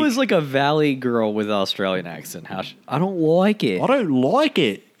she like, was like a valley girl with an Australian accent. I don't like it. I don't like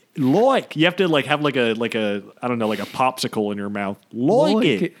it. Like you have to like have like a I don't know, like a popsicle in your mouth. Like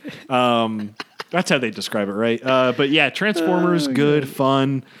it. That's how they describe it, right? But yeah, Transformers, good,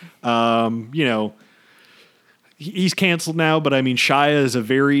 fun. he's canceled now, but I mean, Shia is a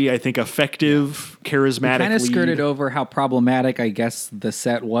very, I think, effective, charismatic. Kind of skirted lead. over how problematic I guess the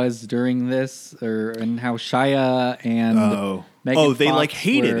set was during this, and how Shia and Megan they Fox like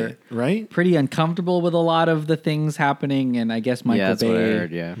hated were it, right? pretty uncomfortable with a lot of the things happening, and I guess Michael that's Bay. what I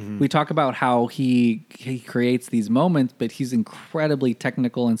heard, yeah. We talk about how he creates these moments, but he's incredibly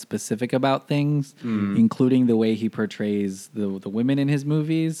technical and specific about things, including the way he portrays the women in his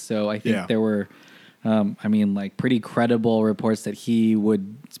movies. So I think there were. Like pretty credible reports that he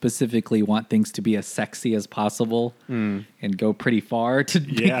would specifically want things to be as sexy as possible and go pretty far to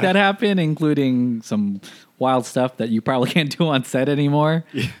make that happen, including some wild stuff that you probably can't do on set anymore.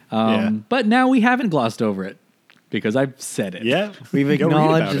 But now we haven't glossed over it because I've said it. Yeah, We've Go read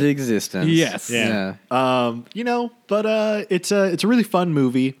acknowledged about its it. existence. Yes. Yeah. But it's a really fun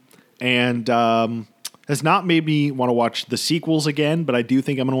movie, and has not made me want to watch the sequels again. But I do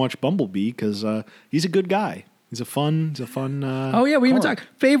think I'm going to watch Bumblebee because he's a good guy. He's a fun. Oh yeah, we even car. talk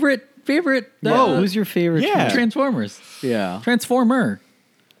favorite. Whoa, who's your favorite? Yeah. Transformers? Yeah. Transformer.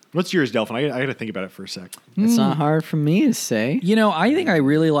 What's yours, Delphin? I got to think about it for a sec. It's not hard for me to say. You know, I think I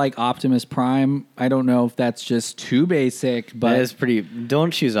really like Optimus Prime. I don't know if that's just too basic, but That is pretty.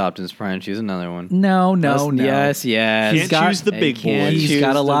 Don't choose Optimus Prime. Choose another one. no. Yes. Can't choose the big boy. He's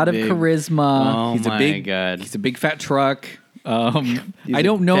got a lot of charisma. Oh He's my a big God. He's a big fat truck. He's I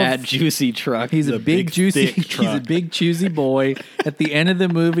don't know. That juicy truck. He's a big juicy. thick He's a truck. big choosy boy. At the end of the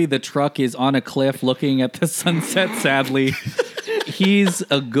movie, the truck is on a cliff looking at the sunset. Sadly, he's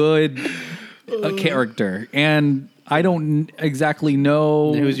a good character, and I don't exactly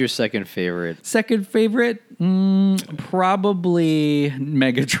know Who's your second favorite? second favorite. Probably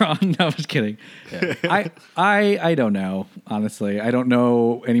Megatron. No, I'm just kidding. I don't know. Honestly, I don't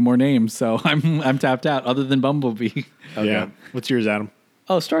know any more names, so I'm tapped out. Other than Bumblebee. Yeah. What's yours, Adam?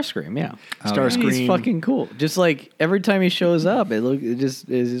 Oh, Starscream. Yeah, Starscream. He's fucking cool. Just like every time he shows up, it just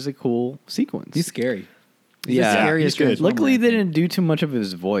is a cool sequence. He's scary. He's Yeah, the scariest he's good. Transformer, Luckily, I they think. didn't do too much of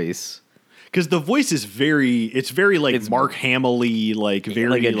his voice. Because the voice is very Mark Hamill-y, like very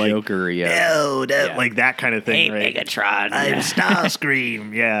Like a Joker, yeah. Oh, like that kind of thing, right? Megatron. I'm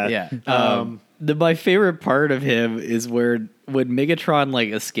Starscream, yeah. Yeah. My favorite part of him is when Megatron like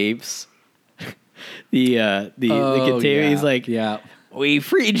escapes the container. He's like, yeah. "We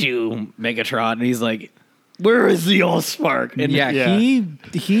freed you, Megatron," and he's like, "Where is the Allspark?" And Yeah,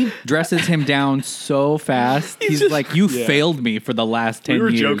 he dresses him down so fast. He's like, "You failed me for the last 10 We were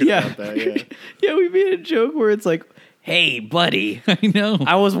years." joking Yeah. about that, yeah. yeah, we made a joke where it's like, "Hey, buddy, I know.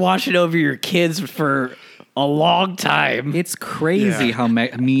 I was watching over your kids for a long time." It's crazy Yeah. how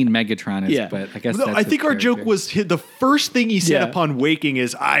mean Megatron is, Yeah. but I guess No, that's I his think our joke character. was the first thing he said Yeah. upon waking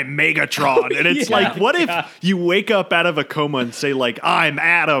is "I'm Megatron," and it's Yeah. like, what if you wake up out of a coma and say like "I'm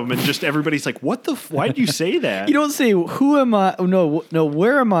Adam," and just everybody's like, "What the? Why did you say that?" You don't say, "Who am I?" No,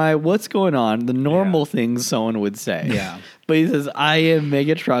 where am I? What's going on? The normal things someone would say. Yeah. But he says, "I am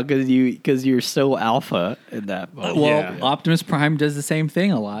Megatron because you're so alpha in that." Well, Yeah. Optimus Prime does the same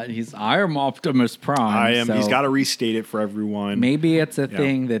thing a lot. I am Optimus Prime. I am. so He's got to restate it for everyone. maybe it's a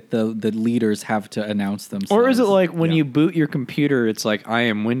thing that the leaders have to announce themselves. Or is it like when Yeah. you boot your computer, it's like, "I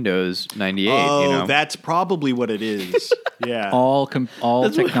am Windows 98." Oh, you know? that's probably what it is. Yeah. all That's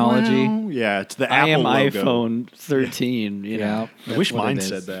what- technology? Well, yeah, it's the I Apple am logo. iPhone 13. You know. Yeah. I wish That's what mine it is.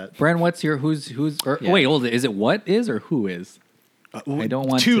 said that. Brent, what's your who's or, Yeah. wait, hold it. Is it what is or who is? I don't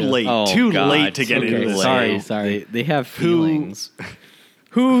want too to- late. Oh, too God, late to get okay, into this. sorry. They have feelings.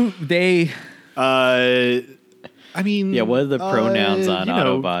 Who they I mean, Yeah, what are the pronouns on you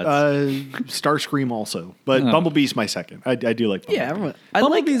know, Autobots? Starscream also, but Oh. Bumblebee's my second. I do like Bumblebee. Yeah, everyone.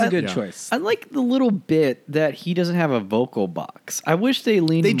 Bumblebee's a good yeah. choice. I like the little bit that he doesn't have a vocal box. I wish they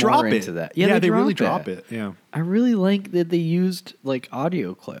leaned They more drop it. into that. Yeah, they really drop it. Yeah, I really like that they used like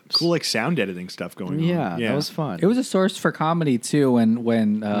audio clips. cool, like sound editing stuff going on. Yeah, that was fun. It was a source for comedy too, when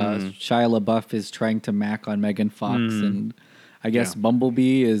Shia LaBeouf is trying to mac on Megan Fox, and I guess Yeah.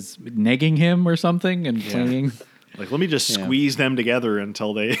 Bumblebee is negging him or something and playing. Like, let me just squeeze them together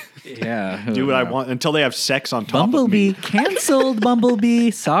until they Yeah, do what I want, until they have sex on top Bumblebee of me. canceled.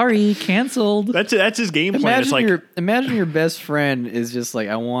 Bumblebee, sorry, canceled. That's his game plan. It's like, imagine your best friend is just like,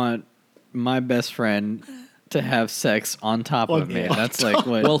 I want my best friend to have sex on top of me. on That's like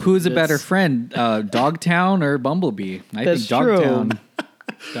what. Well, who's a that's- better friend, Dogtown or Bumblebee? I That's think Dogtown.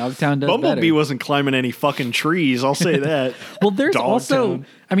 Dogtown does Bumblebee better. wasn't climbing any fucking trees. I'll say that. Well, there's Dogtown. also,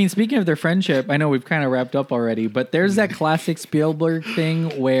 I mean, speaking of their friendship, I know we've kind of wrapped up already, but there's that classic Spielberg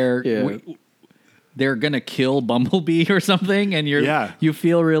thing where Yeah. they're gonna kill Bumblebee or something, and you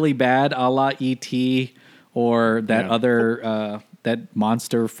feel really bad, a la E.T. or that Yeah. other that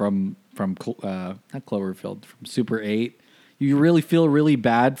monster from not Cloverfield, from Super 8. You really feel really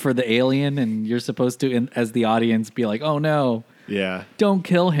bad for the alien, and you're supposed to, as the audience, be like, "Oh no, Yeah. don't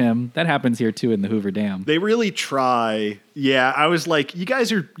kill him." That happens here too in the Hoover Dam. They really try. Yeah, I was like, you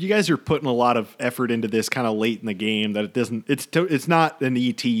guys are putting a lot of effort into this kind of late in the game that it doesn't. It's not an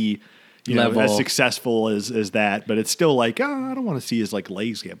ET, Level. as successful as that, but it's still like, oh, I don't want to see his like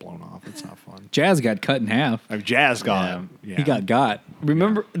legs get blown off. It's not fun. Jazz got cut in half. I've Jazz got. Yeah. He got.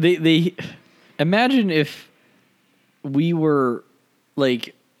 Remember, they imagine if we were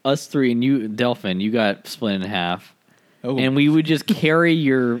like us three and you, Delphin, you got split in half. Oh. And we would just carry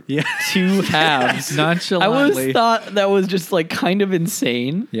your two halves. I Nonchalantly. always thought that was just like kind of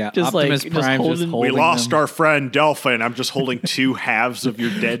insane. Yeah, just Optimus like Prime just holding. holding We lost them. our friend Delphin. I'm just holding two halves of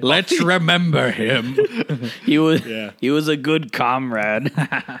your dead. Let's remember him. He was Yeah. he was a good comrade.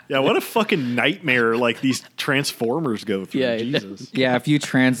 Yeah, what a fucking nightmare! Like these Transformers go through. Yeah, Jesus. Yeah, if you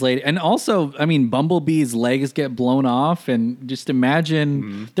translate, and also, I mean, Bumblebee's legs get blown off, and just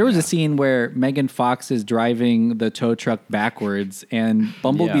imagine there was a scene where Megan Fox is driving the tow truck backwards, and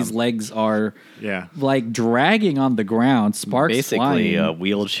Bumblebee's legs are Yeah. like dragging on the ground, sparks Basically flying. a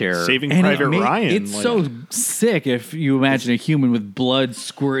wheelchair. Saving And Private it Ryan. It's like- so sick if you imagine a human with blood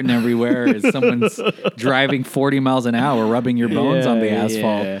squirting everywhere as someone's driving 40 miles an hour, rubbing your bones on the Yeah,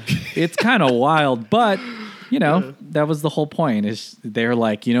 asphalt. yeah. It's kind of wild, but that was the whole point. Is they're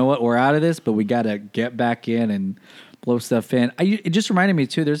like, you know what, we're out of this, but we got to get back in and blow stuff in. It just reminded me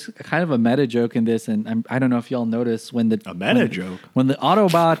too. There's kind of a meta joke in this, and I don't know if y'all notice when the joke. when the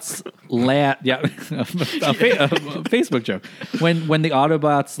Autobots land. Yeah, a Facebook joke. When the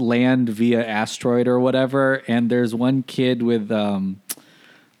Autobots land via asteroid or whatever, and there's one kid with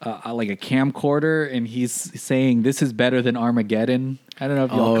like a camcorder, and he's saying this is better than Armageddon. I don't know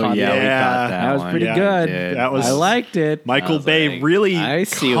if y'all caught yeah, that. we caught that. That was one. pretty Yeah, good. we did. That was- I liked it. Michael was Bay like, really I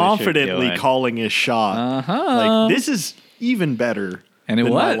see what you're confidently doing. calling his shot. Like this is even better. And it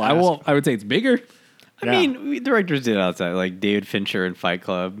than my was. last. I would say it's bigger. I Yeah. mean, directors did outside like David Fincher in Fight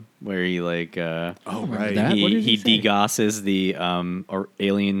Club, where he like Oh right. that. What did he he say? degosses the or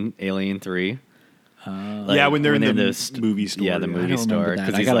Alien 3. Yeah, when they're in the movie store. Yeah, the yeah. movie don't remember store that.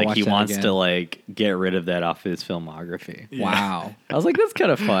 because I he's gotta like watch he that wants again. to like get rid of that off his filmography. Wow. I was like, that's kind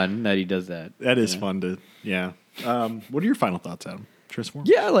of fun that he does that. That is fun to. Yeah. What are your final thoughts, Adam? Transform.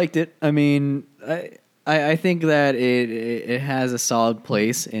 Yeah, I liked it. I mean, I think that it has a solid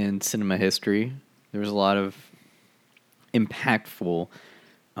place in cinema history. There was a lot of impactful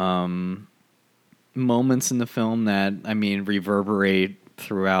moments in the film that, I mean, reverberate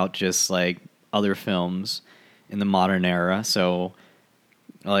throughout just like other films in the modern era. So,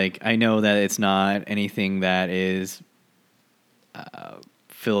 like, I know that it's not anything that is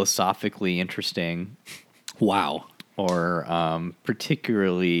philosophically interesting. Wow. Or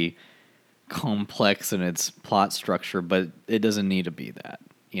particularly complex in its plot structure, but it doesn't need to be that,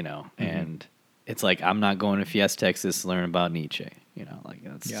 And it's like I'm not going to Fiesta, Texas to learn about Nietzsche, Like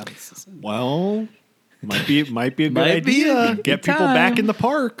that's Well, might be a good Might be idea. a Get good people back time. in the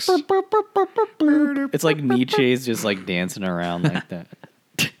parks. it's like Nietzsche's just like dancing around like that.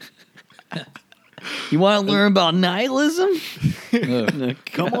 You want to learn about nihilism?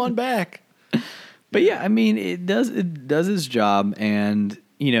 Come on back. But yeah, I mean, it does its job, and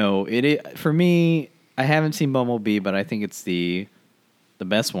it for me. I haven't seen Bumblebee, but I think it's the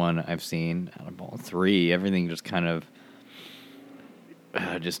best one I've seen out of all three. Everything just kind of,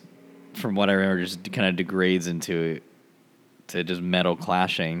 just from what I remember, just kind of degrades into just metal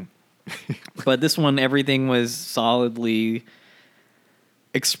clashing. But this one, everything was solidly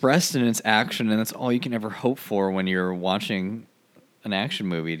expressed in its action, and that's all you can ever hope for when you're watching an action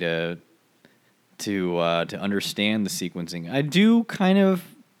movie to understand the sequencing. I do kind of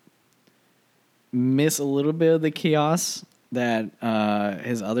miss a little bit of the chaos that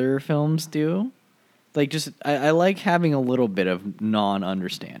his other films do. Like, just I like having a little bit of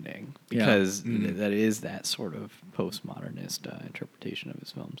non-understanding because that is that sort of postmodernist interpretation of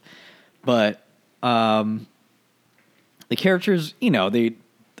his films. But the characters,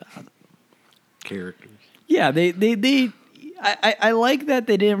 Characters. yeah, I like that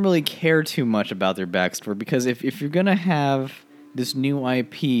they didn't really care too much about their backstory, because if you're gonna have this new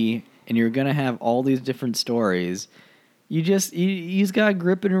IP and you're gonna have all these different stories, you just gotta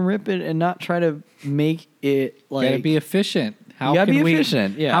grip it and rip it and not try to make it like Gotta be efficient. How You gotta can be we,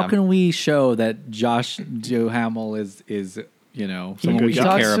 efficient, yeah. How can we show that Josh Duhamel is someone we he should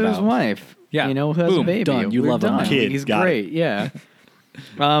talks care to about? his wife. Yeah. Who has a Boom, baby. done. You We're love him done. now. Kid, He's got great. Yeah.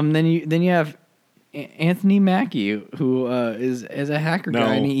 Then you have Anthony Mackie, who is a hacker No.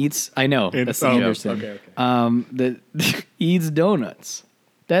 guy, and he eats. I know that's the joke. Anderson. Okay. That he eats donuts.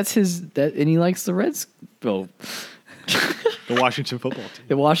 That's his. And he likes the Reds. Well, The Washington football team.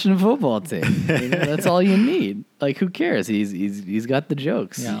 the Washington football team. You know, that's all you need. Like, who cares? He's got the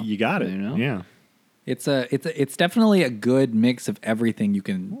jokes. Yeah. You got it. You know? Yeah. It's definitely a good mix of everything you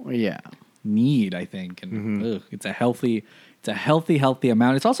can Yeah. need, I think, and it's a healthy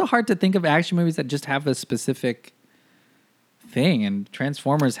amount. It's also hard to think of action movies that just have a specific thing, and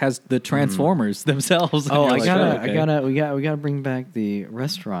Transformers has the Transformers themselves. Oh, And you're like, okay. we gotta bring back the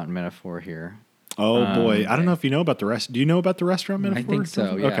restaurant metaphor here. Oh boy, I don't know if you know about the rest. Do you know about the restaurant metaphor? I think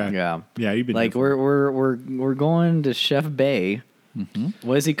so. Yeah. Okay. Yeah. Yeah, you've been Like here for- we're going to Chef Bay.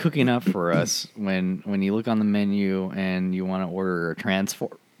 What is he cooking up for us when you look on the menu and you want to order a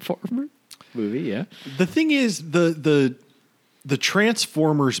Transformer movie? Yeah. The thing is, the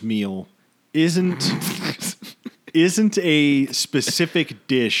Transformers meal isn't a specific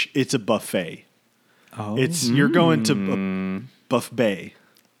dish. It's a buffet. Oh, It's you're going to buffet.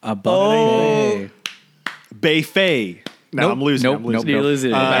 a buffet. Buffet. No, Nope, I'm losing. nope, I'm losing. nope. You lose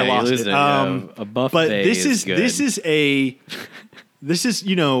it. I You lost lose it. it. A buffet. But this is good. this is a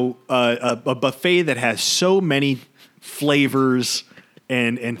buffet that has so many flavors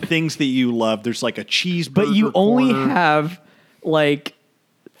and things that you love. There's like a cheeseburger. But you only corner. have like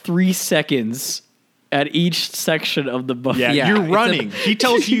 3 seconds at each section of the buffet. Yeah, Yeah, you're it's a- running. He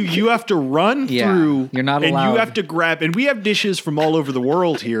tells you have to run Yeah, through. you're not and allowed. you have to grab. And we have dishes from all over the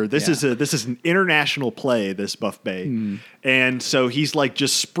world here. This Yeah. is an international play. This buffet, Hmm. and so he's like,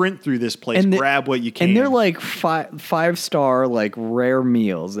 just sprint through this place, And the- grab what you can. And they're like five-star like rare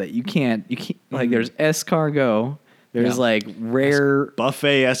meals that you can't like. There's escargot. There's Yeah. like rare.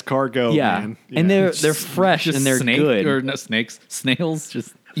 buffet escargot. Yeah, man. and they're fresh Just and they're snake, good. or no snakes, snails.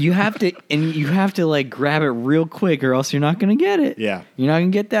 Just You have to like grab it real quick, or else you're not gonna get it. Yeah. you're not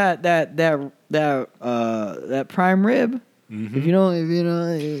gonna get that prime rib. If you don't,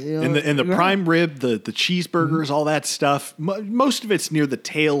 and the prime rib, the cheeseburgers, all that stuff. Most of it's near the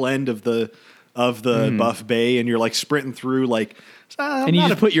tail end of the buffet, and you're like sprinting through like. and you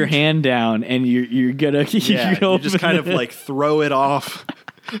just put your hand down, and you're gonna Yeah, you open just kind of it. like throw it off,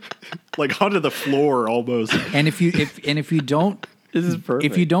 like onto the floor almost. and if you don't This is perfect.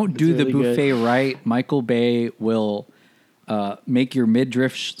 if you don't do It's the really good. buffet right, Michael Bay will make your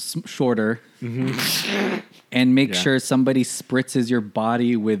midriff shorter, and make Yeah. sure somebody spritzes your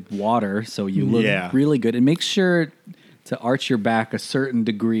body with water so you look Yeah. really good, and make sure to arch your back a certain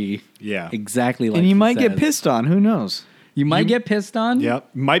degree. Yeah. exactly. Like and you he might get says. pissed on. Who knows? You might get pissed on.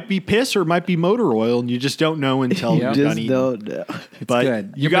 Yep, might be piss or might be motor oil, and you just don't know until Yeah. you're Just done eating. don't know. But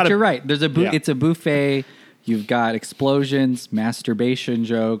Good. you But got you're right. There's Yeah. it's a buffet. You've got explosions, masturbation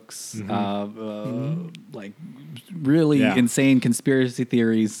jokes, like really Yeah. insane conspiracy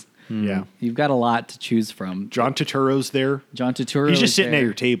theories. Yeah, You've got a lot to choose from. John Turturro's there. John Turturro. He's is just sitting there. at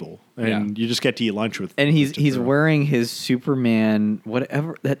your table, and you just get to eat lunch with. And he's Turturro. wearing his Superman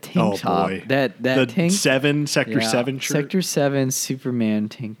whatever that tank top. boy. That the tank Sector Yeah. 7 shirt. Sector 7 Superman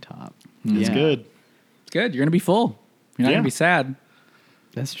tank top. It's Yeah. good. It's good. You're gonna be full. You're not Yeah. gonna be sad.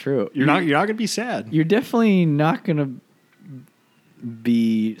 That's true. You're not gonna be sad. You're definitely not gonna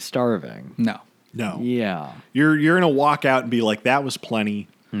be starving. No. No, Yeah. you're gonna walk out and be like, "That was plenty."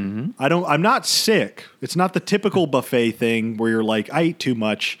 I'm not sick. It's not the typical buffet thing where you're like, "I ate too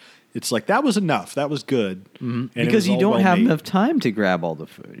much." It's like, "That was enough. That was good." And it Because was you all don't well have made. enough time to grab all the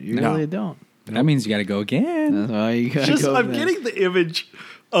food. You No. really don't. That means you got to go again. That's why you gotta Just go I'm back. getting the image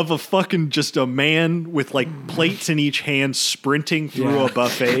of just a man with like plates in each hand sprinting through Yeah. a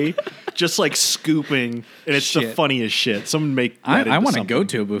buffet, just like scooping, and it's the Shit. funniest shit. Someone make I that want to go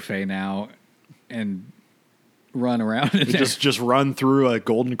to a buffet now and run around. In there. just run through a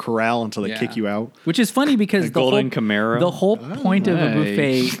golden corral until they Yeah. kick you out. Which is funny because the golden whole, Camaro? The whole point of a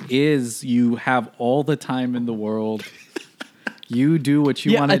Nice. buffet is you have all the time in the world. You do what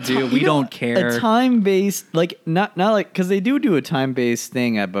you want to do. We don't care. A time based, like not like because they do a time based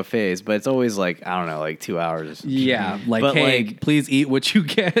thing at buffets, but it's always like I don't know, like 2 hours. Yeah, like But, hey, like- please eat what you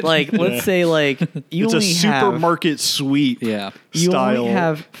get. Like let's say like you It's a only have supermarket sweep. yeah, you style. only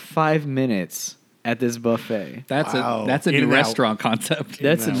have 5 minutes at this buffet. that's Wow. a In new and out. restaurant concept.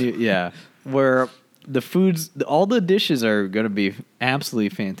 That's a No. new where the foods, all the dishes are going to be absolutely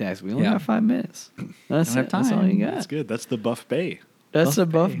fantastic. We only Yeah. have 5 minutes. That's Don't have it. That's all time. you That's got. good. That's the buffet. That's a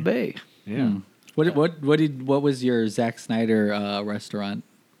Buffet. buffet. Yeah. What was your Zack Snyder restaurant?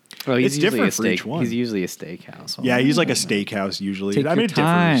 Oh, It's usually different a for steak. each one. He's usually a steakhouse. Yeah, he's like a steakhouse usually. Take I mean, your it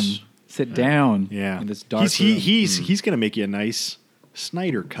time. differs. Sit down. Yeah, in this dark he's room. he's gonna make you a nice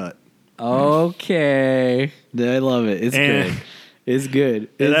Snyder cut. Okay. I love it. It's And- good. It's good.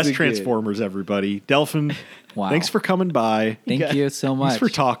 Yeah, It's that's good. Transformers, everybody. Delphin, Wow. thanks for coming by. Thank you so much. Thanks for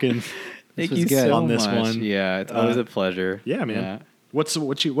talking. Thank was you good. so On this much. one. Yeah, it's always a pleasure. Yeah, man. What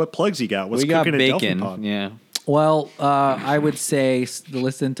plugs you got? What's We got cooking at Delphin bacon. Pod? Yeah. Well, I would say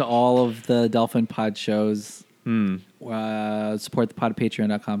listen to all of the Delphin Pod shows. Support the pod at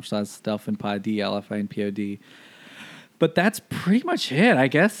patreon.com/DelphinPod, DLFINPOD. But that's pretty much it. I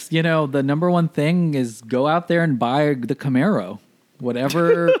guess, the number one thing is go out there and buy the Camaro.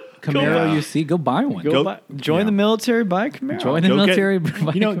 Whatever Camaro Yeah. you see, go buy one. Join the military, buy a Camaro. Join the Go military. Get,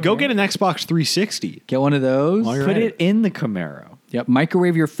 buy a go Camaro. get an Xbox 360. Get one of those. While you're Put at it in the Camaro. Yep.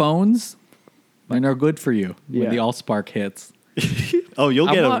 Microwave your phones. Mine are good for you Yeah. when the AllSpark hits. Oh, you'll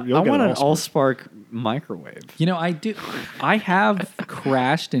I get want, you'll I get want an Allspark. AllSpark microwave. I do. I have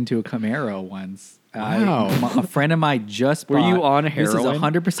crashed into a Camaro once. Wow. A friend of mine just Were bought. you on This is heroin?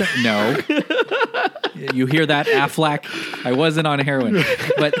 100% no. You hear that, Aflac? I wasn't on heroin,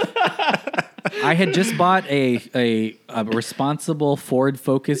 but I had just bought a responsible Ford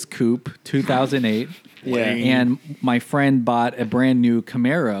Focus Coupe 2008. Yeah. And my friend bought a brand new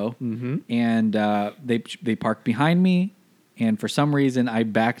Camaro, and they parked behind me. And for some reason, I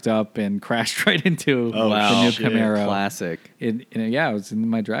backed up and crashed right into Oh, the new shit. Camaro. Classic. It was in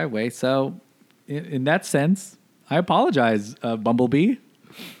my driveway. So, in that sense, I apologize, Bumblebee.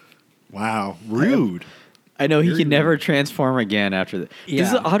 Wow, rude. I know he Very can never transform again after that. Yeah.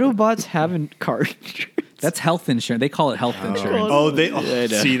 Does the Autobots have a car insurance? That's health insurance. They call it health insurance. Oh, they I know.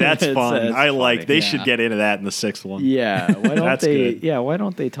 see that's fun. That's I like. funny. They Yeah. should get into that in the sixth one. Yeah. Why don't That's they? good. Yeah. Why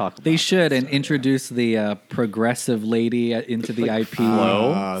don't they talk? About They should and introduce the progressive lady into the IP.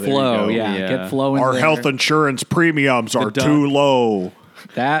 Flo? There you Flow, go. yeah. Yeah. Get Flow in Our there. health insurance premiums are dun- too low.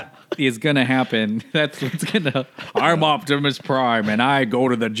 That is going to happen. That's what's going to. I'm Optimus Prime and I go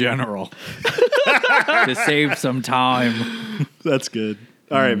to the general to save some time. That's good.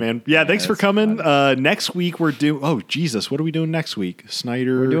 All right, man. Yeah, thanks for coming. Next week we're doing. Oh Jesus, what are we doing next week?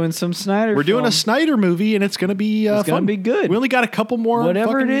 Snyder. We're doing some Snyder. We're doing a film. Snyder movie, and it's going to be It's gonna fun. be good. We only got a couple more.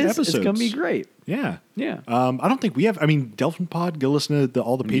 Whatever it fucking is, episodes. it's gonna be great. Yeah. Yeah. I don't think we have. I mean, Delphin Pod. Go listen to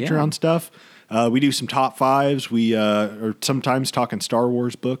all the Patreon Yeah. stuff. We do some top fives. We are sometimes talking Star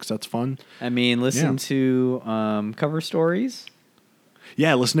Wars books. That's fun. I mean, listen Yeah. to cover stories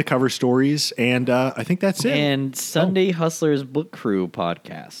Yeah, listen to cover stories, and I think that's it. and Sunday Hustlers Book Crew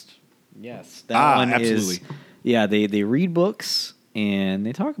podcast. Yes, that Ah, one absolutely. is. Yeah, they read books and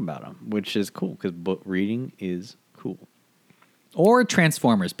they talk about them, which is cool because book reading is cool. Or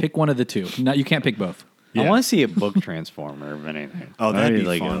Transformers. Pick one of the two. No, you can't pick both. Yeah. I want to see a book transformer of anything. Oh, that'd Maybe be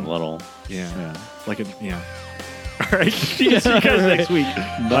like fun. a little. Yeah. Like a yeah. All right. See you guys next week.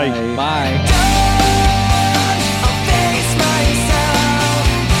 Bye. Bye.